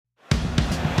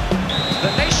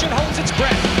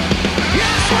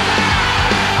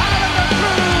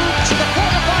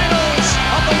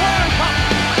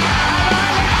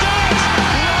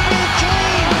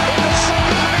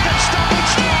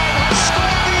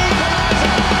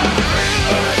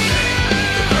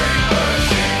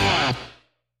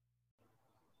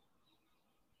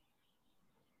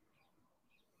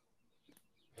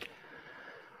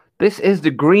This is the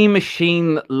Green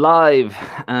Machine live,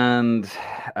 and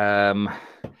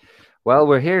well,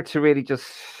 we're here to really just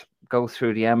go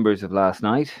through the embers of last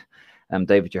night. I'm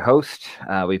David, your host.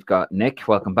 We've got Nick.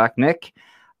 Welcome back, Nick.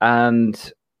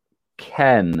 And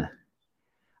Ken.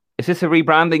 Is this a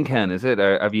rebranding, Ken? Is it?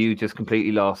 Or have you just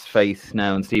completely lost faith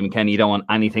now in Stephen Kenny? You don't want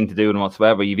anything to do with him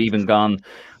whatsoever. You've even gone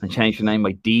and changed your name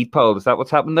by deed poll. Is that what's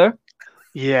happened there?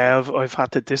 Yeah, I've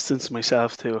had to distance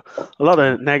myself to a lot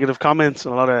of negative comments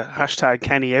and a lot of hashtag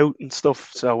Kenny out and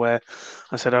stuff. So I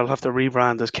said I'll have to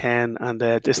rebrand as Ken and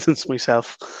distance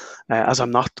myself as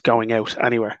I'm not going out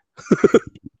anywhere.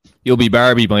 You'll be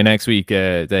Barbie by next week,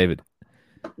 David.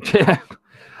 Yeah.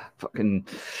 Fucking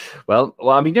well,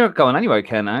 I mean, you're not going anywhere,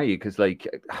 Ken, are you? Because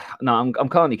no, I'm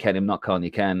calling you Ken. I'm not calling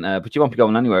you Ken. But you won't be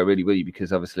going anywhere, really, will you?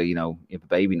 Because obviously, you have a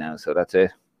baby now, so that's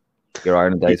it. Your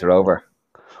Ireland days are over.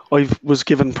 I was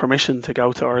given permission to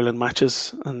go to Ireland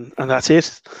matches, and that's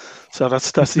it. So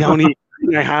that's the only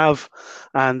thing I have,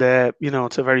 and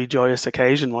it's a very joyous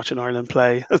occasion watching Ireland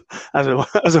play as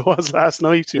it was last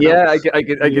night. Yeah,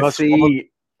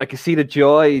 I could see the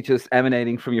joy just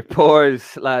emanating from your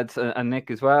pores, lads, and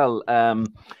Nick as well.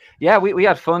 Yeah, we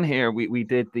had fun here. We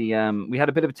did we had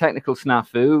a bit of a technical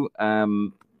snafu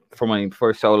for my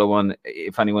first solo one.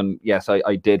 If anyone, yes,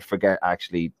 I did forget,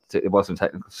 actually. It wasn't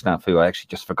technical snafu. I actually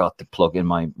just forgot to plug in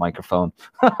my microphone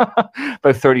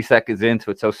about 30 seconds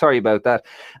into it. So sorry about that.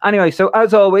 Anyway, so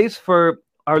as always, for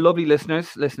our lovely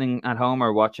listeners listening at home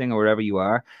or watching or wherever you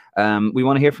are, we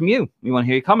want to hear from you. We want to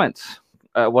hear your comments.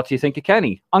 What do you think of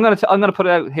Kenny? I'm gonna put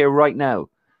it out here right now.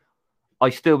 I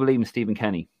still believe in Stephen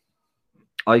Kenny.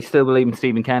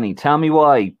 Tell me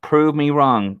why. Prove me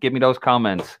wrong. Give me those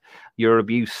comments. Your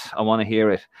abuse. I want to hear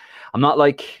it. I'm not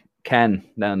like Ken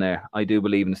down there. I do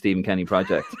believe in the Stephen Kenny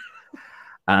project.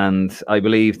 And I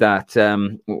believe that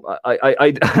I'm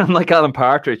like Alan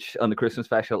Partridge on the Christmas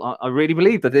special. I really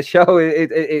believe that this show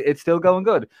it's still going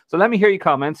good. So let me hear your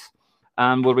comments,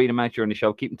 and we'll read them out during the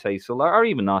show. Keep them tasteful, or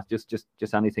even not. Just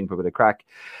anything for a bit of crack.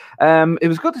 It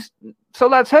was good. So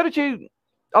lads, how did you?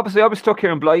 Obviously, I was stuck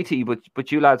here in Blighty,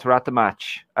 but you lads were at the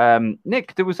match.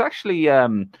 Nick, there was actually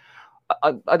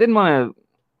I didn't want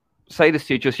to say this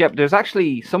to you just yet, but there's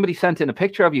actually somebody sent in a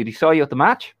picture of you. They saw you at the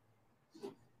match.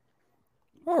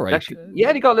 All right. Actually,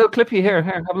 yeah, they got a little clip of you here.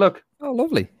 Here, have a look. Oh,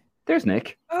 lovely. There's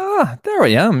Nick. Ah, there I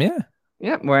am, yeah.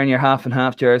 Yeah, wearing your half and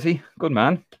half jersey. Good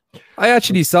man. I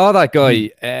actually saw that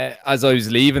guy as I was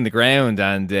leaving the ground,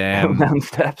 and down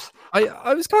steps.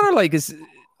 I was kind of like,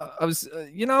 I was,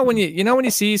 when you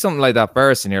see something like that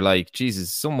first, and you're like,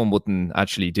 Jesus, someone wouldn't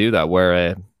actually do that.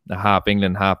 Where the half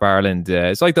England, half Ireland.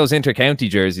 It's like those inter-county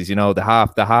jerseys, the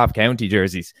half county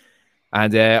jerseys.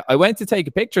 And I went to take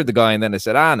a picture of the guy, and then I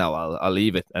said, no, I'll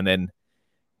leave it. And then,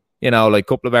 like a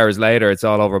couple of hours later, it's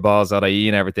all over balls.ie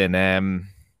and everything.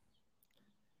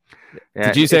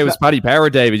 Did you say it was Paddy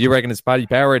Power, David? You reckon it's Paddy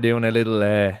Power doing a little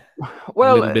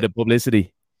bit of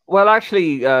publicity? Well,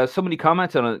 actually, somebody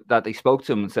commented on it that they spoke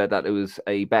to him and said that it was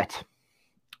a bet.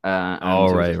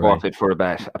 Right. Forfeit for a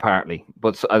bet, apparently.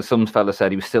 But as some fella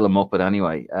said, he was still a muppet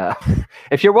anyway.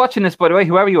 If you're watching this, by the way,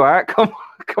 whoever you are, come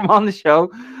on the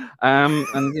show, and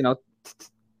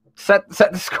set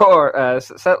the score.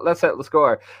 Let's settle the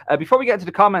score. Before we get into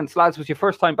the comments, lads, was your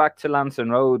first time back to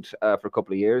Lansdowne Road for a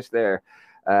couple of years there.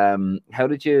 How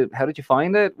did you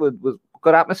find it? Was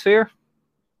good atmosphere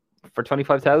for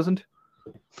 25,000?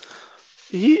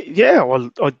 Yeah,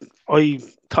 well, I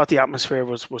thought the atmosphere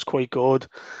was quite good.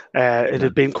 It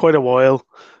had been quite a while.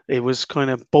 It was kind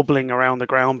of bubbling around the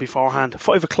ground beforehand.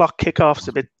 5 o'clock kickoff's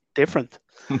a bit different.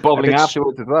 Bubbling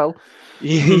afterwards as well.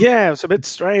 Yeah, it's a bit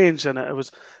strange, and it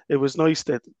was nice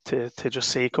to just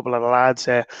see a couple of the lads.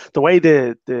 The way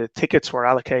the tickets were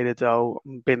allocated, though,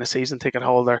 being a season ticket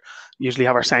holder, usually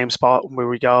have our same spot where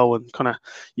we go, and kind of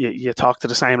you talk to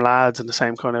the same lads and the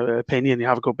same kind of opinion. You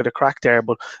have a good bit of crack there,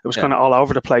 but it was kind of all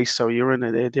over the place. So you're in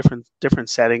a different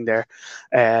setting there,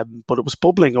 but it was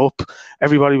bubbling up.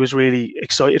 Everybody was really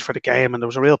excited for the game, and there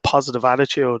was a real positive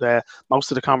attitude.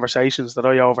 Most of the conversations that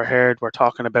I overheard were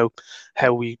talking about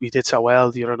how we did so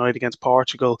well the other night against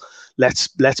Portugal. Let's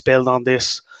build on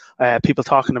this. People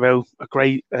talking about a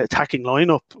great attacking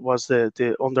lineup was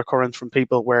the undercurrent from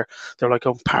people, where they're like,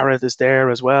 oh, Parrott is there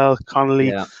as well,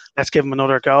 Connolly, let's give him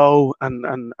another go,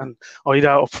 and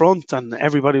Ida up front, and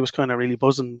everybody was kind of really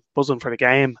buzzing for the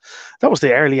game. That was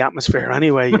the early atmosphere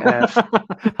anyway.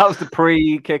 That was the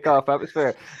pre-kickoff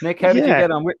atmosphere. Nick, how did you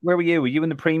get on? Where were you? Were you in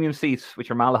the premium seats with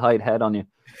your Malahide head on you?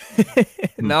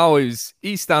 No, it was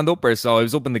East stand upper, so I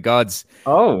was up in the gods.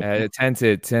 Tend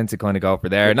to kind of go for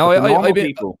there. No, I've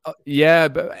been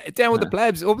but down with the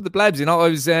plebs, up with the plebs. I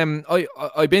was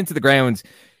I've been to the ground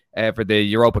for the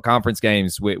Europa Conference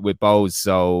games with Bose.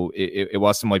 So it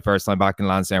wasn't my first time back in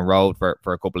Lansdowne Road for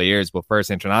a couple of years, but first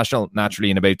international,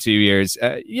 naturally, in about 2 years.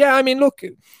 Yeah, I mean, look,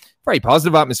 very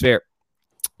positive atmosphere,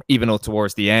 even up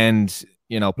towards the end.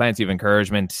 Plenty of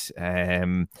encouragement.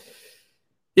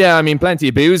 Yeah, I mean, plenty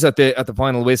of booze at the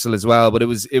final whistle as well. But it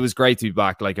was great to be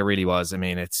back. Like, it really was. I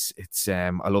mean, it's I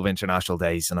love international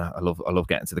days, and I love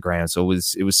getting to the ground. So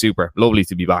it was super lovely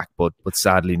to be back. But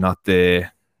sadly, not the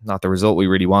result we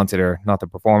really wanted, or not the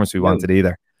performance we wanted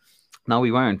either. No,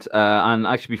 we weren't. And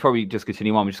actually, before we just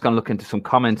continue on, we're just going to look into some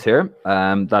comments here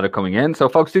that are coming in. So,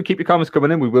 folks, do keep your comments coming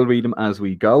in. We will read them as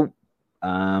we go.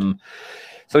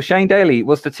 So, Shane Daly,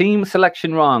 was the team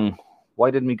selection wrong?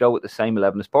 Why didn't we go with the same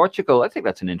 11 as Portugal? I think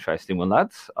that's an interesting one,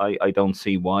 lads. I don't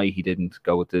see why he didn't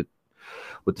go with the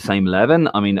same 11.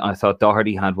 I mean, I thought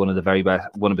Doherty had one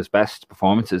of his best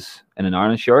performances in an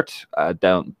Ireland shirt,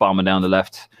 bombing down the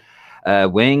left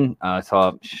wing. I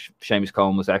thought Seamus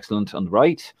Cohen was excellent on the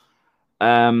right.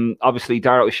 Obviously,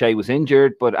 Dara O'Shea was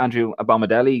injured, but Andrew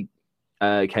Abomadeli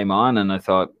came on, and I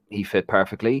thought he fit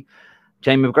perfectly.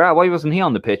 Jamie McGrath, why wasn't he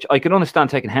on the pitch? I can understand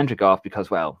taking Hendrick off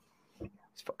because, well,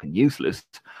 he's fucking useless.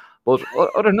 But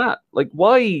other than that, like,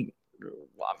 why?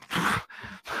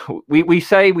 We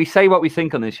say what we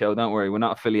think on this show. Don't worry, we're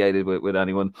not affiliated with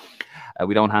anyone.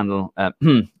 We don't handle.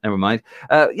 Never mind.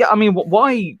 Yeah, I mean,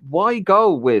 why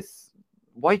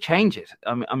change it?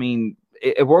 I mean,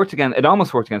 it worked again. It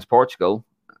almost worked against Portugal.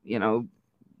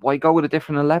 Why go with a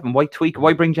different 11? Why tweak?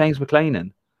 Why bring James McLean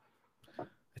in?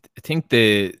 I think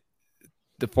the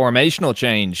formational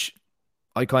change,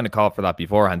 I kind of called for that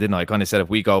beforehand, didn't I? I kind of said if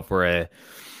we go for a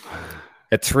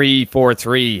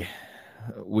 3-4-3,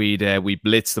 we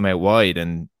blitz them out wide,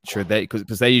 and sure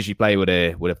because they usually play with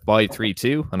a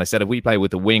 5-3-2, and I said if we play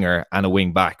with a winger and a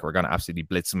wing back, we're going to absolutely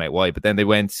blitz them out wide. But then they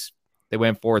went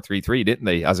 4-3-3, didn't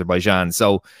they, Azerbaijan?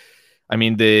 So I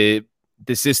mean, the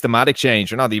systematic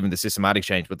change, or not even the systematic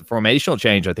change, but the formational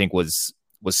change, I think was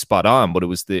spot on. But it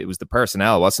was the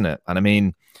personnel, wasn't it? And I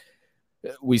mean,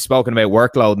 we've spoken about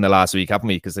workload in the last week, haven't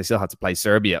we? Because they still had to play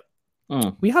Serbia.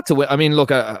 We had to win. I mean,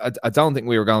 look, I don't think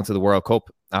we were going to the World Cup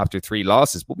after 3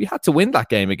 losses, but we had to win that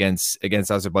game against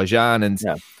Azerbaijan. And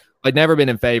I'd never been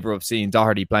in favour of seeing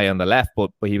Doherty play on the left,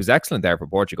 but he was excellent there for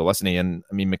Portugal, wasn't he? And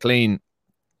I mean, McLean,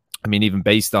 I mean, even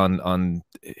based on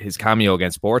his cameo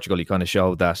against Portugal, he kind of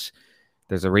showed that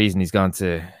there's a reason he's gone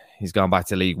back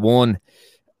to League One.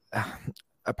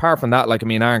 Apart from that, like, I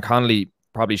mean, Aaron Connolly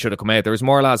probably should have come out. There was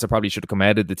more lads that probably should have come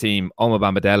out of the team. Oma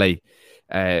Bambadele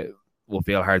will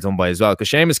feel hard done by as well. Because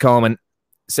Seamus Coleman,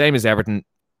 same as Everton,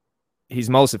 he's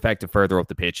most effective further up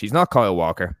the pitch. He's not Kyle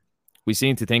Walker. We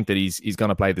seem to think that he's going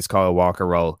to play this Kyle Walker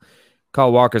role.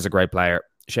 Kyle Walker's a great player.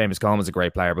 Seamus Coleman's a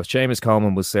great player. But Seamus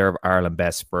Coleman will serve Ireland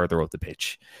best further up the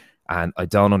pitch. And I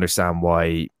don't understand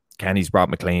why Kenny's brought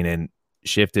McLean in,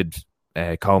 shifted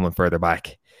Coleman further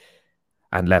back,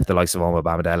 and left the likes of Oma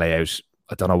Bambadele out.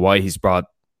 I don't know why he's brought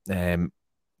Malumbi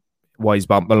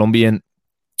in.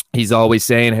 He's always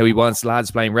saying how he wants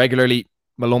lads playing regularly.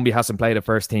 Malumbi hasn't played a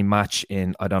first team match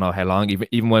in I don't know how long.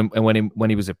 Even when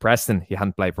he was at Preston, he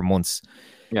hadn't played for months.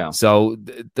 Yeah. So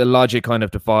the logic kind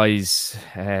of defies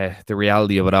the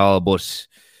reality of it all. But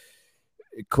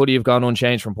could he have gone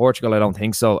unchanged from Portugal? I don't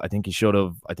think so. I think he should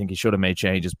have. I think he should have made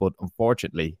changes. But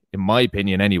unfortunately, in my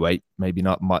opinion, anyway, maybe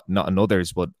not in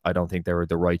others, but I don't think they were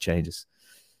the right changes.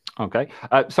 Okay.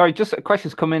 Sorry, just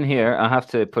questions come in here. I have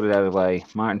to put it out of the way.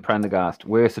 Martin Prendergast,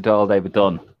 where's the doll David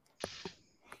Dunn?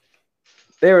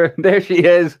 There she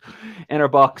is in her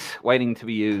box, waiting to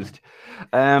be used.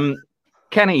 Kenneth,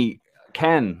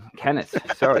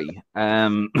 sorry.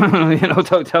 Don't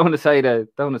want to say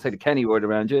the Kenny word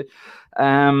around you.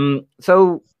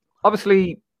 So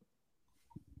obviously,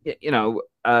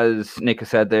 as Nick has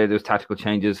said there's tactical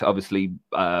changes. Obviously,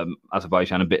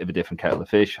 Azerbaijan a bit of a different kettle of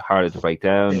fish, harder to break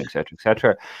down, etc.,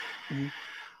 etc. Mm-hmm.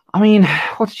 I mean,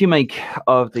 what did you make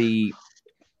of the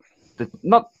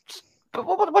not?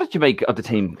 What did you make of the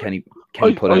team? Kenny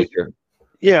put out here.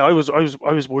 Yeah, I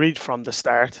was worried from the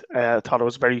start. I thought it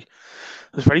was very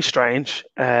strange.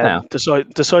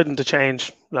 Deciding to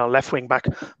change, left wing back.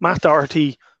 Matt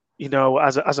Doherty,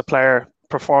 as a player,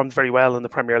 performed very well in the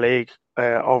Premier League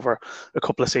over a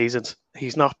couple of seasons.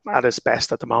 He's not at his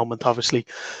best at the moment, obviously,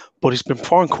 but he's been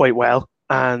performing quite well,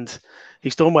 and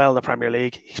he's done well in the Premier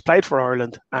League. He's played for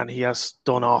Ireland, and he has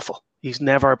done awful. He's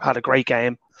never had a great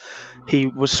game. He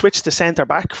was switched to centre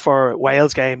back for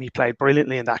Wales game. He played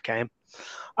brilliantly in that game.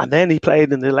 And then he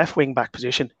played in the left wing back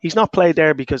position. He's not played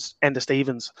there because Enda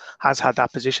Stevens has had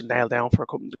that position nailed down for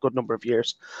a good number of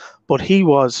years. But he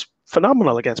was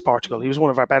phenomenal against Portugal. He was one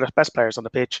of our best players on the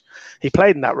pitch. He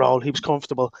played in that role. He was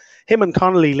comfortable. Him and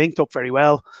Connolly linked up very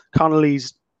well.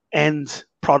 Connolly's end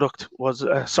product was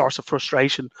a source of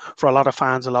frustration for a lot of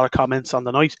fans, a lot of comments on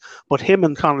the night. But him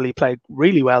and Connolly played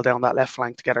really well down that left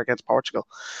flank together against Portugal.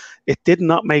 It did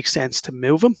not make sense to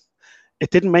move him. It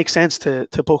didn't make sense to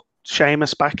put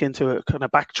Seamus back into a kind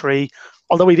of back three,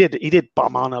 although he did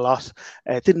bomb on a lot.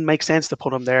 It didn't make sense to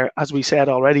put him there. As we said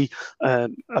already,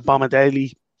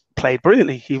 Abomadeli played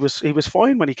brilliantly. He was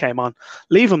fine when he came on.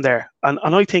 Leave him there. And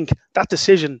I think that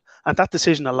decision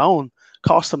alone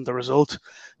cost him the result.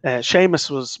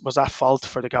 Seamus was at fault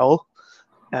for the goal.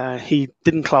 He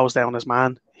didn't close down his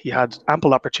man. He had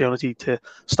ample opportunity to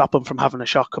stop him from having a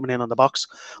shot coming in on the box.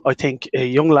 I think a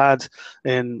young lad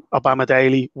in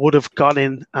Abomadeli would have gone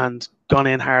in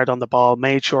hard on the ball,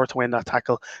 made sure to win that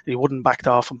tackle. He wouldn't back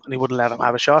off him and he wouldn't let him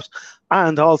have a shot.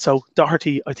 And also,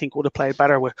 Doherty, I think, would have played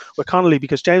better with Connolly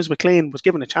because James McLean was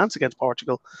given a chance against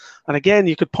Portugal. And again,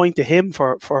 you could point to him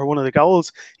for one of the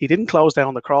goals. He didn't close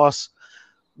down the cross.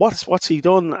 What's he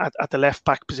done at the left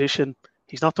back position?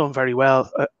 He's not done very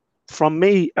well. From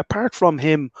me, apart from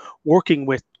him working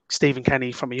with Stephen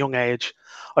Kenny from a young age,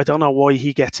 I don't know why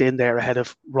he gets in there ahead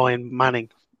of Ryan Manning,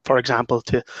 for example,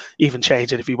 to even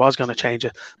change it if he was going to change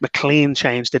it. McLean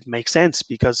change didn't make sense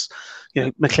because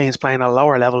McLean's playing at a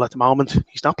lower level at the moment.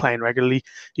 He's not playing regularly.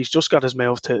 He's just got his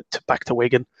move to back to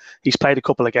Wigan. He's played a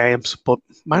couple of games, but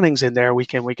Manning's in there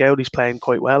week in, week out. He's playing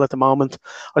quite well at the moment.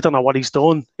 I don't know what he's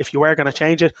done if you were going to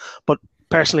change it, but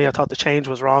personally, I thought the change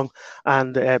was wrong.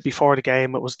 And before the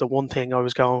game, it was the one thing I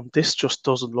was going, this just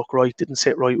doesn't look right, didn't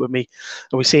sit right with me.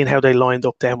 And we've seen how they lined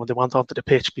up then when they went onto the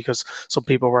pitch because some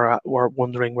people were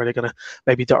wondering were they going to,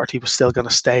 maybe Doherty was still going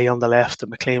to stay on the left and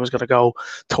McLean was going to go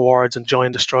towards and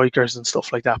join the strikers and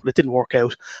stuff like that. But it didn't work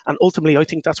out. And ultimately, I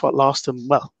think that's what lost him,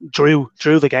 drew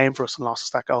the game for us and lost us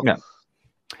that goal. Yeah.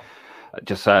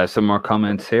 Just some more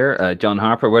comments here. John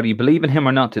Harper, whether you believe in him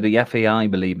or not, do the FAI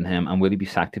believe in him? And will he be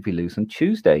sacked if he loses on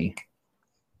Tuesday?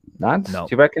 Lads, no.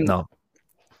 Do you reckon? No.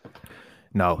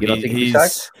 You don't think he's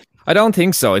sacked? I don't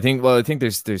think so. I think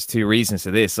there's two reasons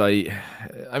to this. I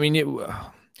mean,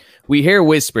 we hear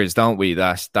whispers, don't we,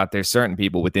 that there's certain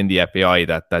people within the FAI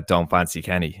that don't fancy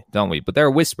Kenny, don't we? But there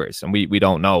are whispers, and we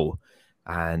don't know.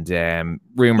 And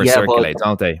rumors circulate,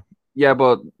 don't they? Yeah,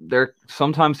 but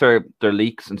sometimes they're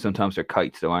leaks and sometimes they're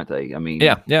kites, though, aren't they? I mean,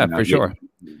 yeah, for sure.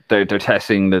 They're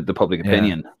testing the public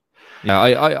opinion. Yeah,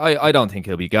 I don't think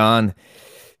he'll be gone.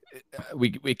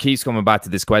 We keeps coming back to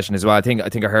this question as well. I think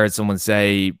I heard someone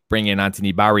say bring in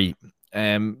Anthony Barry,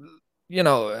 for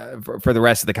the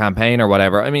rest of the campaign or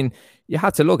whatever. I mean, you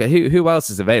had to look at who else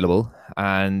is available,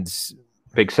 and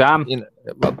Big Sam,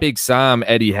 Big Sam,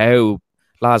 Eddie Howe,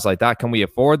 lads like that. Can we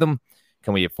afford them?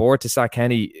 Can we afford to sack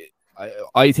Kenny?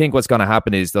 I think what's going to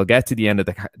happen is they'll get to the end of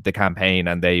the campaign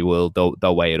and they'll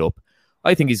weigh it up.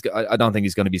 I don't think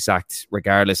he's going to be sacked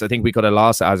regardless. I think we could have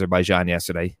lost to Azerbaijan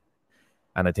yesterday,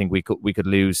 and I think we could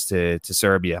lose to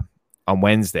Serbia on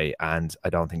Wednesday, and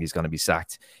I don't think he's going to be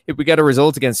sacked. If we get a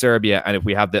result against Serbia, and if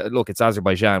we have it's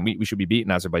Azerbaijan, we should be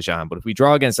beating Azerbaijan. But if we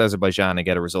draw against Azerbaijan and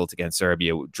get a result against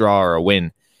Serbia, draw or a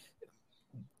win,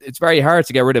 it's very hard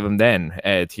to get rid of him then,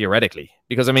 theoretically.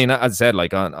 Because, I mean, as I said,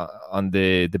 like on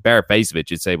the bare face of it,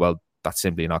 you'd say, well, that's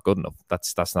simply not good enough.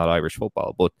 That's not Irish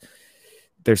football. But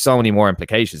there's so many more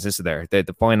implications, isn't there?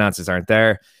 The finances aren't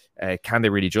there. Can they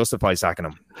really justify sacking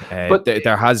him? But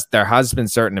there has been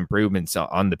certain improvements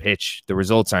on the pitch. The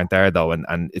results aren't there, though.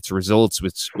 And it's results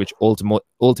which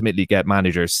ultimately get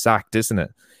managers sacked, isn't it?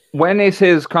 When is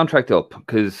his contract up?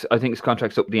 Because I think his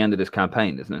contract's up at the end of this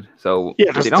campaign, isn't it? So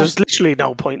yeah, there's literally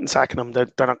no point in sacking him. They're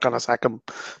not going to sack him.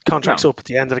 Contract's up at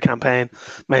the end of the campaign.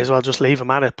 May as well just leave him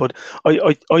at it. But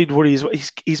I'd worry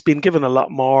he's been given a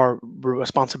lot more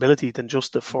responsibility than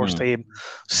just the first team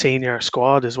senior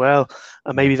squad as well.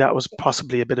 And maybe that was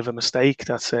possibly a bit of a mistake.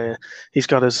 That's he's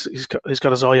got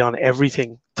his eye on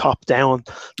everything top down,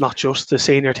 not just the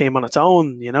senior team on its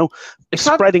own. It's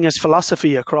spreading his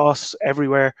philosophy across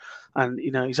everywhere. And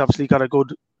he's obviously got a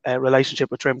good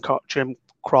relationship with Trim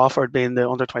Crawford, being the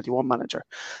under-21 manager.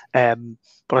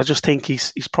 But I just think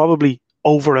he's probably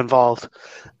over involved,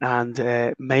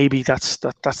 and maybe that's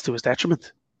to his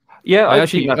detriment. Yeah, I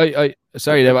actually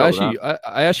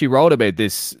wrote about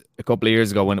this a couple of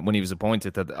years ago when he was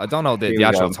appointed. That I don't know the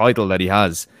actual title that he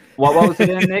has. What was it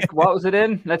in, Nick? What was it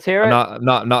in? Let's hear it.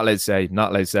 Not let's say.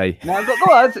 No,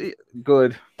 go on.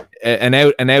 Good. An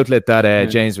An outlet that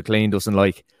James McLean doesn't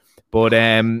like. But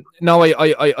no,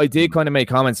 I did kind of make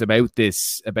comments about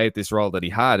this role that he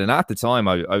had, and at the time,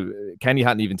 Kenny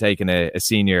hadn't even taken a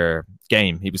senior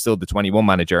game. He was still the 21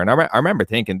 manager, and I remember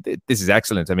thinking, this is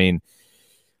excellent. I mean,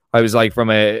 I was like, from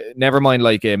a never mind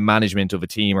like a management of a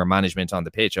team or management on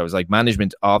the pitch. I was like,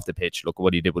 management off the pitch. Look at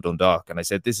what he did with Dundalk, and I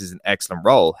said, this is an excellent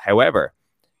role. However,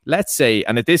 let's say,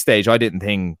 and at this stage, I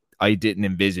didn't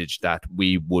envisage that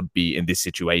we would be in this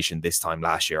situation this time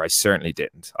last year. I certainly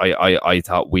didn't. I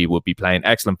thought we would be playing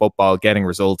excellent football, getting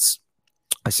results.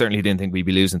 I certainly didn't think we'd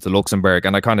be losing to Luxembourg.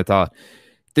 And I kind of thought,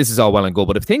 this is all well and good,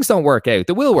 but if things don't work out,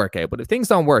 they will work out. But if things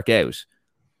don't work out,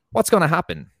 what's going to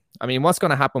happen? I mean, what's going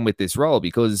to happen with this role?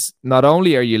 Because not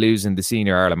only are you losing the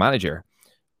senior Ireland manager,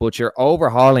 but you're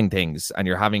overhauling things and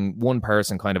you're having one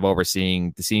person kind of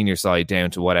overseeing the senior side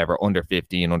down to whatever, under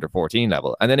 15, under 14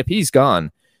 level. And then if he's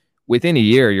gone, within a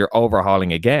year, you're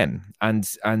overhauling again. And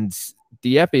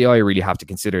the FAI really have to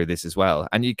consider this as well.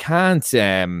 And you can't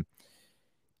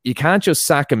just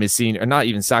sack him as senior, or not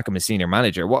even sack him as senior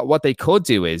manager. What they could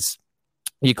do is,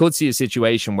 you could see a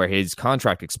situation where his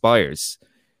contract expires,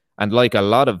 and like a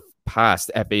lot of past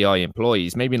FAI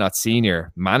employees, maybe not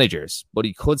senior managers, but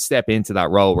he could step into that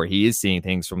role where he is seeing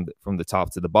things from the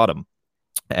top to the bottom.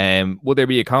 Would there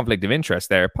be a conflict of interest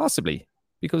there? Possibly,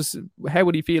 because how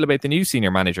would he feel about the new senior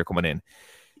manager coming in?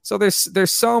 So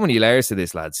there's so many layers to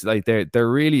this, lads. Like there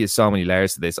really is so many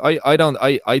layers to this.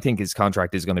 I think his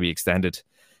contract is going to be extended.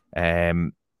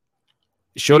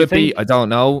 Should it be? I don't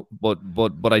know,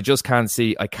 but I just can't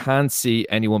see. I can't see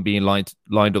anyone being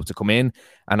lined up to come in.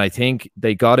 And I think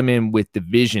they got him in with the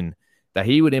vision that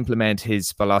he would implement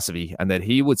his philosophy and that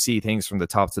he would see things from the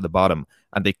top to the bottom.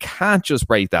 And they can't just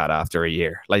break that after a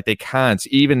year. Like they can't.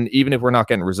 Even if we're not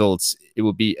getting results, it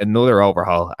would be another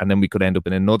overhaul, and then we could end up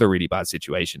in another really bad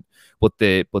situation. But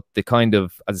the kind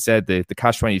of, as I said, the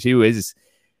catch-22 is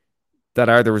that,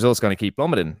 are the results going to keep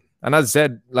plummeting? And as I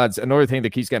said, lads, another thing that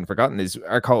keeps getting forgotten is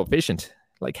our coefficient.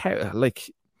 Like how,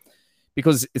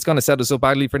 because it's going to set us up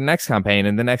badly for the next campaign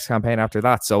and the next campaign after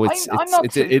that. So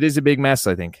it is a big mess.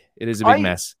 I think it is a big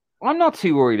mess. I'm not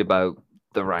too worried about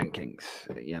the rankings,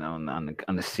 you know,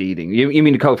 and the seeding. You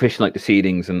mean the coefficient, like the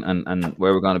seedings and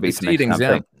where we're going to be the next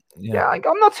campaign? Yeah,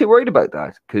 I'm not too worried about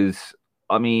that, because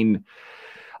I mean,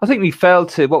 I think we fell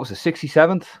to, what was it,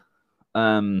 67th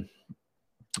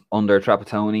under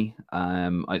Trapattoni.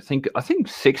 I think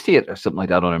 60th or something like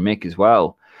that under Mick as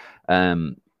well.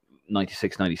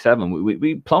 96, 97.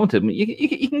 We plummeted.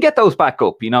 You can get those back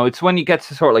up. You know, it's when you get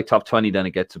to sort of like top 20, then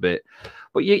it gets a bit.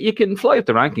 But you can fly up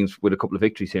the rankings with a couple of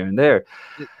victories here and there.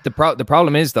 The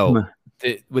problem is, though,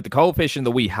 with the coefficient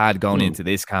that we had going into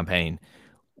this campaign,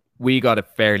 we got a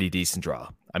fairly decent draw.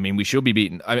 I mean, we should be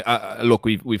beaten. Look,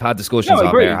 we've had discussions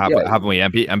out there, haven't we?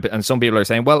 And some people are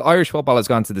saying, well, Irish football has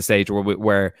gone to the stage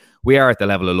where we are at the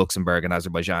level of Luxembourg and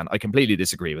Azerbaijan. I completely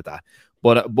disagree with that.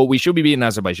 But we should be beating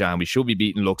Azerbaijan. We should be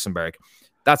beating Luxembourg.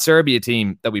 That Serbia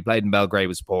team that we played in Belgrade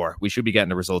was poor. We should be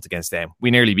getting a result against them.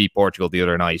 We nearly beat Portugal the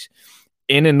other night.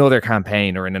 In another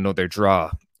campaign or in another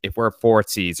draw, if we're fourth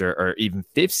seeds or even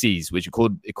fifth seeds, which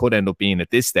it could end up being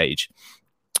at this stage,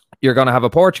 you're going to have a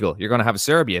Portugal, you're going to have a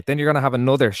Serbia, then you're going to have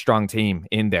another strong team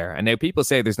in there. And now people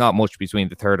say there's not much between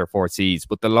the third or fourth seeds,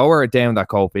 but the lower down that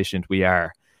coefficient we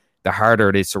are, the harder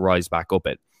it is to rise back up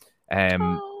it. I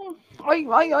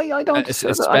don't,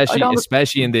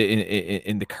 especially in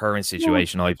the current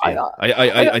situation.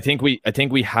 I think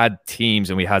we had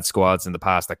teams and we had squads in the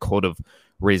past that could have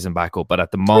risen back up, but at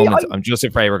the moment, I'm just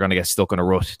afraid we're going to get stuck in a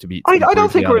rut. I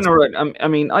don't think we're in a rut. I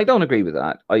mean, I don't agree with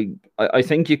that. I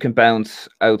think you can bounce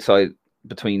outside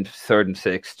between third and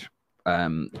sixth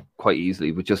quite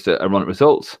easily with just a run of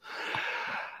results.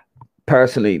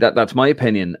 Personally, that's my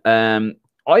opinion.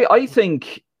 I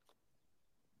think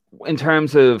in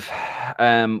terms of,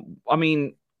 I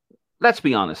mean, let's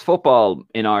be honest, football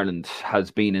in Ireland has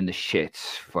been in the shits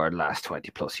for the last 20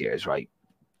 plus years, right?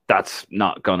 That's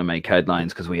not going to make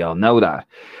headlines because we all know that.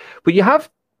 But you have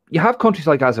countries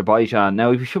like Azerbaijan.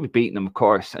 Now, you should be beating them, of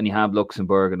course, and you have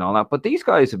Luxembourg and all that. But these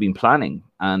guys have been planning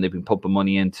and they've been pumping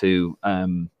money into.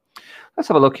 Let's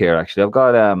have a look here. Actually, I've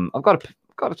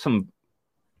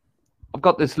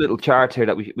got this little chart here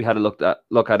that we had a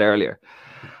look at earlier.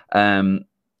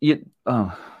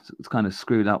 It's kind of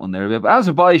screwed that one there a bit. But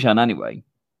Azerbaijan, anyway,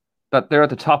 that they're at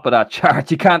the top of that chart.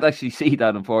 You can't actually see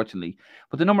that, unfortunately.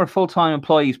 But the number of full-time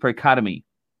employees per academy,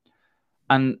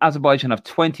 and Azerbaijan have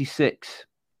 26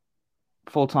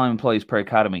 full-time employees per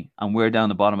academy, and we're down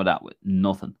the bottom of that with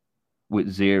nothing, with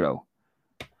zero.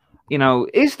 You know,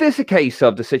 is this a case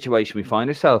of the situation we find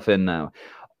ourselves in now?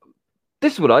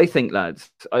 This is what I think, lads.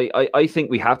 I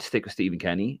think we have to stick with Stephen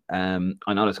Kenny. I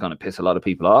know it's going to piss a lot of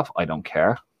people off. I don't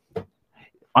care.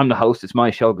 I'm the host. It's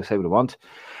my show. I can say what I want.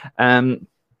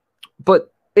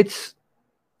 But it's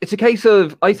a case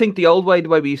of, I think the old way, the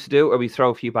way we used to do it, where we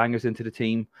throw a few bangers into the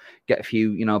team, get a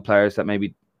few, players that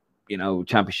maybe,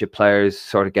 championship players,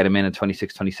 sort of get him in at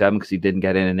 26, 27 because he didn't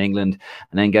get in England,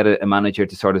 and then get a manager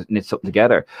to sort of knit something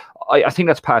together. I think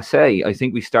that's passé. I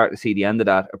think we start to see the end of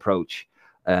that approach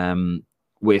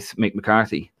with Mick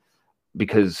McCarthy,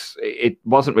 because it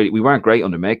wasn't really, we weren't great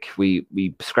under Mick.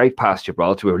 We scraped past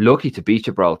Gibraltar. We were lucky to beat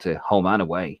Gibraltar home and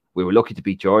away. We were lucky to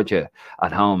beat Georgia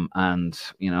at home, and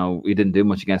we didn't do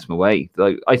much against them away.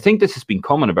 I think this has been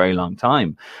coming a very long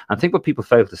time. I think what people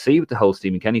failed to see with the whole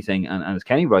Stephen Kenny thing, and as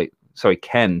Ken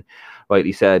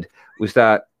rightly said, was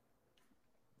that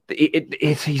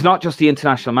he's not just the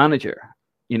international manager.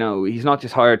 He's not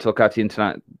just hired to look at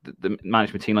the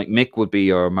management team like Mick would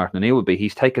be or Martin O'Neill would be.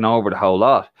 He's taken over the whole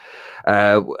lot.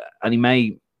 And he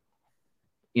may,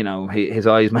 his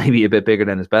eyes may be a bit bigger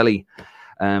than his belly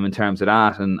in terms of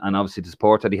that. And obviously the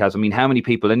support that he has. I mean, how many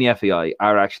people in the FAI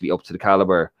are actually up to the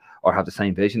caliber or have the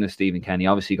same vision as Stephen Kenny?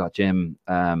 Obviously, you got Jim,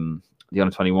 the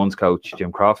under-21s coach,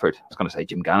 Jim Crawford. I was going to say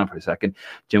Jim Gannon for a second.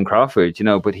 Jim Crawford,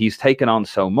 but he's taken on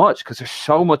so much because there's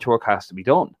so much work has to be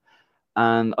done.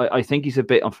 And I think he's a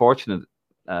bit unfortunate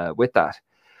with that.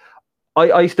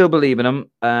 I still believe in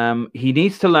him. He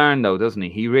needs to learn, though, doesn't he?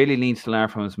 He really needs to learn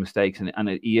from his mistakes. And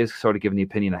he is sort of giving the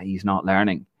opinion that he's not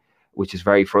learning, which is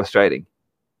very frustrating.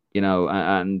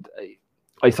 And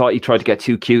I thought he tried to get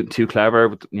too cute and too clever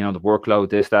with, the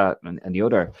workload, this, that, and the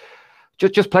other.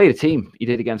 Just play the team you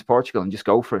did against Portugal and just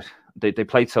go for it. They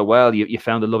played so well. You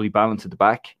found a lovely balance at the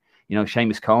back.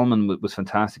 Seamus Coleman was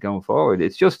fantastic going forward.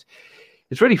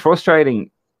 It's really frustrating.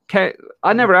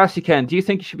 I never asked you, Ken, do you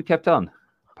think he should be kept on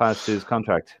past his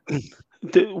contract?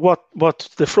 What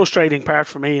the frustrating part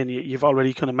for me, and you've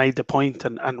already kind of made the point,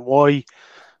 and why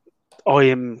I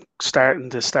am starting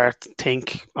to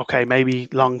think, okay, maybe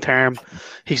long term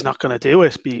he's not going to do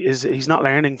it. He's not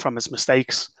learning from his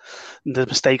mistakes, the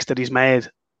mistakes that he's made.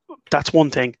 That's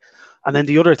one thing. And then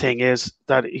the other thing is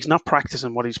that he's not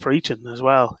practicing what he's preaching as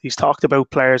well. He's talked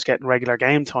about players getting regular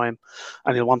game time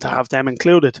and he'll want to have them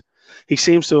included. He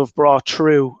seems to have brought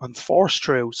through and forced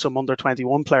through some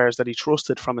under-21 players that he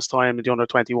trusted from his time in the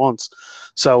under-21s.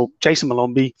 So Jason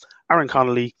Malumbi, Aaron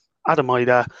Connolly, Adam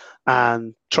Ida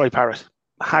and Troy Parrott.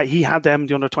 He had them in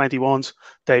the under-21s.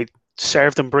 They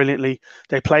served them brilliantly.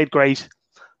 They played great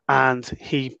and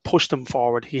he pushed them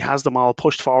forward. He has them all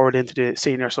pushed forward into the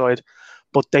senior side.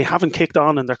 But they haven't kicked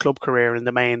on in their club career in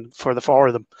the main for the four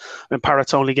of them. I mean,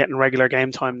 Parrott's only getting regular game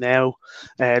time now,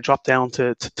 dropped down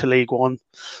to League One.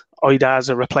 Ida as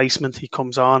a replacement, he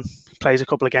comes on, plays a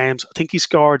couple of games. I think he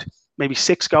scored maybe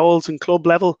 6 goals in club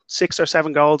level, 6 or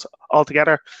 7 goals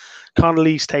altogether.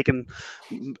 Connolly's taken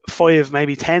 5,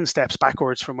 maybe 10 steps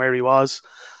backwards from where he was.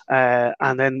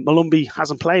 And then Malumbi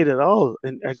hasn't played at all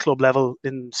in club level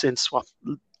since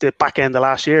the back end of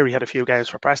last year. He had a few games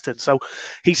for Preston. So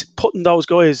he's putting those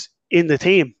guys in the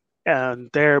team and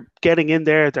they're getting in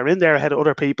there. They're in there ahead of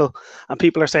other people. And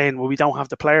people are saying, well, we don't have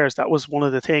the players. That was one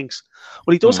of the things.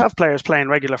 Well, he does have players playing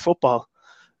regular football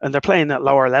and they're playing at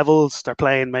lower levels. They're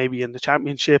playing maybe in the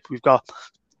championship. We've got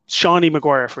Shawnee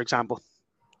Maguire, for example.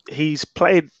 He's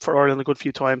played for Ireland a good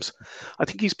few times. I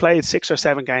think he's played 6 or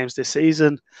 7 games this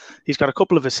season. He's got a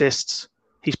couple of assists.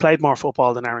 He's played more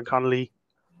football than Aaron Connolly,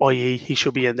 i.e. he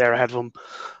should be in there ahead of him.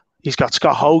 He's got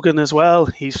Scott Hogan as well.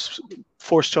 He's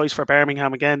first choice for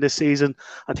Birmingham again this season.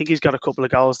 I think he's got a couple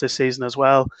of goals this season as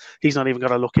well. He's not even got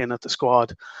to look in at the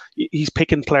squad. He's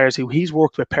picking players who he's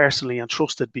worked with personally and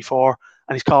trusted before,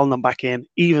 and he's calling them back in,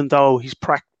 even though he's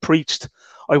preached,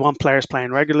 I want players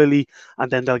playing regularly and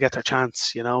then they'll get their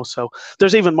chance, So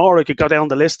there's even more. I could go down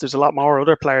the list. There's a lot more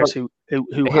other players who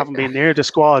haven't been near the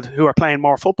squad who are playing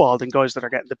more football than guys that are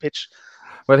getting the pitch.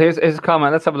 Well, here's a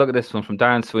comment. Let's have a look at this one from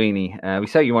Darren Sweeney. We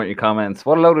say you want your comments.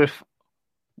 What a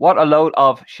load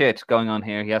of shit going on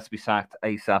here. He has to be sacked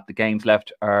ASAP. The games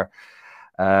left are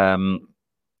to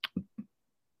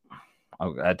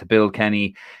build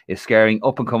Kenny is scaring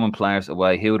up and coming players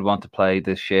away. Who would want to play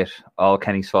this shit? All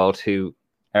Kenny's fault.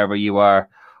 Whoever you are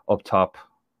up top.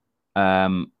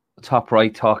 Top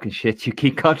right talking shit. You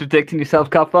keep contradicting yourself,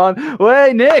 cop on.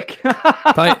 Way, Nick.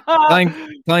 Thanks,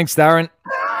 Darren.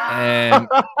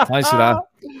 Thanks for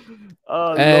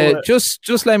that.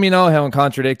 Just let me know how I'm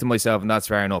contradicting myself, and that's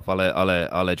fair enough.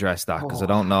 I'll address that because I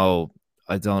don't know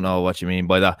what you mean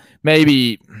by that.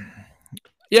 Maybe,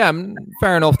 yeah,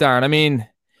 fair enough, Darren. I mean,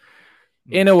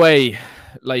 in a way,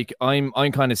 like I'm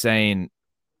kind of saying,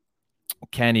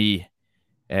 Ken,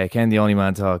 the only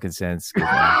man talking sense.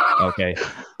 Okay.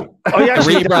 The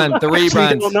rebrand.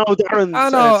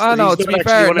 I know. To be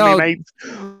fair, no.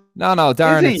 No,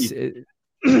 Darren, Is it's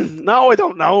No, I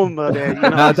don't know him, but you know,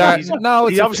 no, Darren, no,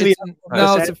 he's obviously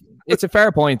it's a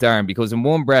fair point, Darren, because in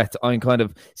one breath, I'm kind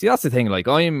of see that's the thing. Like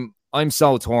I'm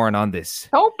so torn on this.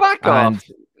 Don't back And off,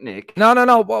 Nick. no.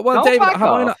 Well, Don't David, back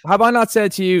off. have I not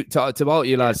said to you to both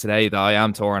you lads today that I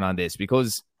am torn on this?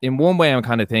 Because in one way, I'm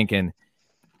kind of thinking,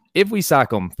 if we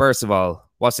sack him, first of all,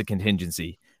 what's the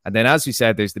contingency? And then, as you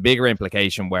said, there's the bigger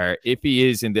implication where if he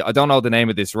is in the, I don't know the name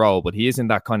of this role, but he is in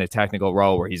that kind of technical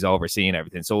role where he's overseeing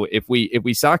everything. So if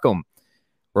we sack him,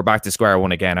 we're back to square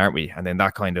one again, aren't we? And then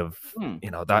that kind of,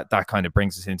 that kind of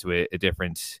brings us into a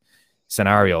different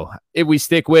scenario. If we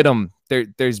stick with him,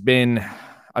 there's been,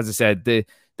 as I said, the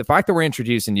fact that we're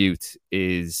introducing youth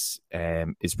is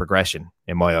progression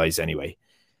in my eyes anyway.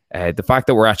 The fact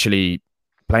that we're actually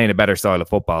playing a better style of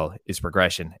football is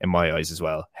progression in my eyes as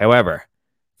well. However,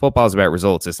 football's about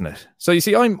results, isn't it? So you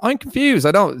see, I'm confused.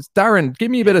 Darren, give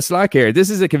me a bit of slack here. This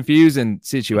is a confusing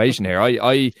situation here.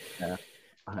 I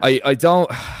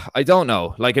don't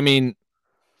know. Like, I mean,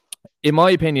 in my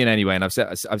opinion anyway, and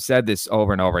I've said this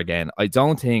over and over again, I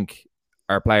don't think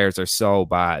our players are so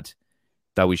bad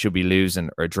that we should be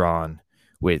losing or drawn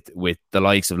with the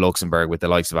likes of Luxembourg, with the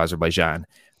likes of Azerbaijan.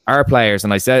 Our players,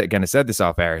 and I said this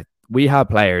off air, we have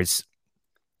players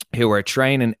who are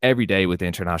training every day with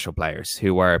international players,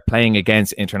 who are playing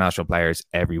against international players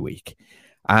every week.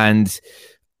 And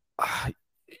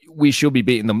we should be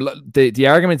beating them. The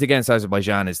argument against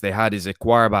Azerbaijan is they had a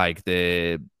Quarbag,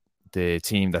 the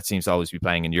team that seems to always be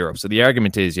playing in Europe. So the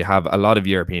argument is you have a lot of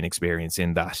European experience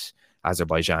in that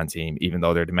Azerbaijan team, even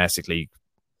though they're domestically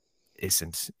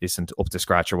isn't up to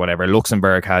scratch or whatever.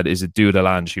 Luxembourg is a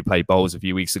Dudelange who played Bose a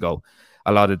few weeks ago.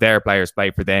 A lot of their players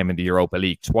played for them in the Europa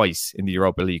League twice in the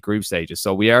Europa League group stages.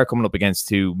 So we are coming up against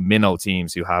two minnow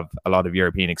teams who have a lot of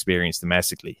European experience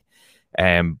domestically.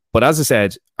 But as I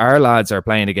said, our lads are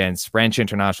playing against French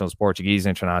internationals, Portuguese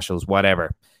internationals,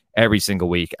 whatever, every single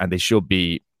week. And they should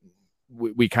be,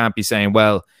 we can't be saying,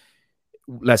 well,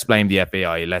 let's blame the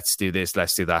FAI. Let's do this.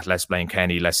 Let's do that. Let's blame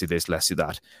Kenny. Let's do this. Let's do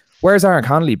that. Where's Aaron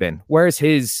Connolly been? Where's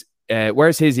his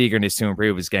eagerness to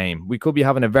improve his game? We could be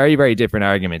having a very, very different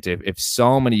argument if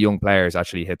so many young players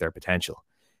actually hit their potential.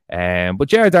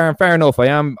 But yeah, Darren, fair enough. I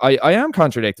am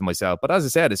contradicting myself, but as I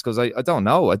said, it's because I don't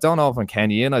know. I don't know if I'm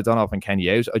Kenny in. I don't know if I'm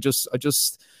Kenny out.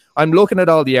 I'm looking at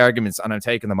all the arguments and I'm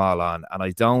taking them all on, and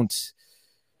I don't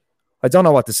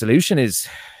know what the solution is,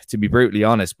 to be brutally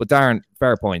honest. But Darren,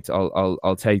 fair point.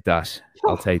 I'll take that.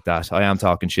 I'll take that. I am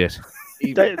talking shit.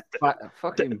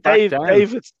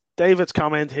 David's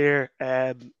comment here.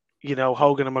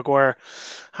 Hogan and Maguire,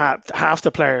 half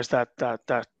the players that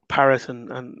Parrott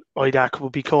and Idak will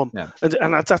become,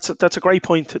 and that's a great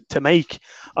point to make.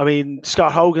 I mean,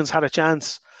 Scott Hogan's had a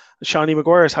chance, Shawnee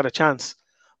Maguire's had a chance,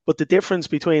 but the difference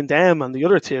between them and the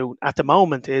other two at the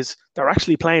moment is they're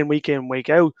actually playing week in, week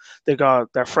out.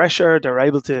 They're fresher, they're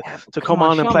able to come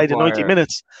on and play the 90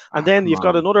 minutes. And then you've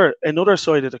got another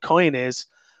side of the coin is,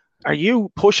 are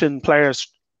you pushing players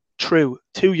through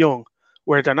too young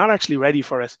where they're not actually ready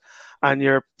for it? And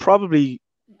you're probably,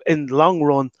 in the long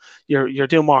run, you're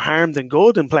doing more harm than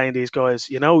good in playing these guys.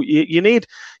 You need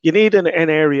an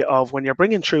area of, when you're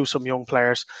bringing through some young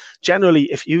players, generally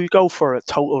if you go for a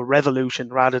total revolution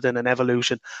rather than an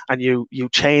evolution, and you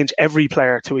change every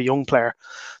player to a young player,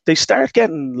 they start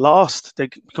getting lost. They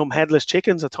become headless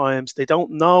chickens at times. They don't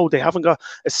know. They haven't got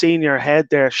a senior head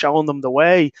there showing them the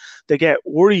way. They get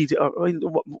worried.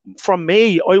 From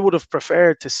me, I would have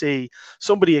preferred to see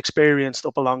somebody experienced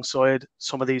up alongside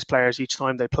some of these players each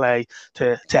time they play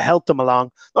to help them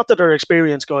along. Not that our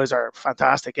experienced guys are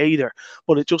fantastic either,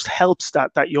 but it just helps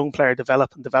that young player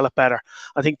develop better.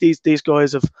 I think these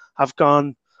guys have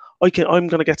gone, I'm going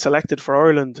to get selected for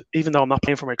Ireland, even though I'm not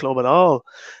playing for my club at all.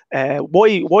 Why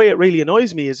it really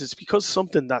annoys me is it's because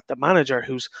something that the manager,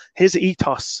 his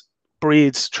ethos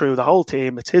breathes through the whole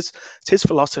team. It's his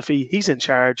philosophy. He's in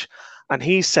charge, and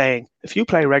he's saying, if you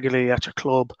play regularly at your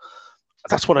club,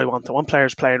 that's what I want. I want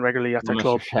players playing regularly at their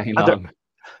club.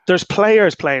 There's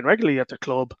players playing regularly at their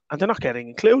club and they're not getting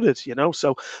included,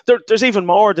 So there's even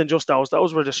more than just those.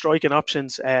 Those were the striking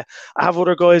options. I have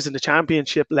other guys in the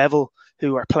championship level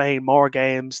who are playing more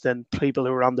games than people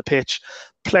who are on the pitch.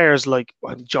 Players like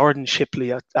Jordan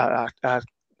Shipley at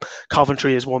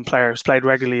Coventry is one player who's played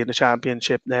regularly in the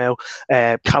championship now.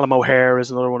 Callum O'Hare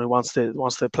is another one who wants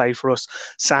to play for us.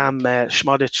 Sam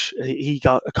Schmodic, he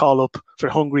got a call up for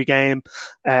a Hungary game.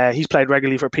 He's played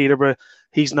regularly for Peterborough.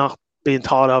 He's not being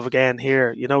thought of again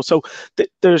here, So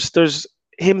there's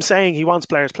him saying he wants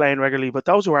players playing regularly, but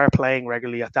those who are playing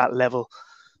regularly at that level,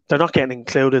 they're not getting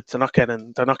included. They're not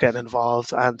getting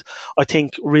involved. And I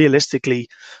think realistically,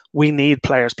 we need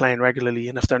players playing regularly.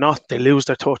 And if they're not, they lose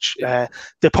their touch.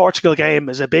 The Portugal game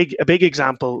is a big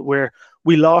example where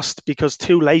we lost because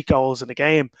 2 late goals in the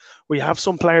game. We have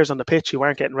some players on the pitch who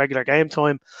aren't getting regular game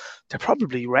time. They're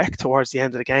probably wrecked towards the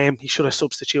end of the game. He should have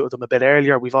substituted them a bit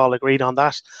earlier. We've all agreed on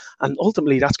that. And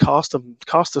ultimately, that's cost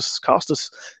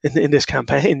us in this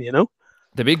campaign, you know?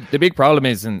 The big problem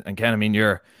is, and Ken, I mean,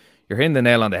 you're hitting the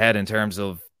nail on the head in terms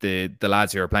of the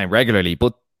lads who are playing regularly.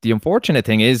 But the unfortunate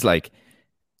thing is, like,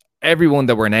 everyone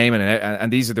that we're naming,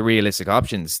 and these are the realistic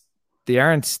options, they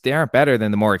aren't better than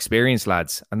the more experienced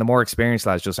lads, and the more experienced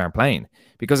lads just aren't playing.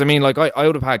 Because I mean, like, I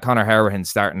would have had Conor Hourihane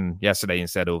starting yesterday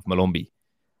instead of Malumbi,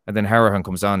 and then Hourihane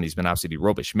comes on, and he's been absolutely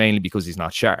rubbish, mainly because he's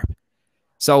not sharp.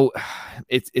 So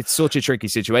it's such a tricky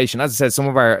situation. As I said, some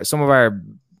of our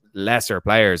lesser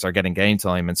players are getting game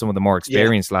time, and some of the more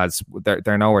experienced lads,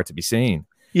 they're nowhere to be seen.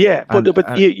 Yeah, but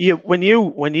when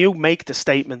you make the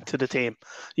statement to the team,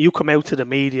 you come out to the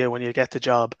media when you get the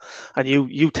job, and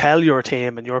you tell your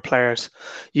team and your players,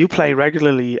 you play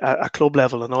regularly at club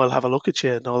level, and I'll have a look at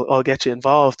you and I'll get you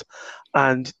involved,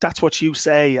 and that's what you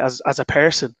say as a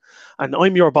person. And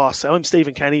I'm your boss. I'm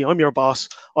Stephen Kenny. I'm your boss.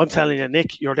 I'm telling you,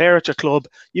 Nick, you're there at your club.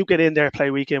 You get in there, play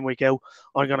week in, week out.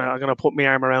 I'm gonna put my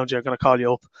arm around you. I'm gonna call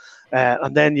you up,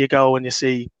 and then you go and you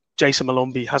see Jason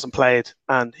Malumbi hasn't played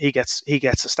and he gets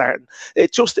a start.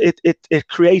 It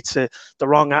creates the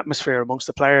wrong atmosphere amongst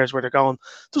the players where they're going,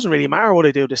 doesn't really matter what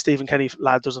I do, the Stephen Kenny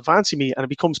lad doesn't fancy me, and it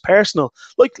becomes personal.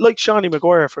 Like Shawnee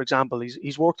Maguire, for example,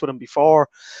 he's worked with him before.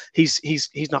 He's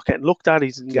not getting looked at.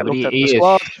 He's getting looked at in the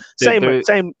squad.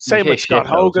 Same with Scott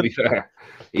Hogan.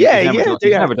 He's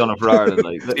never done it for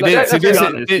Ireland.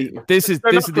 This is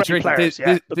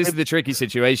the tricky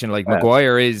situation. Like,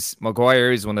 Maguire is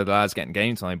one of the lads getting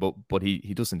game time, but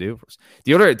he doesn't do it for us.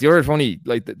 The other funny,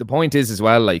 like, the point is as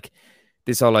well, like,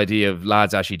 this whole idea of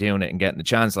lads actually doing it and getting the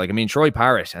chance. Like, I mean, Troy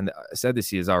Parrott, and I said this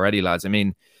to you already, lads. I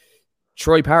mean,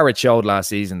 Troy Parrott showed last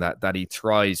season that he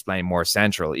thrives playing more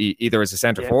central, either as a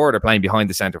centre forward or playing behind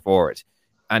the centre forward.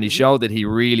 And he showed that he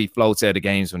really floats out of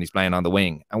games when he's playing on the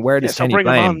wing. And where does Kenny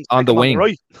play him? On the wing.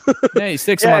 Right. He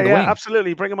sticks him on the wing. Yeah,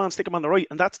 absolutely. Bring him on, stick him on the right.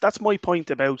 And that's my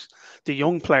point about the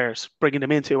young players, bringing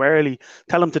them in too early.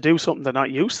 Tell them to do something they're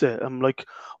not used to. I'm like,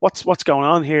 what's going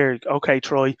on here? Okay,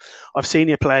 Troy, I've seen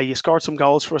you play. You scored some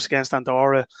goals for us against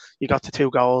Andorra. You got the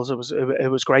 2 goals. It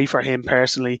was great for him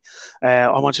personally.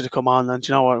 I want you to come on, and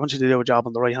you know what? I want you to do a job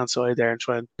on the right-hand side there and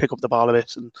try and pick up the ball a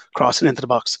bit and cross it into the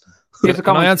box.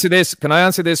 Can I answer this? Can I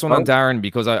answer this one on Darren,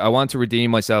 because I want to redeem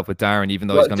myself with Darren, even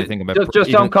though he's going to think I'm a just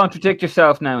don't contradict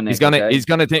yourself now, Nick. He's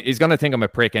going to think I'm a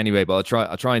prick anyway. But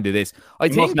I'll try and do this. I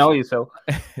think must know you so.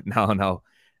 No.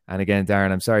 And again,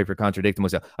 Darren, I'm sorry for contradicting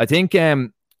myself. I think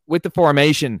with the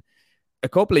formation a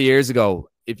couple of years ago,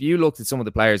 if you looked at some of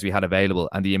the players we had available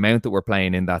and the amount that we're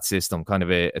playing in that system, kind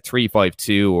of a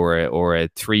 3-5-2 or a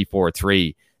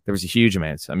 3-4-3, there was a huge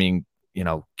amount. I mean, you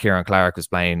know, Kieran Clark was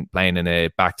playing in a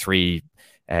back 3,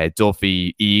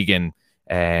 Duffy, Egan,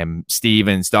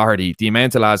 Stevens, Doherty. The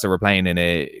amount of lads that were playing in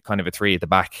a kind of a 3 at the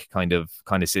back kind of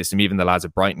system. Even the lads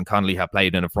at Brighton, Connolly have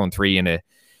played in a front 3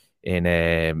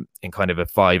 in kind of a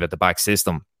 5 at the back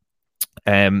system.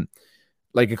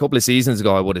 Like a couple of seasons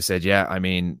ago, I would have said, yeah, I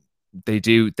mean, they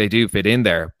do fit in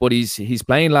there, but he's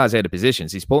playing lads out of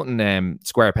positions. He's putting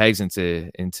square pegs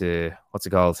into what's it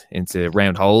called, into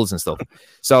round holes and stuff.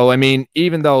 So I mean,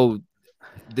 even though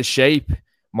the shape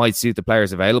might suit the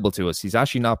players available to us, he's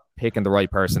actually not picking the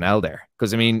right personnel there.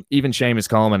 Because I mean, even Seamus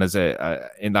Coleman as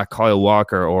in that Kyle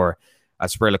Walker or a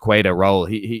Spirilaqueta role,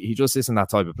 he just isn't that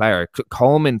type of player.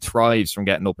 Coleman thrives from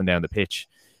getting up and down the pitch.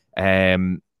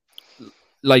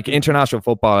 Like international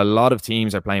football, a lot of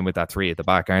teams are playing with that 3 at the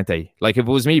back, aren't they? Like if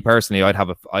it was me personally, I'd have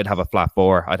a flat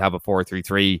 4. I'd have a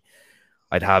 4-3-3.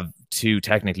 I'd have 2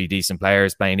 technically decent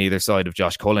players playing either side of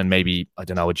Josh Cullen. Maybe, I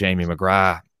don't know, a Jamie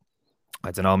McGrath.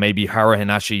 I don't know, maybe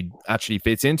Hourihane actually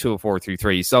fits into a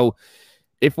 4-3-3. So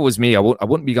if it was me, I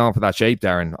wouldn't be going for that shape,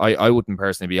 Darren. I wouldn't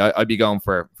personally be. I'd be going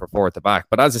for 4 at the back.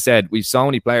 But as I said, we've so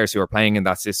many players who are playing in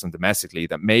that system domestically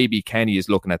that maybe Kenny is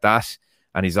looking at that.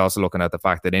 And he's also looking at the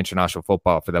fact that international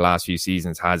football for the last few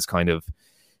seasons has kind of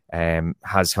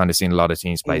seen a lot of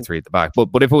teams play 3 at the back.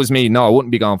 But if it was me, no, I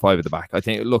wouldn't be going 5 at the back. I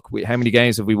think, look, how many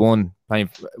games have we won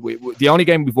playing? The only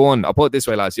game we've won, I'll put it this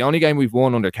way, lads, the only game we've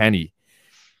won under Kenny,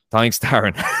 thanks,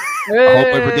 Darren. I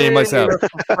hope I redeem myself.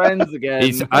 Friends again.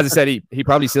 As I said, he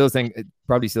probably still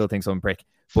thinks I'm a prick.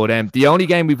 But the only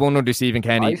game we've won under Stephen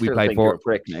Kenny, we played 4.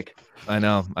 Prick, Nick. I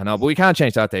know, but we can't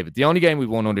change that, David. The only game we've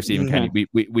won under Stephen Kenny,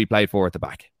 we played 4 at the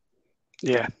back.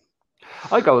 Yeah,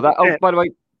 I go with that. Oh, by the way,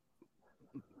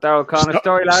 Daryl Connor.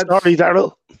 Story, lads. Sorry,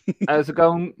 Daryl. How's it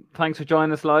going? Thanks for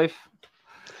joining us live.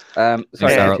 Sorry,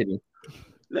 Daryl.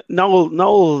 Noel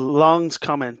Long's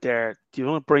comment there. Do you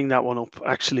want to bring that one up?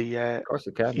 Actually, of course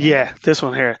it can. Yeah, this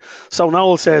one here. So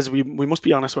Noel says we must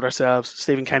be honest with ourselves.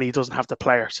 Stephen Kenny doesn't have the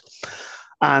players.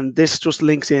 And this just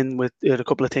links in with a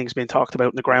couple of things being talked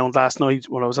about in the ground last night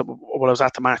when I was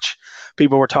at the match.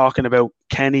 People were talking about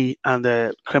Kenny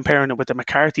and comparing it with the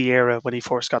McCarthy era when he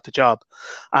first got the job.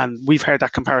 And we've heard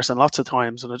that comparison lots of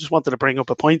times. And I just wanted to bring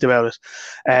up a point about it.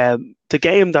 The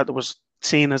game that was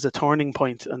seen as a turning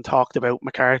point and talked about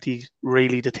McCarthy,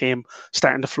 really the team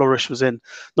starting to flourish, was in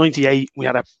 98. We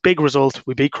had a big result.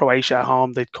 We beat Croatia at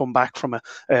home. They'd come back from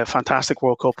a fantastic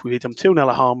World Cup. We beat them 2-0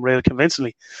 at home really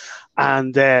convincingly.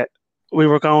 And we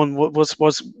were going,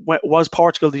 was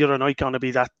Portugal the other night going to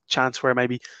be that chance where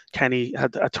maybe Kenny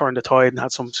had turned the tide and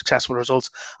had some successful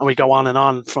results, and we go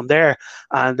on from there.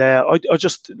 And I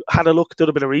just had a little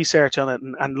bit of research on it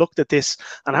and looked at this,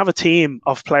 and have a team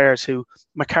of players who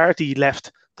McCarthy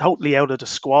left totally out of the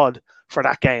squad for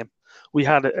that game. We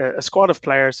had a squad of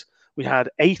players. We had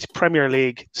 8 Premier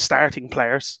League starting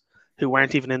players who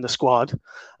weren't even in the squad,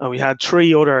 and we had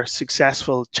 3 other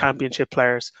successful Championship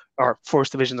players, or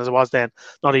First Division as it was then,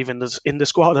 not even in the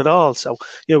squad at all. So,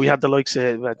 we had the likes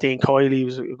of Dean Coyle, he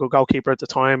was a good goalkeeper at the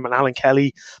time, and Alan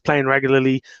Kelly playing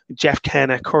regularly, Jeff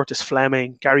Kenna, Curtis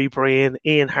Fleming, Gary Breen,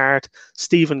 Ian Hart,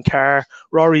 Stephen Carr,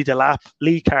 Rory Delap,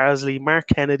 Lee Carsley, Mark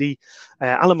Kennedy,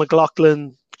 Alan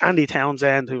McLaughlin, Andy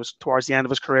Townsend, who was towards the end of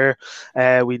his career.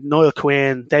 We had Niall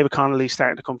Quinn, David Connolly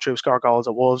starting to come through, score goals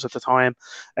at Wolves at the time.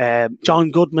 John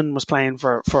Goodman was playing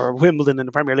for Wimbledon in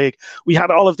the Premier League. We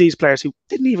had all of these players who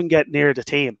didn't even get near the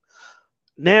team.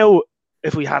 Now,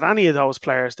 if we had any of those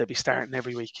players, they'd be starting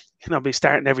every week. Be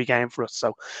starting every game for us.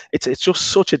 So it's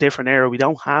just such a different era. We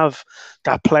don't have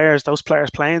those players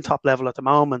playing top level at the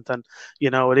moment, and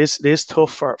it is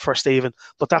tough for Stephen.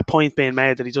 But that point being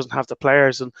made that he doesn't have the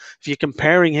players, and if you're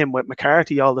comparing him with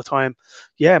McCarthy all the time,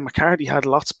 McCarthy had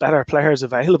lots better players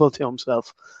available to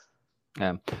himself.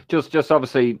 Just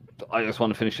obviously, I just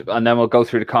want to finish, and then we'll go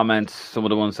through the comments. Some of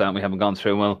the ones that we haven't gone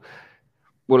through,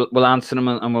 We'll answer them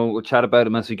and we'll chat about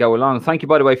them as we go along. Thank you,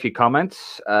 by the way, for your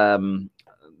comments.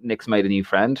 Nick's made a new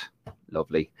friend.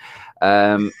 Lovely.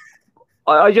 For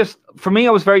me, I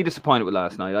was very disappointed with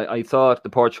last night. I thought the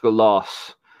Portugal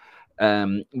loss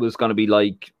was going to be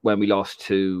like when we lost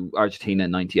to Argentina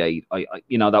in '98.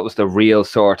 That was the real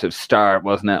sort of start,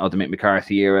 wasn't it, of the Mick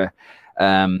McCarthy era.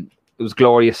 It was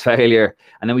glorious failure,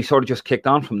 and then we sort of just kicked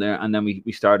on from there, and then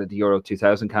we started the Euro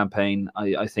 2000 campaign.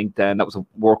 I think then that was a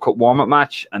World Cup warm-up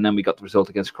match, and then we got the result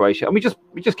against Croatia, and we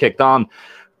just kicked on.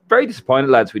 Very disappointed,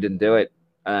 lads, we didn't do it.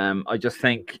 I just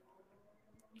think,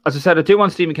 as I said, I do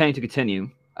want Stephen Kenny to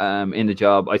continue in the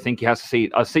job. I think he has to see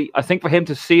it. I think for him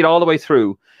to see it all the way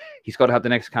through, he's got to have the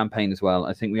next campaign as well.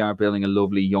 I think we are building a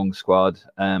lovely young squad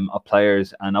of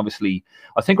players, and obviously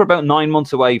I think we're about 9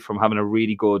 months away from having a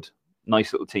really good,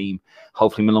 nice little team.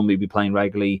 Hopefully Malumbi will be playing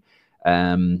regularly.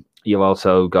 You've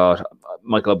also got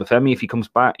Michael Obafemi if he comes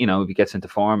back, if he gets into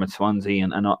form at Swansea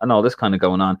and all this kind of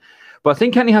going on. But I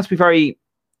think Kenny has to be very,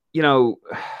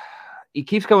 he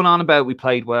keeps going on about we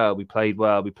played well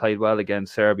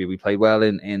against Serbia, we played well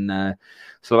in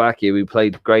Slovakia, we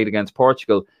played great against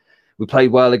Portugal, we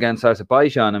played well against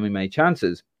Azerbaijan, and we made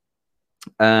chances.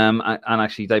 And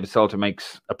actually David Salter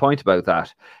makes a point about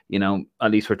that.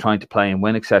 At least we're trying to play and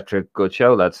win, etc. Good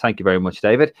show, lads. Thank you very much,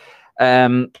 David.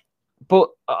 But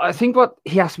I think what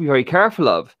he has to be very careful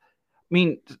of,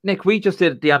 Nick, we just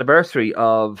did the anniversary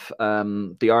of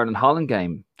the Ireland-Holland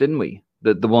game, didn't we?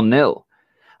 The 1-0.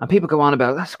 And people go on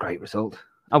about, that's a great result.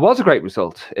 It was a great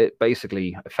result. It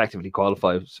basically effectively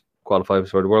qualifies for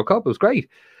the World Cup. It was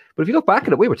great. But if you look back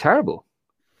at it, we were terrible.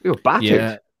 We were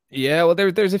battered. Yeah, well,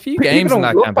 there's a few games in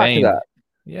that campaign.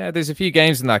 Yeah, there's a few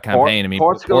games in that campaign.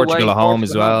 Portugal at home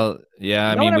as well.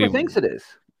 Yeah, no one ever thinks it is.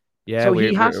 Yeah, so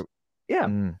he has.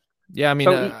 Yeah. Yeah,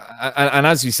 and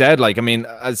as you said, as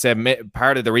I said,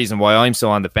 part of the reason why I'm so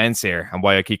on the fence here and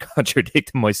why I keep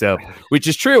contradicting myself, which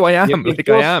is true, I am.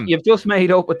 I am. You've just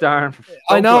made up with Darren.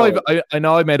 I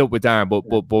know I've made up with Darren, but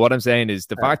what I'm saying is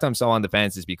the fact I'm so on the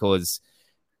fence is because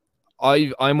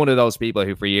I'm one of those people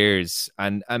who for years,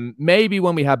 and maybe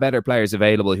when we had better players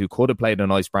available who could have played a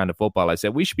nice brand of football, I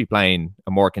said we should be playing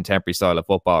a more contemporary style of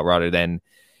football rather than,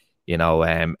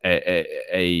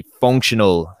 a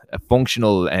functional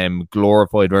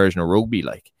glorified version of rugby.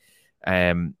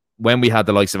 When we had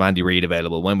the likes of Andy Reid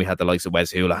available, when we had the likes of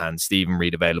Wes Hoolahan, Stephen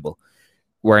Reid available,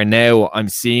 where now I'm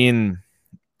seeing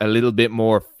a little bit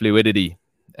more fluidity,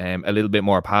 a little bit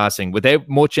more passing without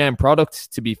much end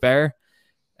product, to be fair.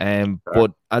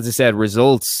 But as I said,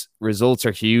 results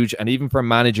are huge, and even for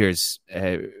managers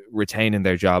retaining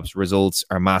their jobs, results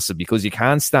are massive, because you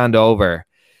can't stand over.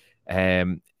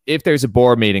 If there's a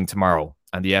board meeting tomorrow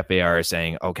and the FAR is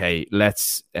saying, okay,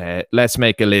 let's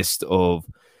make a list of,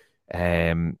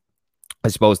 I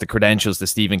suppose, the credentials that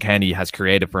Stephen Kenny has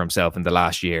created for himself in the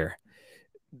last year,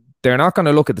 they're not going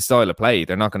to look at the style of play.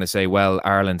 They're not going to say, well,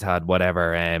 Ireland had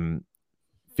whatever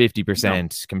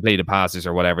 50% completed passes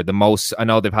or whatever. The most, I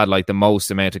know they've had like the most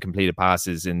amount of completed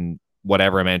passes in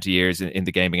whatever amount of years in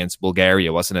the game against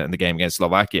Bulgaria, wasn't it? In the game against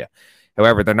Slovakia.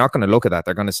 However, they're not going to look at that.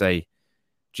 They're going to say,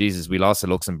 Jesus, we lost to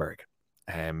Luxembourg.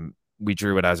 We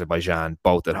drew at Azerbaijan,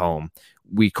 both at home.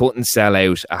 We couldn't sell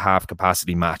out a half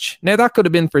capacity match. Now, that could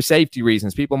have been for safety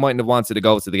reasons. People mightn't have wanted to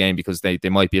go to the game because they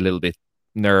might be a little bit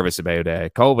nervous about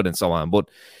COVID and so on. But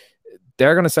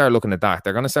they're going to start looking at that.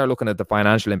 They're going to start looking at the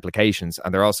financial implications,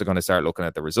 and they're also going to start looking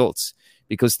at the results,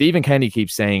 because Stephen Kenny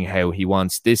keeps saying how he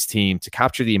wants this team to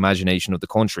capture the imagination of the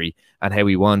country, and how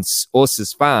he wants us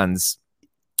as fans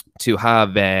to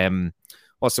have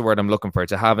what's the word I'm looking for?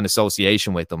 To have an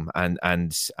association with them, and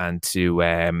to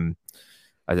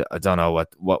I don't know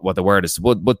what the word is,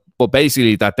 but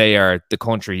basically that they are the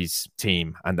country's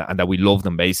team, and that we love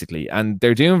them, basically. And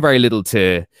they're doing very little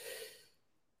to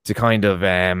kind of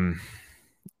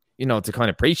to kind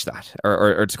of preach that,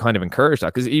 or to kind of encourage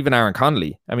that, because even Aaron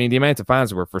Connolly, I mean, the amount of fans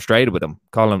who were frustrated with him,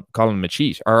 calling him a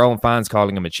cheat, our own fans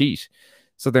calling him a cheat.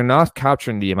 So they're not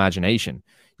capturing the imagination.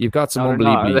 You've got some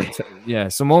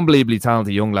some unbelievably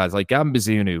talented young lads like Gavin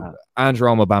Bazunu, Andrew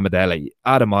Omobamidele,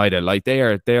 Adam Ida. Like they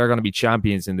are going to be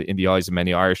champions in the eyes of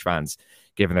many Irish fans,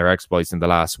 given their exploits in the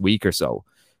last week or so.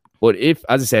 But if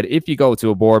you go to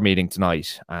a board meeting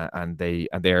tonight and they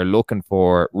are looking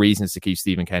for reasons to keep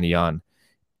Stephen Kenny on,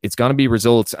 it's going to be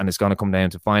results, and it's going to come down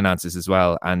to finances as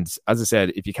well. And as I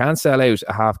said, if you can't sell out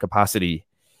a half capacity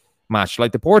match,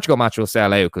 like the Portugal match will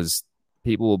sell out because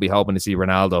people will be hoping to see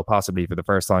Ronaldo possibly for the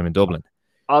first time in Dublin.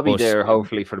 I'll be there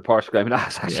hopefully for the Portugal game.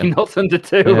 That's actually nothing to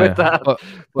do with that.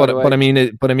 But I mean,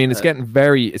 it's getting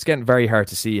very hard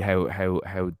to see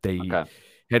how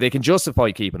they can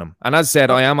justify keeping him. And as I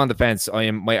said, I am on the fence.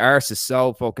 My arse is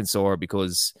so fucking sore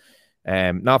because.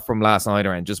 Not from last night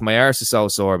or anything, just my arse is so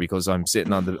sore because I'm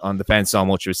sitting on the fence so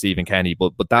much with Stephen Kenny.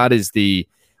 But that is the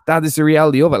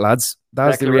reality of it, lads.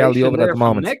 That's the reality of it at the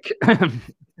moment. Nick.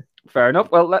 Fair enough.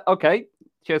 Well, okay.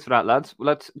 Cheers for that, lads.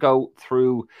 Let's go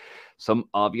through some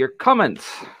of your comments.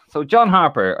 So, John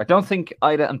Harper, I don't think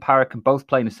Ida and Parrott can both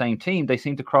play in the same team. They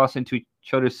seem to cross into each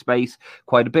other's space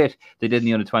quite a bit. They did in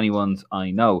the under-21s,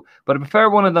 I know. But I prefer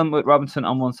one of them with Robinson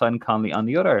on one side and Connolly on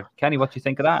the other. Kenny, what do you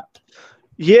think of that?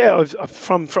 Yeah,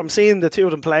 from seeing the two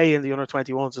of them play in the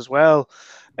under-21s as well,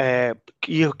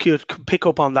 you could pick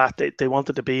up on that. They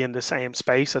wanted to be in the same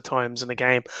space at times in the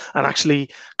game, and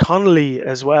actually Connolly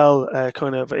as well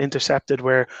kind of intercepted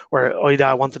where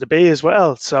Ida wanted to be as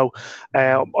well. So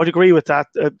I'd agree with that.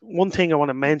 One thing I want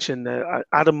to mention,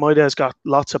 Adam Ida has got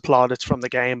lots of plaudits from the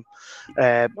game.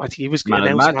 I think he was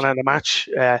announced man of the match.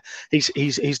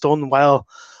 He's done well.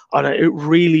 And it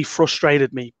really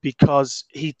frustrated me because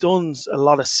he done a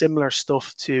lot of similar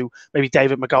stuff to maybe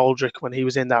David McGoldrick when he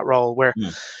was in that role, where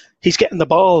he's getting the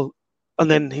ball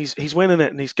and then he's winning it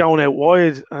and he's going out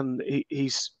wide and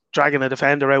he's dragging a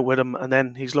defender out with him, and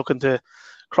then he's looking to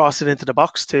cross it into the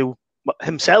box to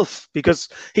himself, because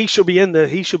he should be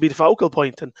the focal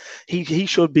point, and he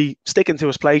should be sticking to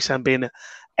his place and being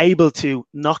able to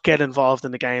not get involved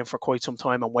in the game for quite some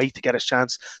time and wait to get his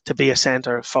chance to be a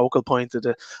centre focal point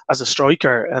as a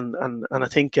striker. And I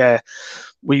think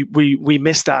we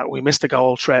missed that. We missed the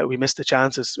goal threat. We missed the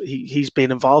chances. He's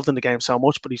been involved in the game so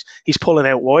much, but he's pulling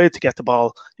out wide to get the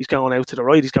ball. He's going out to the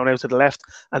right. He's going out to the left.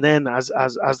 And then as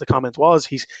the comment was,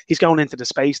 he's going into the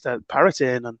space that Parrott's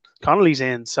in and Connolly's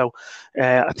in. So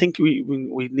I think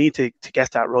we need to get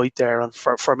that right there. And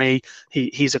for me,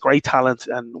 he's a great talent.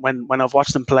 And when I've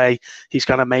watched him play, he's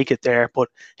going to make it there, but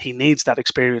he needs that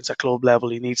experience at club level.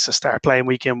 He needs to start playing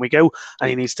week in, week out, and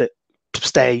he needs to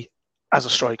stay as a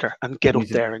striker and get up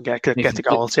there and get the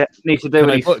goals. Yeah, needs to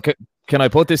do. Can I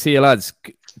put this to you, lads?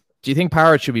 Do you think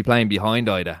Parrott should be playing behind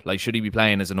Ida? Like, should he be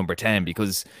playing as a number 10?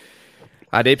 Because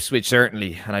at Ipswich,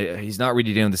 certainly, and he's not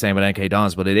really doing the same with NK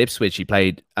Dons, but at Ipswich, he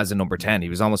played as a number 10. He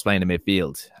was almost playing in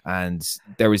midfield. And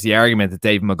there was the argument that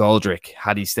Dave McGoldrick,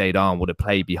 had he stayed on, would have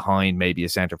played behind maybe a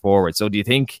centre forward. So do you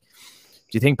think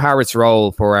Parrott's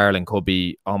role for Ireland could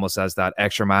be almost as that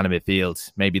extra man in midfield,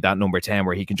 maybe that number 10,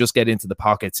 where he can just get into the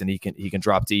pockets and he can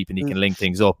drop deep and he can link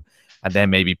things up? And then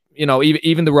maybe,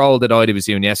 even the role that Ida was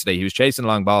doing yesterday, he was chasing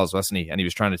long balls, wasn't he? And he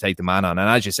was trying to take the man on. And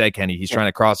as you said, Kenny, he's trying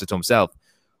to cross it to himself.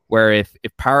 Where if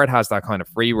Parrott has that kind of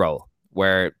free role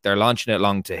where they're launching it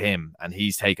long to him and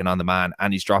he's taking on the man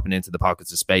and he's dropping into the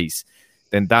pockets of space,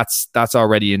 then that's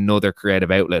already another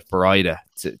creative outlet for Ida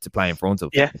to play in front of.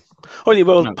 Yeah.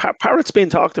 Well, Parrott's been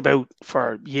talked about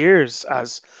for years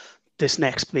as this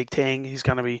next big thing. He's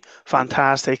going to be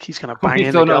fantastic. He's going to bang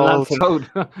in the goals.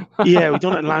 Yeah, we've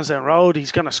done it in Lansdowne Road.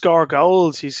 He's going to score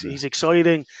goals. He's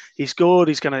exciting. He's good.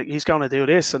 He's going to do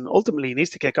this, and ultimately he needs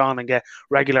to kick on and get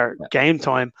regular game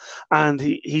time. And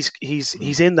he's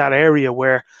in that area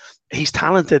where he's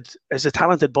talented as a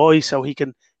talented boy, so he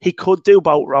could do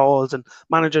both roles, and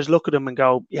managers look at him and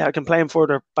go, yeah, I can play him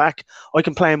further back, I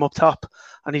can play him up top,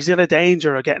 and he's in a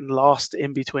danger of getting lost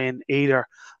in between either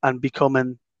and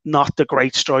becoming not the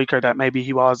great striker that maybe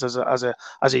he was as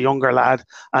a younger lad,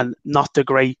 and not the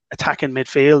great attacking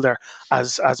midfielder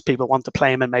as people want to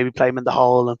play him, and maybe play him in the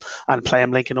hole and play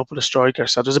him linking up with a striker.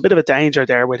 So there's a bit of a danger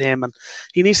there with him, and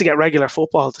he needs to get regular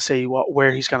football to see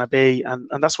where he's going to be, and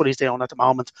that's what he's doing at the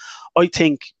moment. I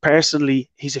think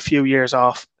personally he's a few years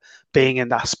off being in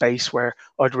that space where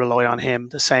I'd rely on him.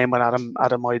 The same with Adam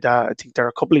Ida. I think they're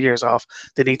a couple of years off.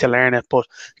 They need to learn it, but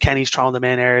Kenny's thrown them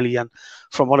in early, and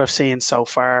from what I've seen so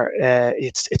far,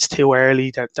 it's too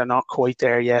early. They're not quite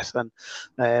there yet, and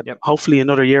hopefully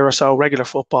another year or so, regular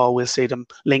football, we'll see them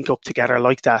link up together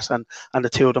like that, and the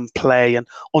two of them play and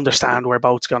understand where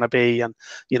both's going to be, and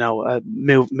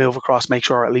move across, make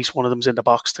sure at least one of them's in the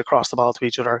box to cross the ball to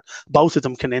each other. Both of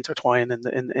them can intertwine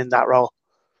in that role.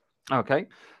 Okay.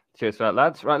 Cheers for that,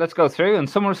 lads. Right, let's go through. And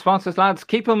some responses, lads.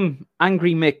 Keep them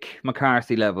angry Mick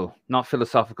McCarthy level, not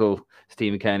philosophical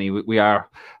Stephen Kenny. We are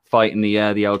fighting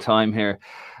the old time here.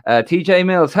 TJ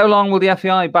Mills, how long will the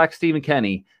FAI back Stephen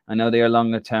Kenny? I know they are a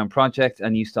longer-term project, a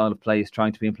new style of play is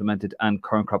trying to be implemented, and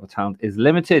current crop of talent is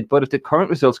limited. But if the current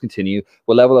results continue,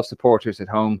 will level of supporters at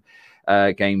home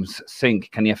games sink?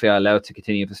 Can the FAI allow it to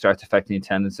continue if it starts affecting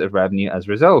attendance of revenue as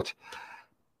a result?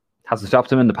 Hasn't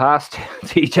stopped him in the past,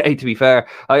 TJ, to be fair.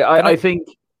 I think...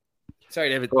 Sorry,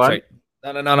 David. Sorry.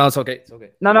 No, it's okay. It's okay.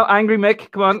 No, angry Mick,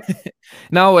 come on.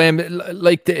 No,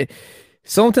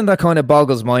 something that kind of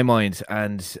boggles my mind,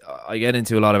 and I get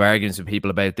into a lot of arguments with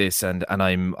people about this, and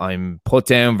I'm put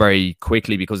down very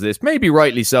quickly because of this, maybe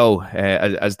rightly so,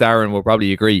 as Darren will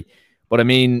probably agree. But I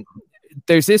mean,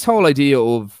 there's this whole idea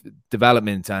of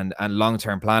development and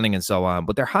long-term planning and so on,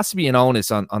 but there has to be an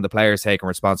onus on the players taking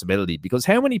responsibility, because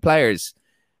how many players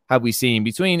have we seen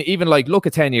between, even like, look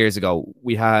at 10 years ago,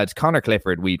 we had Connor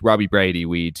Clifford, we'd Robbie Brady,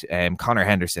 we'd Connor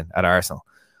Henderson at Arsenal,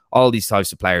 all these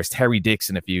types of players, Terry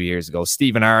Dixon a few years ago,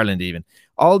 Stephen Ireland, even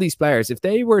all these players, if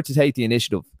they were to take the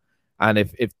initiative, and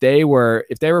if they were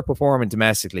performing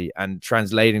domestically and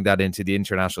translating that into the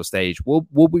international stage, would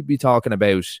we be talking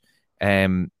about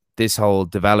this whole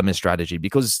development strategy?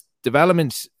 Because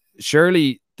development,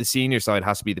 surely the senior side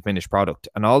has to be the finished product,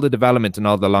 and all the development and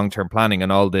all the long-term planning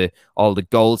and all the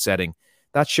goal setting,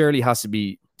 that surely has to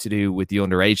be to do with the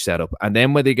underage setup. And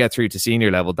then when they get through to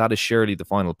senior level, that is surely the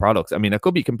final product. I mean, I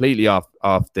could be completely off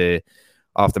the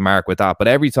mark with that, but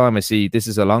every time I see this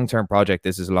is a long-term project,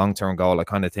 this is a long-term goal, I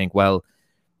kind of think, well,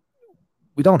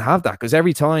 we don't have that, because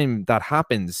every time that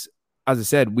happens, as I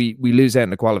said, we lose out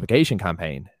in the qualification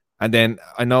campaign. And then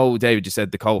I know, David, you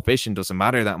said the coefficient doesn't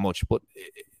matter that much, but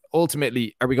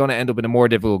ultimately, are we going to end up in a more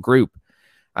difficult group?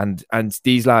 And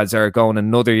these lads are going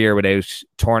another year without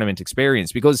tournament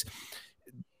experience, because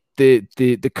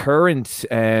the current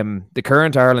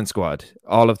Ireland squad,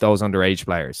 all of those underage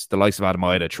players, the likes of Adam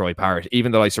Ida, Troy Parrott,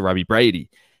 even the likes of Robbie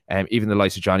Brady, even the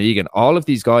likes of John Egan, all of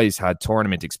these guys had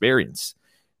tournament experience.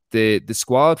 The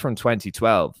squad from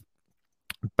 2012,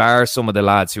 bar some of the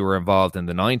lads who were involved in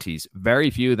the 90s, very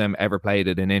few of them ever played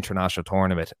at an international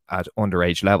tournament at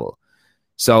underage level.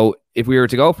 So if we were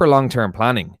to go for long-term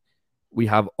planning, we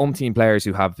have umpteen players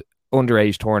who have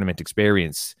underage tournament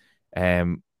experience,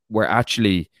 where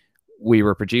actually we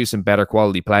were producing better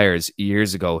quality players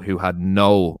years ago who had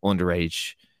no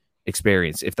underage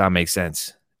experience, if that makes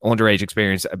sense. Underage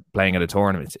experience playing at a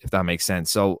tournament, if that makes sense.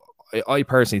 So I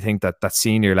personally think that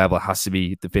senior level has to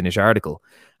be the finished article,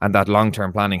 and that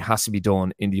long-term planning has to be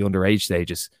done in the underage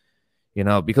stages,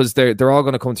 because they're all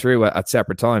going to come through at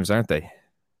separate times, aren't they?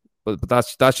 But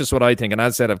that's just what I think. And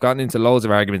as I said, I've gotten into loads of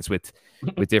arguments with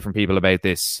different people about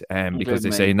this, because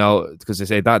they say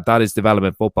that is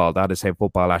development football. That is how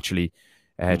football actually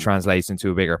translates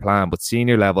into a bigger plan. But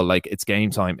senior level, like, it's game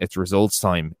time, it's results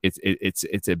time.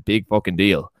 It's a big fucking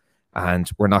deal. And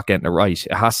we're not getting it right.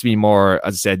 It has to be more,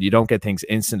 as I said, you don't get things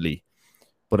instantly,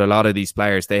 but a lot of these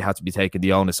players, they have to be taking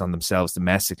the onus on themselves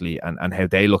domestically, and how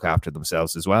they look after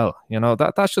themselves as well.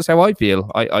 That's just how I feel,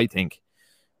 I think.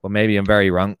 But maybe I'm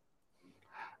very wrong.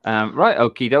 Right,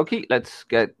 okie dokie. Let's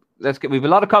get we've a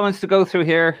lot of comments to go through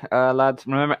here, lads.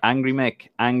 Remember, Angry Mick,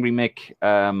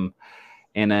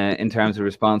 in terms of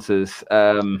responses.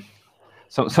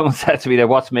 Someone said to me there,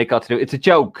 what's Mick got to do? It's a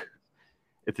joke.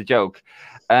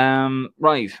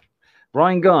 Right.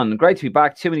 Ryan Gunn, great to be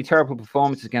back. Too many terrible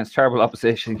performances against terrible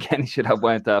opposition. Kenny should have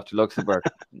went after Luxembourg.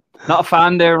 Not a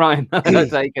fan there, Ryan. I'll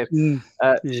take it.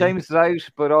 Seamus is out,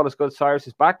 but all is good. Cyrus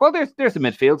is back. Well, there's a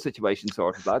midfield situation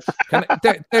sorted, lads.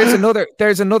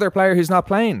 There's another player who's not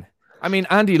playing. I mean,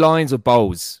 Andy Lyons with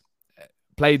Bowes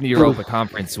played in the Europa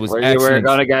Conference. Was excellent.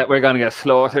 We're gonna get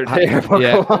slaughtered here.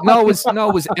 Yeah.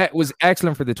 It was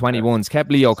excellent for the 21s.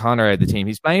 Kept Lee O'Connor out of the team.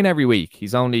 He's playing every week.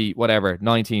 He's only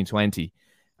 19, 20.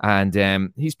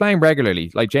 And he's playing regularly,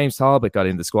 like James Talbot got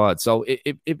in the squad. So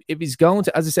if he's going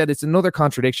to, as I said, it's another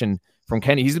contradiction from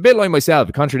Kenny. He's a bit like myself.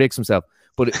 He contradicts himself.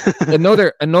 But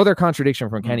another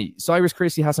contradiction from Kenny. Cyrus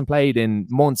Christie hasn't played in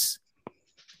months.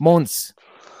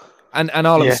 And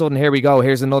all of a sudden, here we go.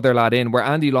 Here's another lad in. Where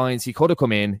Andy Lyons, he could have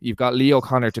come in. You've got Lee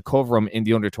O'Connor to cover him in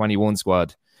the under-21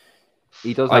 squad.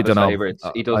 He does have his favourites.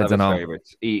 He does have his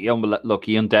favourites. He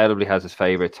undoubtedly has his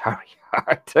favourites. Harry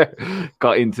Arter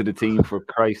got into the team, for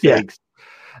Christ's sakes.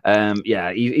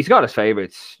 He's got his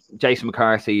favourites. James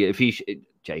McCarthy, if he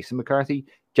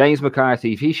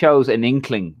shows an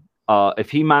inkling, if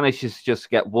he manages just to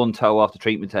get one toe off the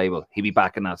treatment table, he'll be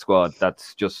back in that squad.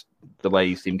 That's just the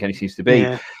way Stephen Kenny seems to be.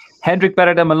 Yeah. Hendrick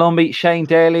better than Malumbi. Shane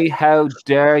Daly, how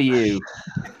dare you?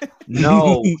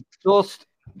 No, just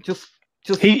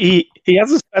he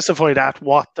hasn't specified at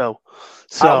what though,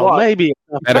 so maybe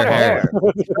better hair.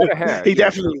 Better hair. He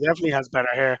definitely has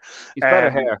better hair. He's better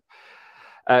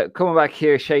hair. Coming back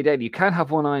here, Shay Daly, you can't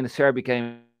have one eye in the Serbia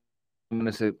game when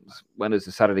it's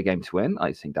a Saturday game to win.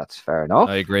 I think that's fair enough.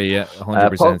 I agree. Yeah,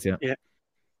 100%. Yeah.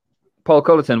 Paul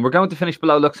Culleton, we're going to finish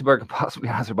below Luxembourg and possibly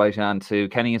Azerbaijan too.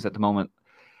 Kenny is at the moment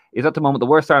the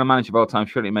worst Ireland manager of all time.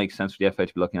 Surely it makes sense for the FA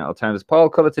to be looking at alternatives.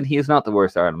 Paul Culleton, he is not the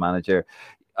worst Ireland manager.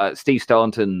 Steve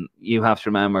Staunton, you have to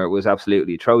remember, was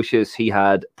absolutely atrocious. He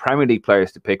had Premier League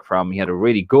players to pick from. He had a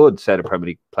really good set of Premier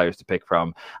League players to pick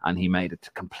from, and he made it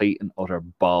complete and utter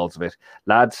balls of it.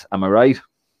 Lads, am I right?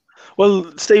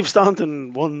 Well, Steve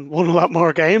Staunton won a lot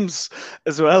more games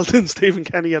as well than Stephen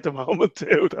Kenny at the moment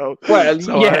too, though. Well,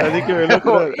 so I think we're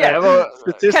looking at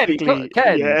statistically.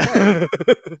 Ken.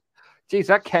 Jeez,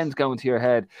 that Ken's going to your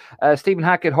head. Stephen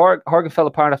Hackett, Horgan fell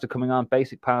apart after coming on.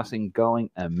 Basic passing going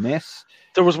amiss.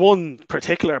 There was one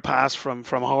particular pass from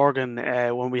Horgan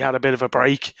when we had a bit of a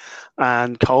break,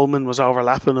 and Coleman was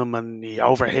overlapping him, and he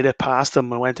overhit it past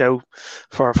him and went out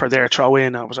for their throw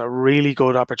in. It was a really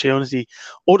good opportunity.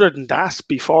 Other than that,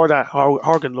 before that,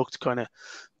 Horgan looked kind of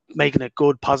making a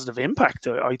good positive impact.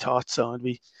 I thought so. It'd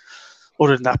be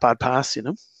other than that bad pass, you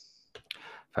know.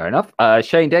 Fair enough.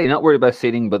 Shane Daly, not worried about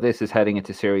seeding, but this is heading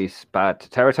into serious bad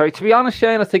territory. To be honest,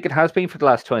 Shane, I think it has been for the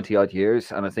last 20-odd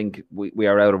years, and I think we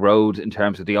are out of road in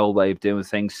terms of the old way of doing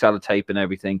things, sellotape and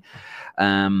everything.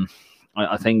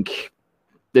 I think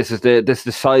this is the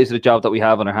size of the job that we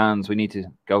have on our hands. We need to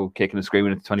go kicking and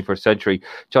screaming in the 21st century.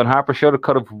 John Harper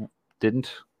could have,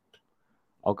 didn't.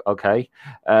 Okay.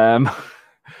 Let's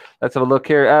have a look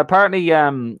here. Apparently,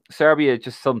 Serbia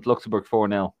just thumped Luxembourg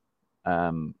 4-0.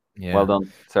 Yeah. Well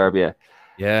done, Serbia.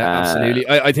 Yeah, absolutely.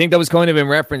 I think that was kind of in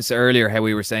reference to earlier how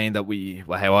we were saying that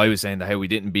how we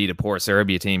didn't beat a poor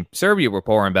Serbia team. Serbia were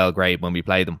poor in Belgrade when we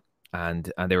played them,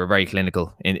 and they were very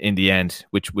clinical in the end,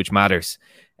 which matters.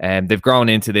 They've grown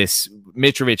into this.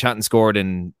 Mitrovic hadn't scored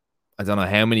in I don't know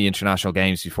how many international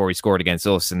games before he scored against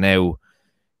us, and now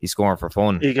he's scoring for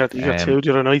fun. He got two the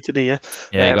other night, didn't he? Yeah,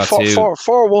 he got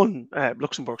 4-1.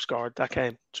 Luxembourg scored that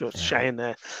game. Just Shane.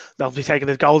 They'll be taking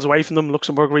the goals away from them.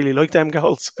 Luxembourg really like them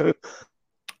goals.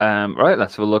 Right,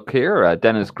 let's have a look here.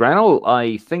 Dennis Grenell,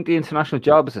 I think the international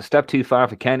job is a step too far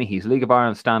for Kenny. He's League of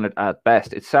Ireland standard at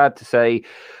best. It's sad to say,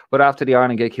 but after the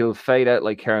Ireland get killed, fade out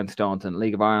like Karen Staunton.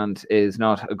 League of Ireland is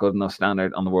not a good enough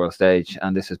standard on the world stage,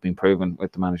 and this has been proven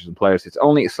with the managers and players. It's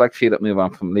only a select few that move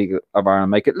on from League of Ireland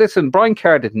make it. Listen, Brian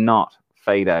Kerr did not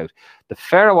fade out. The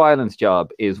Faroe Islands job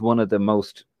is one of the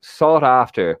most sought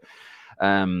after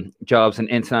jobs in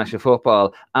international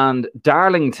football, and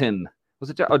Darlington. Was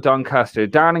it Doncaster?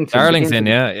 Darlington.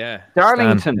 Yeah.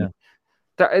 Darlington. Stan,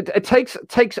 yeah. It takes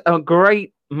a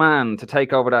great man to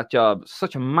take over that job.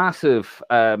 Such a massive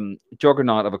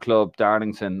juggernaut of a club,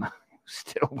 Darlington.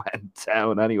 Still went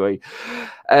down anyway.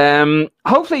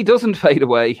 Hopefully he doesn't fade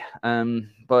away.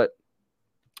 But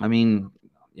I mean,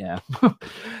 yeah.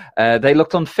 They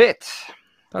looked unfit.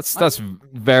 That's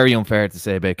very unfair to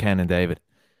say about Ken and David.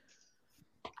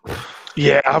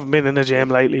 Yeah, I haven't been in the gym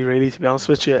lately, really, to be honest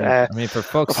with you. I mean, for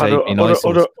fuck's sake, be nice.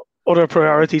 other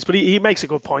priorities. But he makes a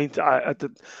good point.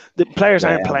 The players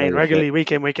aren't playing regularly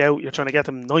week in, week out. You're trying to get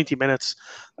them 90 minutes,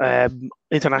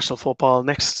 international football,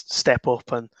 next step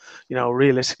up. And,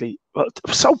 realistically, well, it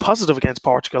was so positive against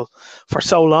Portugal for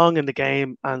so long in the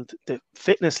game, and the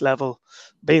fitness level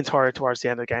being tired towards the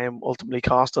end of the game ultimately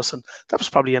cost us. And that was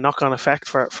probably a knock-on effect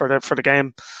for the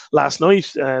game last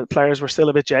night. Players were still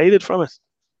a bit jaded from it.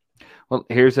 Well,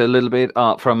 here's a little bit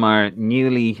from our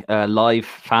newly live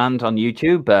fan on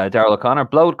YouTube, Daryl O'Connor.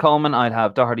 Blowed Coleman, I'd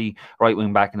have Doherty right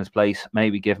wing back in his place.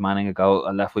 Maybe give Manning a go,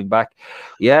 a left wing back.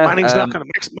 Yeah, Manning's not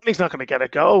going to get a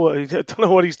go. I don't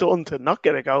know what he's done to not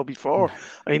get a go before.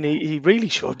 I mean, he really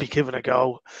should be given a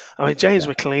go. I mean, James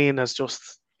McLean has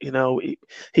just,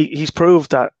 he's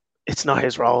proved that it's not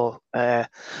his role.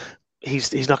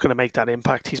 He's not going to make that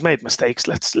impact. He's made mistakes.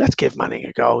 Let's give Manning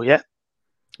a go. Yeah.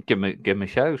 Give him a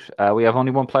shout. We have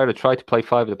only one player to try to play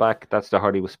 5 at the back. That's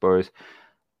Doherty with Spurs.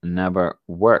 Never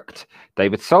worked.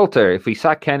 David Salter. If we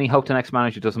sack Kenny, hope the next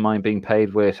manager doesn't mind being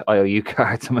paid with IOU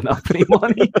cards and Monopoly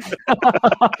money.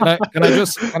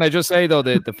 Can I just say though,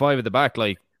 the 5 at the back,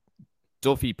 like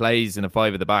Duffy plays in a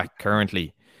 5 at the back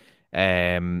currently.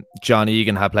 John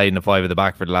Egan had played in the 5 at the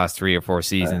back for the last 3 or 4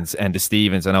 seasons, and the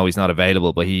Stevens, I know he's not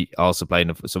available, but he also played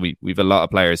so we've a lot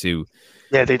of players who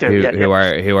they do who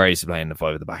are used to playing the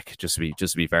 5 at the back, just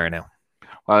to be fair now.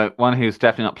 Well, one who's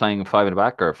definitely not playing 5 at the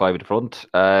back or 5 at the front.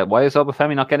 Why is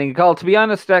Obafemi not getting a call? To be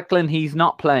honest, Declan, he's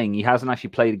not playing. He hasn't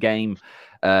actually played a game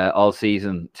all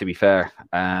season, to be fair.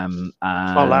 And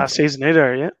last season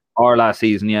either, yeah. Or last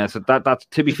season, yeah. So that's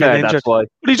to be fair, that's why.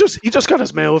 But he just got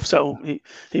his move, so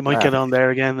he might get on there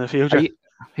again in the future.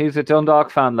 He's a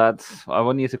Dundalk fan, lads. I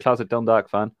wouldn't use a closet Dundalk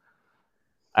fan.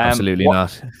 Absolutely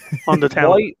not. On the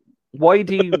town. Why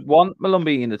do you want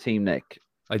Malumbi in the team, Nick?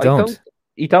 I don't.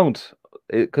 You don't.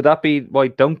 Could that be why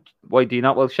do you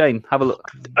not? Well, Shane, have a look.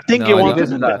 I think you want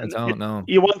them. I don't know.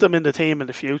 You want them in the team in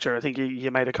the future. I think you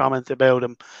made a comment about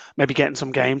him maybe getting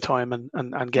some game time and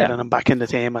getting him back in the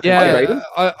team.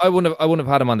 I wouldn't have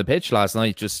had him on the pitch last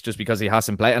night just because he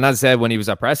hasn't played. And as I said, when he was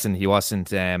at Preston, he wasn't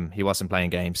playing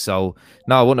games. So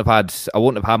no, I wouldn't have had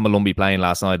Malumbi playing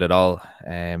last night at all,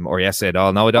 or yesterday at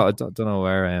all. No, I don't know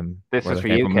where. This is for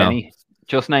you, Kenny. Now.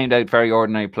 Just named out very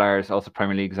ordinary players. Also,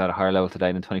 Premier League is at a higher level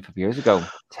today than 25 years ago.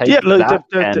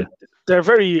 They're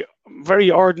very,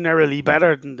 very ordinarily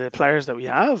better than the players that we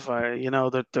have.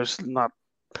 There's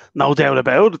no doubt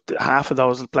about it. Half of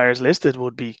those players listed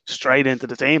would be straight into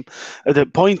the team. The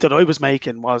point that I was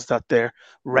making was that they're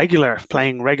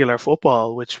playing regular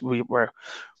football, which we're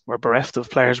bereft of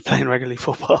players playing regularly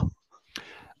football.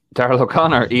 Daryl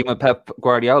O'Connor, even Pep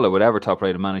Guardiola, whatever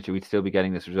top-rated manager, we'd still be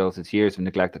getting this result. It's years of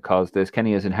neglect that caused this.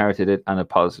 Kenny has inherited it and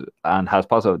has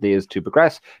positive ideas to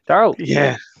progress. Daryl,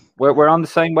 yeah, we're on the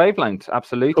same wavelength.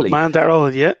 Absolutely, good man,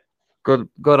 Daryl. Yeah, good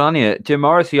on you, Jim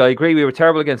Morrissey. I agree. We were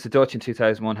terrible against the Dutch in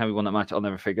 2001. How we won that match, I'll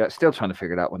never figure out. Still trying to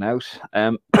figure that one out.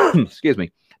 Excuse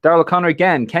me. Daryl O'Connor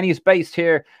again. Kenny is based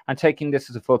here and taking this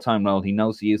as a full-time role. He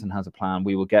knows the use and has a plan.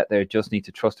 We will get there. Just need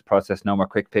to trust the process. No more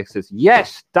quick fixes.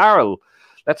 Yes, Daryl.